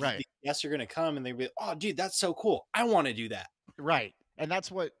Right. the guests are gonna come and they be, oh, dude, that's so cool. I want to do that. Right. And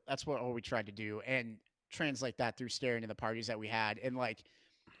that's what all we tried to do and translate that through staring at the parties that we had. And like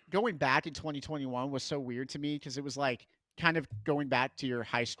going back in 2021 was so weird to me because it was like kind of going back to your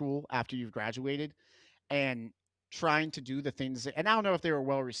high school after you've graduated and trying to do the things and I don't know if they were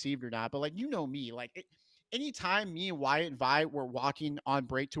well received or not, but like me, like anytime me and Wyatt and Vi were walking on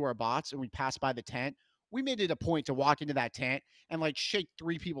break to our bots and we passed by the tent, we made it a point to walk into that tent and like shake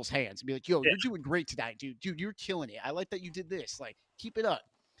three people's hands and be like, yo, Yeah. you're doing great tonight, dude. Dude, you're killing it. I like that you did this. Like, keep it up.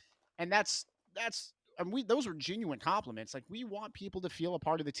 And that's and we those were genuine compliments. Like we want people to feel a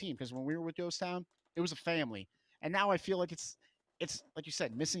part of the team because when we were with Ghost Town, it was a family. And now I feel like it's like you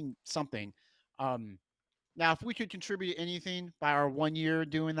said, missing something. Um Now, if we could contribute anything by our 1 year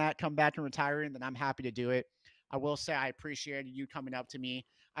doing that, come back and retiring, then I'm happy to do it. I will say I appreciated you coming up to me.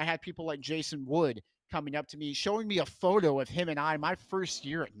 I had people like Jason Wood coming up to me, showing me a photo of him and I my first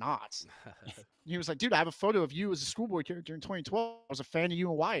year at Knott's. He was like, dude, I have a photo of you as a schoolboy character in 2012. I was a fan of you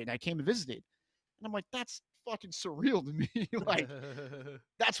and Wyatt, and I came and visited. And I'm like, that's fucking surreal to me. Like,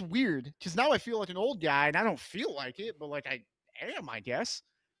 that's weird. Because now I feel like an old guy, and I don't feel like it, but like I am, I guess.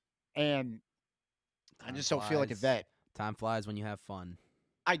 And I Time just don't feel like a flies. vet. Time flies when you have fun.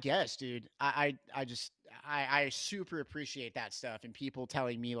 I guess, dude. I super appreciate that stuff and people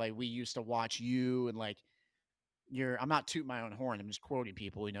telling me like we used to watch you and like I'm not tooting my own horn. I'm just quoting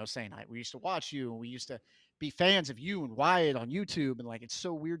people, saying like we used to watch you and we used to be fans of you and Wyatt on YouTube and like it's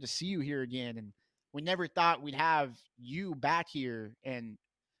so weird to see you here again and we never thought we'd have you back here and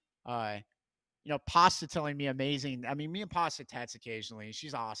uh Pasta telling me amazing. I mean, me and Pasta text occasionally.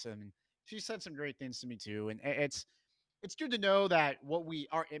 She's awesome and she said some great things to me too and it's good to know that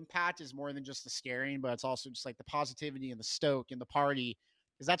our impact is more than just the scaring, but it's also just like the positivity and the stoke and the party,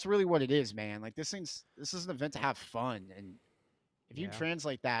 because that's really what it is, man. Like this is an event to have fun, and if you Yeah.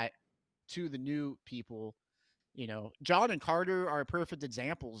 translate that to the new people, John and Carter are perfect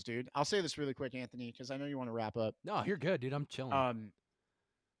examples, dude. I'll say this really quick, Anthony, because I know you want to wrap up. No, you're good, dude. I'm chilling.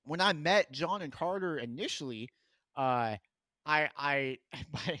 When I met John and Carter initially, uh, I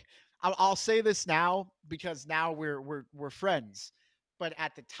I'll say this now because now we're friends, but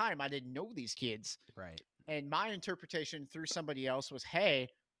at the time I didn't know these kids, Right. and my interpretation through somebody else was, hey,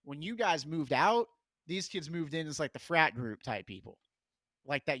 when you guys moved out, these kids moved in as like the frat group type people,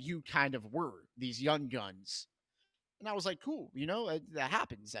 like that you kind of were these young guns. And I was like, cool, that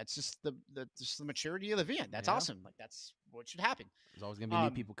happens. That's just the maturity of the event. That's Yeah. awesome. Like that's what should happen. There's always gonna be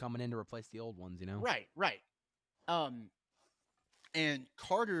new people coming in to replace the old ones, you know. Right, right. Um, and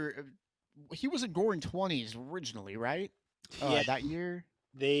Carter, he was in Goring 20s originally, right? Yeah. That year.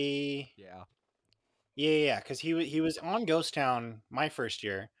 They Yeah. yeah, because he was on Ghost Town my first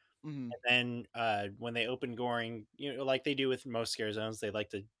year. Mhm. And then when they opened Goring, like they do with most scare zones, they like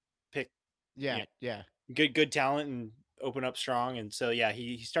to pick Yeah, yeah. good talent and open up strong. And so yeah,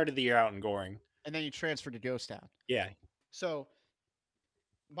 he started the year out in Goring. And then he transferred to Ghost Town. Yeah. So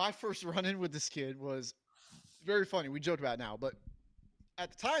my first run-in with this kid was very funny. We joke about it now, but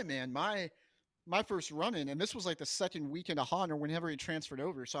at the time, man, my first run-in, and this was like the second weekend of Han or whenever he transferred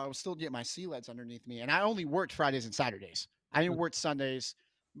over, so I was still getting my sea-leads underneath me, and I only worked Fridays and Saturdays. I didn't work Sundays,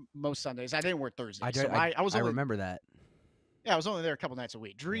 most Sundays. I didn't work Thursdays. I, So did- I, I was I only remember that. I was only there a couple nights a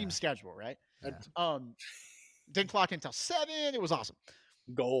week. Dream Yeah. schedule, right? Yeah. Didn't clock in until 7. It was awesome.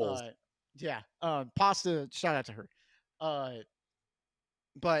 Goals. Yeah. Pasta, shout out to her.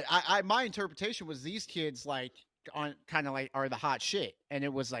 But I my interpretation was these kids like on kind of like are the hot shit. And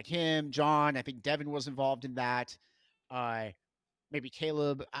it was like him, John, I think Devin was involved in that. Uh Maybe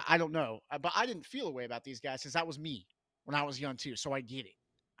Caleb. I don't know. But I didn't feel a way about these guys because that was me when I was young too. So I get it.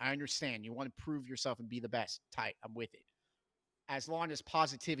 I understand. You want to prove yourself and be the best. Tight. I'm with it. As long as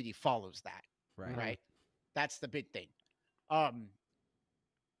positivity follows that. Right. Right. That's the big thing.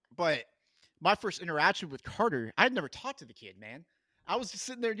 But my first interaction with Carter, I had never talked to the kid, man. I was just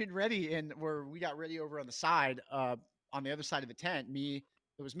sitting there getting ready, and where we got ready over on the side, on the other side of the tent. It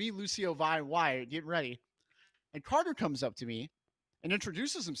was me, Lucio, Vi, and Wyatt getting ready, and Carter comes up to me and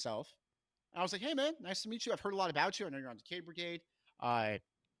introduces himself. And I was like, "Hey, man, nice to meet you. I've heard a lot about you. I know you're on the K Brigade.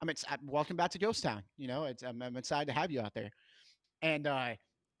 Welcome back to Ghost Town. You know, I'm excited to have you out there." And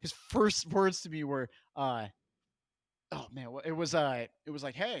his first words to me were, "Oh man, it was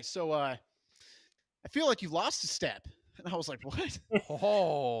like, hey, so I feel like you lost a step." And I was like, "What?"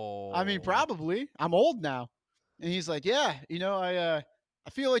 Oh. I mean, probably. I'm old now. And he's like, "Yeah, I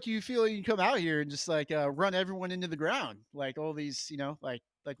feel like you can come out here and just like run everyone into the ground. Like all these, like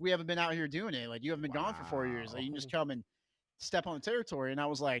we haven't been out here doing it. Like you haven't been gone for 4 years. Like you can just come and step on the territory." And I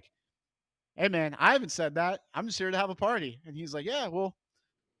was like, "Hey man, I haven't said that. I'm just here to have a party." And he's like, "Yeah, well,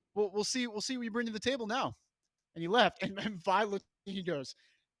 we'll see what you bring to the table now." And he left. And Vi looked, he goes,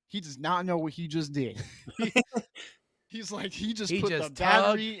 "He does not know what he just did." He's like, he just put the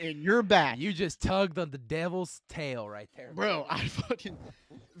battery in your back. You just tugged on the devil's tail right there, Bro, I fucking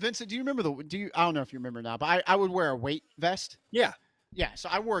Vincent, do you remember I don't know if you remember now, but I would wear a weight vest. Yeah. Yeah. So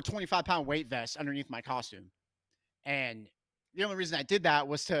I wore a 25-pound weight vest underneath my costume. And the only reason I did that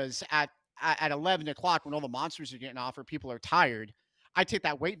was because at 11 o'clock when all the monsters are getting off or people are tired, I take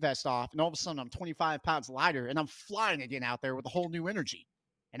that weight vest off and all of a sudden I'm 25 pounds lighter and I'm flying again out there with a whole new energy.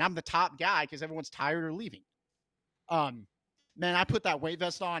 And I'm the top guy because everyone's tired or leaving. Man, I put that weight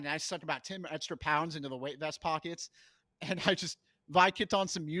vest on and I stuck about 10 extra pounds into the weight vest pockets. And Vi kicked on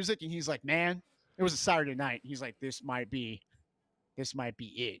some music and he's like, "Man," it was a Saturday night. He's like, this might be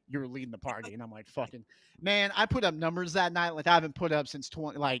it. You're leading the party." And I'm like, "Fucking man," I put up numbers that night like I haven't put up since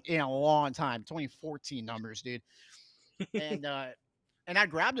in a long time, 2014 numbers, dude. And I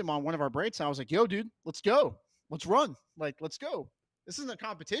grabbed him on one of our breaks and I was like, "Yo, dude, let's go. Let's run. Like, let's go. This isn't a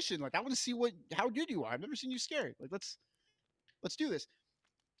competition. Like, I want to see how good you are. I've never seen you scared. Like, let's do this."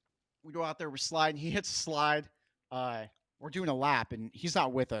 We go out there, we're sliding. He hits a slide. We're doing a lap, and he's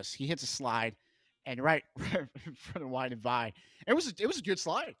not with us. He hits a slide, and right in front of Wyatt and Vi. It was a good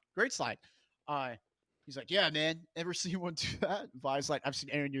slide, great slide. He's like, "Yeah, man, ever seen one do that?" Vi's like, "I've seen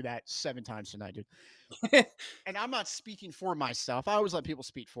Aaron do that 7 times tonight, dude." And I'm not speaking for myself. I always let people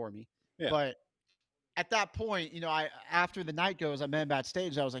speak for me. Yeah. But at that point, after the night goes, I met him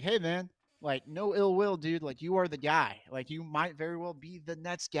backstage. I was like, "Hey, man, like, no ill will, dude. Like, you are the guy. Like, you might very well be the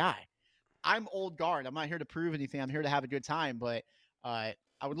next guy. I'm old guard. I'm not here to prove anything. I'm here to have a good time. But I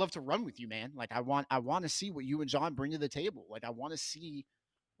would love to run with you, man. Like, I want to see what you and John bring to the table. Like, I want to see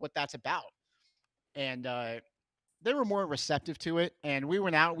what that's about." And they were more receptive to it. And we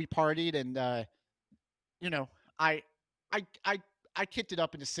went out, we partied, and I I kicked it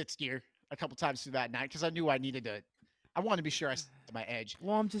up into 6th gear a couple times through that night because I knew I wanted to be sure I set my edge.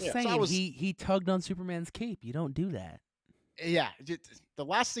 Well, I'm just Yeah. saying, So he tugged on Superman's cape. You don't do that. Yeah, the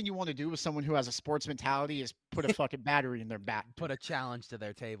last thing you want to do with someone who has a sports mentality is put a fucking battery in their back. Put a challenge to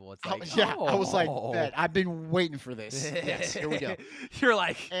their table. It's I like, was- yeah, I was like, oh. "Man, I've been waiting for this." Yes, here we go. You're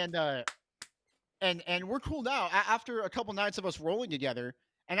like, And we're cool now. After a couple nights of us rolling together,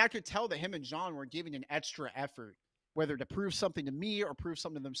 and I could tell that him and John were giving an extra effort, whether to prove something to me or prove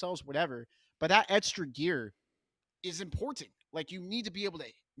something to themselves, whatever. But that extra gear is important. Like, you need to be able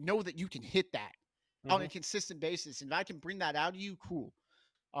to know that you can hit that on a consistent basis. And if I can bring that out of you, cool.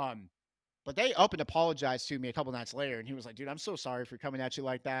 But they up and apologized to me a couple nights later, and he was like, "Dude, I'm so sorry for coming at you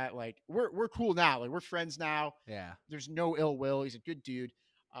like that. Like, we're cool now. Like, we're friends now. yeah. There's no ill will. He's a good dude."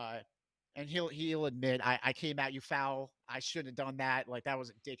 And he'll admit, I came at you foul. I shouldn't have done that. Like, that was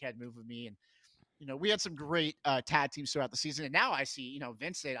a dickhead move of me. And we had some great tag teams throughout the season. And now I see,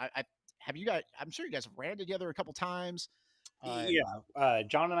 Vincent. I'm sure you guys have ran together a couple times. Yeah,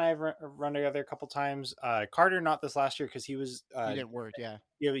 John and I have run together a couple times. Carter not this last year because he was He didn't work, yeah.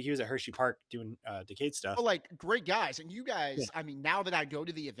 he was at Hershey Park doing Decade stuff. But like great guys, and you guys. Yeah. I mean, now that I go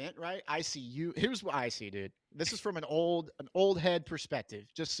to the event, right? I see you. Here's what I see, dude. This is from an old head perspective,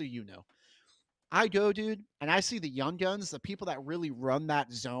 just so you know. I go, dude, and I see the young guns, the people that really run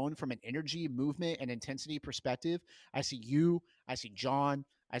that zone from an energy, movement, and intensity perspective. I see you. I see John.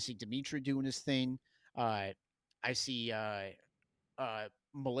 I see Dimitri doing his thing. I see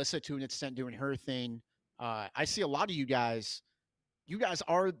Melissa to an extent doing her thing. I see a lot of you guys. You guys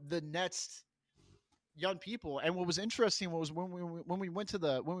are the next young people. And what was interesting was when we went to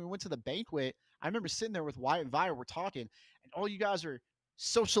the banquet, I remember sitting there with Wyatt and Vire, we're talking, and all you guys are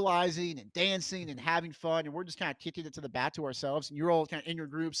socializing and dancing and having fun, and we're just kind of kicking it to the bat to ourselves, and you're all kind of in your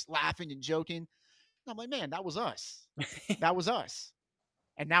groups laughing and joking. And I'm like, man, that was us. That was us.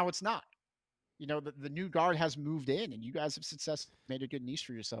 And now it's not. You know, the new guard has moved in, and you guys have successfully made a good niche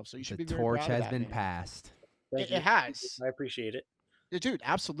for yourself. So you should The be very torch proud of has that, been man. passed. Thank It you. has. I appreciate it. Yeah, dude,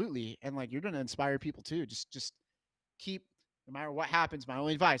 absolutely. And like you're gonna inspire people too. Just keep, no matter what happens, my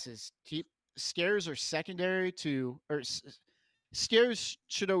only advice is keep, scares are secondary to, scares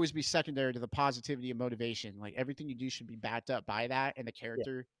should always be secondary to the positivity and motivation. Like everything you do should be backed up by that and the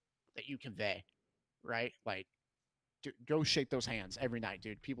character that you convey. Right? Like go shake those hands every night,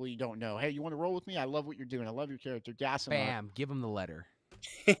 dude. People you don't know. Hey, you want to roll with me? I love what you're doing. I love your character. Gas them up. Bam, give him the letter.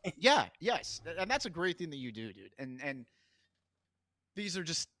 Yeah, yes. And that's a great thing that you do, dude. And these are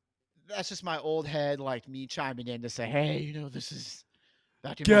just, that's just my old head, like me chiming in to say, hey, you know, this is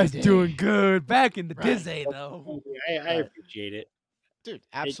back in my Guys day. doing good. Back in the Right. Disney though. Thank you. I Right. appreciate it. Dude, It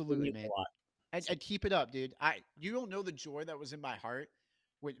absolutely, means man. a lot. And keep it up, dude. You don't know the joy that was in my heart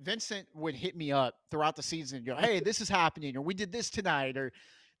when Vincent would hit me up throughout the season and go, hey, this is happening, or we did this tonight, or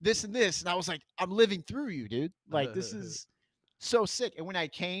this and this. And I was like, I'm living through you, dude. Like, this is so sick. And when I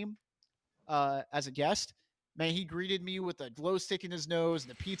came as a guest, man, he greeted me with a glow stick in his nose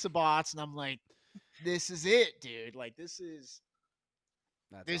and the pizza bots. And I'm like, this is it, dude. Like, this is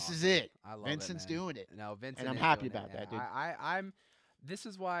That's awesome. it. I love Vincent's it, man. doing it. No, Vincent, And I'm is happy doing it, about that, and dude. I'm. This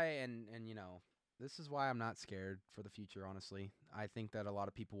is why, and you know, this is why I'm not scared for the future. Honestly, I think that a lot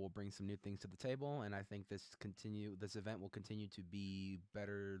of people will bring some new things to the table, and I think this event will continue to be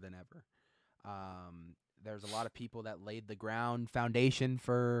better than ever. There's a lot of people that laid the foundation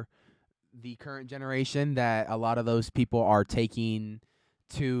for the current generation that a lot of those people are taking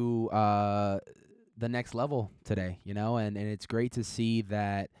to the next level today, you know, and it's great to see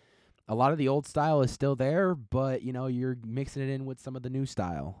that a lot of the old style is still there, but you know, you're mixing it in with some of the new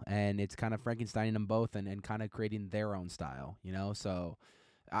style, and it's kind of Frankensteining them both and kind of creating their own style, you know. So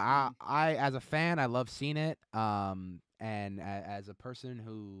I as a fan, I love seeing it. And as a person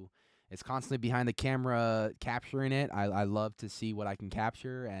who is constantly behind the camera capturing it, I love to see what I can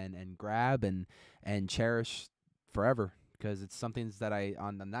capture and grab and cherish forever, because it's something that I,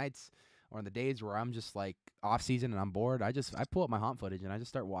 on the nights or on the days where I'm just like off season and I'm bored, I pull up my haunt footage and I just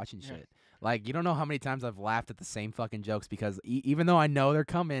start watching shit. Like, you don't know how many times I've laughed at the same fucking jokes because even though I know they're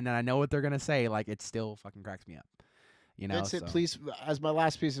coming and I know what they're gonna say, like, it still fucking cracks me up. You know, Vincent, so. please, as my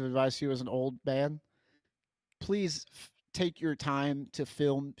last piece of advice to you as an old man, please take your time to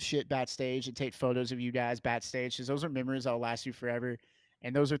film shit backstage and take photos of you guys backstage, because those are memories that'll last you forever.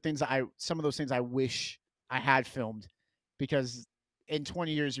 And those are things that some of those things I wish I had filmed, because in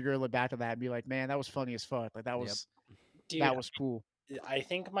 20 years you're gonna look back at that and be like, man, that was funny as fuck. Like that was Dude, that was cool. I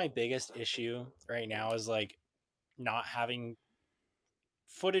think my biggest issue right now is like not having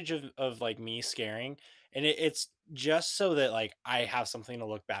footage of like me scaring, and it's just so that like I have something to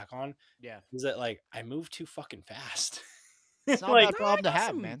look back on. Yeah, Is that like I move too fucking fast? it's not a Like, bad problem to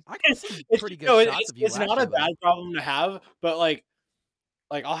have, man. I got some it's, pretty good no, shots of you it's last not a year, though. bad problem to have, but like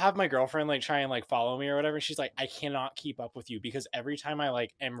I'll have my girlfriend like try and like follow me or whatever. She's like, I cannot keep up with you because every time I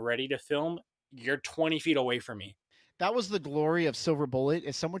like am ready to film, you're 20 feet away from me. That was the glory of Silver Bullet,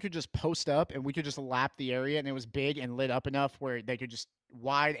 is someone could just post up and we could just lap the area, and it was big and lit up enough where they could just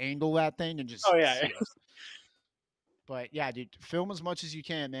wide angle that thing and just Oh yeah. see us. But yeah, dude, film as much as you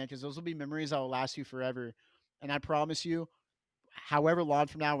can, man, because those will be memories that will last you forever. And I promise you, however long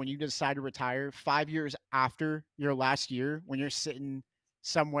from now, when you decide to retire, 5 years after your last year, when you're sitting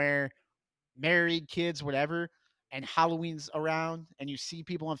somewhere, married, kids, whatever, and Halloween's around, and you see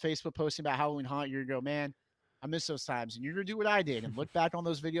people on Facebook posting about Halloween haunt, you're gonna go, man, I miss those times. And you're gonna do what I did and look back on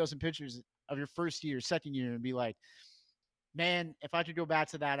those videos and pictures of your first year, second year, and be like, man, if I could go back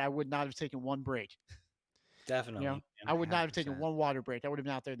to that, I would not have taken one break. Definitely. You know, man. I would not have taken 100%. one water break. I would have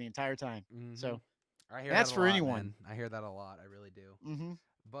been out there the entire time. So I hear that's that a for lot, anyone. man. I hear that a lot. I really do. Mm-hmm.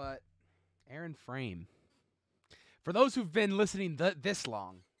 But Aaron Frame, For those who've been listening this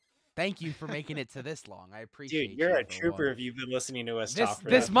long, thank you for making it to this long. I appreciate Dude, you're you a for trooper one. if you've been listening to us This talk for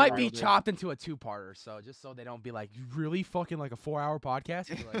this that might long. be dude. chopped into a 2-parter, so just so they don't be like, you really fucking like a 4-hour podcast.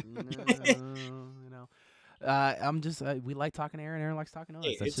 You're like, no, you know. I'm just we like talking to Aaron. Aaron likes talking to us.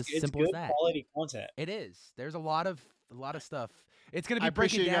 Hey, That's just it's simple good as that. quality content. It is. There's a lot of stuff. It's gonna be I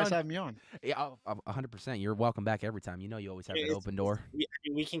breaking appreciate you guys down. having me on. Yeah, 100%. You're welcome back every time. You know, you always have that It's- open door.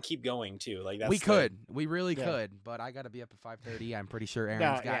 we can keep going too. Like that's We could. We really Yeah. could. But I got to be up at 5:30. I'm pretty sure Aaron's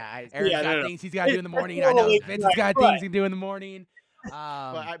No, got yeah, I- Aaron's Yeah, got no. things he's got to do in the morning. I know Totally. Vincent's got Right. things he can do in the morning.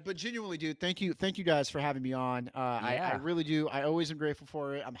 but genuinely, dude, thank you guys for having me on. I Yeah. really do. I always am grateful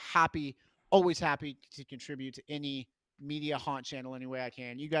for it. I'm happy, always happy to contribute to any media haunt channel any way I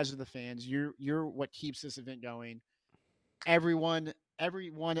can. You guys are the fans. You're what keeps this event going. Everyone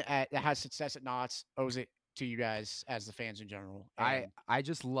that has success at Knott's owes it to you guys as the fans in general. And I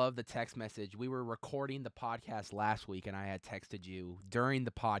just love the text message. We were recording the podcast last week, and I had texted you during the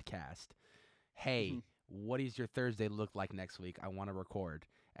podcast, hey, Mhm. what does your Thursday look like next week? I want to record.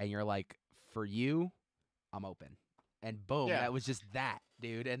 And you're like, for you, I'm open. And boom, Yeah. that was just that,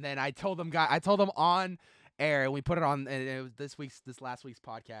 dude. And then I told them on air, and we put it on, and it was this last week's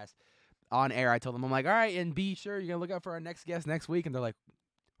podcast on air. I told them, I'm like, all right, and be sure you're gonna look out for our next guest next week. And they're like,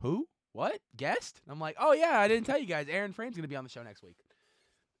 who? What? Guest? And I'm like, oh yeah, I didn't tell you guys. Aaron Frame's gonna be on the show next week.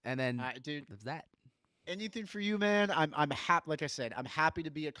 And then dude, that's that. anything for you, man. I'm happy. Like I said, I'm happy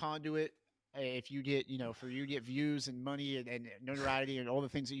to be a conduit. If you get, for you to get views and money and notoriety and all the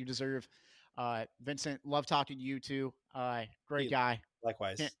things that you deserve. Vincent, love talking to you too. Great Yeah. guy.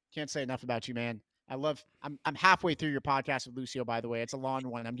 Likewise. Can't say enough about you, man. I'm halfway through your podcast with Lucio, by the way. It's a long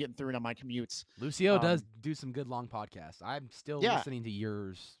one. I'm getting through it on my commutes. Lucio does Um, do some good long podcasts. I'm still Yeah. listening to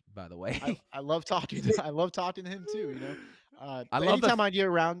yours, by the way. I love talking. I love talking to him too. I But love the- anytime I get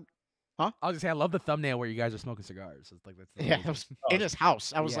around. I was gonna say I love the thumbnail where you guys are smoking cigars. It's like that's Yeah, it was in his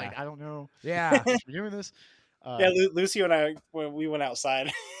house. I was Yeah. like, I don't know. yeah. We're doing this. Yeah, Lucio and I, when we went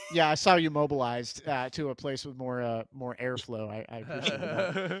outside. Yeah, I saw you mobilized to a place with more airflow. I appreciate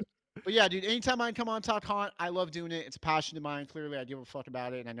that. But yeah, dude, anytime I can come on talk haunt, I love doing it. It's a passion of mine. Clearly, I give a fuck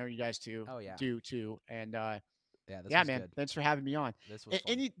about it, and I know you guys too. Oh, yeah. do too. And yeah, this yeah, was man, good. thanks for having me on. This was fun.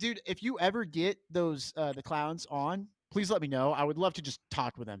 Any dude, if you ever get those the clowns on, please let me know. I would love to just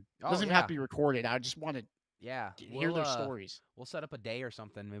talk with them. It Oh, doesn't even yeah. have to be recorded. I just want to Yeah, hear their stories. We'll set up a day or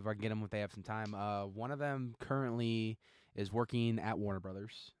something. Maybe I can get them if they have some time. One of them currently is working at Warner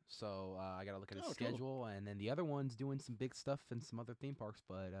Brothers, so I got to look at his Oh, cool. schedule. And then the other one's doing some big stuff in some other theme parks,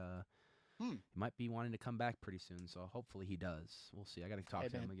 but he might be wanting to come back pretty soon. So hopefully he does. We'll see. I got to talk Hey,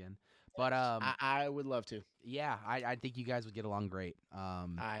 to him man. again. But I would love to. yeah, I think you guys would get along great.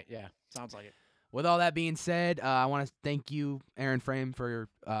 Yeah, sounds like it. With all that being said, I want to thank you, Aaron Frame, for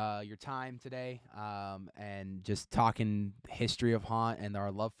your time today and just talking history of haunt and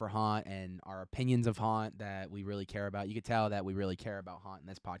our love for haunt and our opinions of haunt that we really care about. You could tell that we really care about haunt in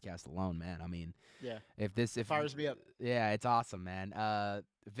this podcast alone, man. I mean, Yeah, if fires me up. yeah, it's awesome, man.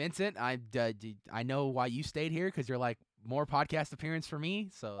 Vincent, I know why you stayed here because you're like more podcast appearance for me.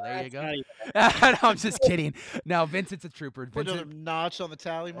 So there you That's go. not even- No, I'm just kidding. No, Vincent's a trooper. Put another Vincent, notch on the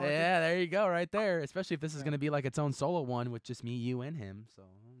tally marker. yeah, there you go, right there. Especially if this is going to be like its own solo one with just me, you, and him. So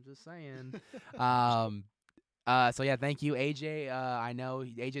I'm just saying. So yeah, thank you, AJ. I know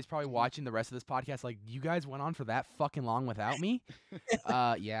AJ's probably watching the rest of this podcast. Like, you guys went on for that fucking long without me.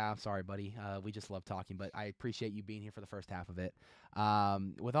 Yeah, I'm sorry, buddy. We just love talking, but I appreciate you being here for the first half of it.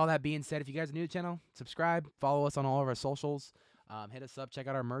 With all that being said, if you guys are new to the channel, subscribe, follow us on all of our socials. Hit us up, check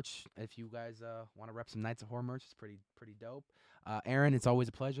out our merch. If you guys want to rep some Nights of Horror merch, it's pretty dope. Aaron, it's always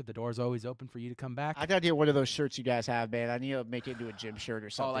a pleasure. The door's always open for you to come back. I gotta get one of those shirts you guys have, man. I need to make it into a gym shirt or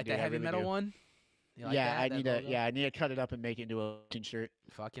something. Oh, like dude. the I heavy really metal do. one? You like Yeah, that, I need that to. logo? Yeah, I need to cut it up and make it into a shirt.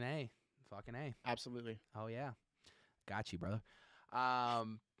 Fucking A. Fucking A. Absolutely. Oh, yeah. Got you, brother.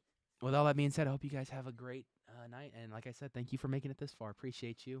 With all that being said, I hope you guys have a great night. And like I said, thank you for making it this far.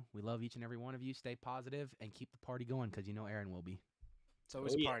 Appreciate you. We love each and every one of you. Stay positive and keep the party going because you know Aaron will be. It's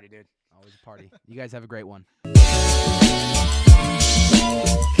always Oh, a yeah. party, dude. Always a party. You guys have a great one.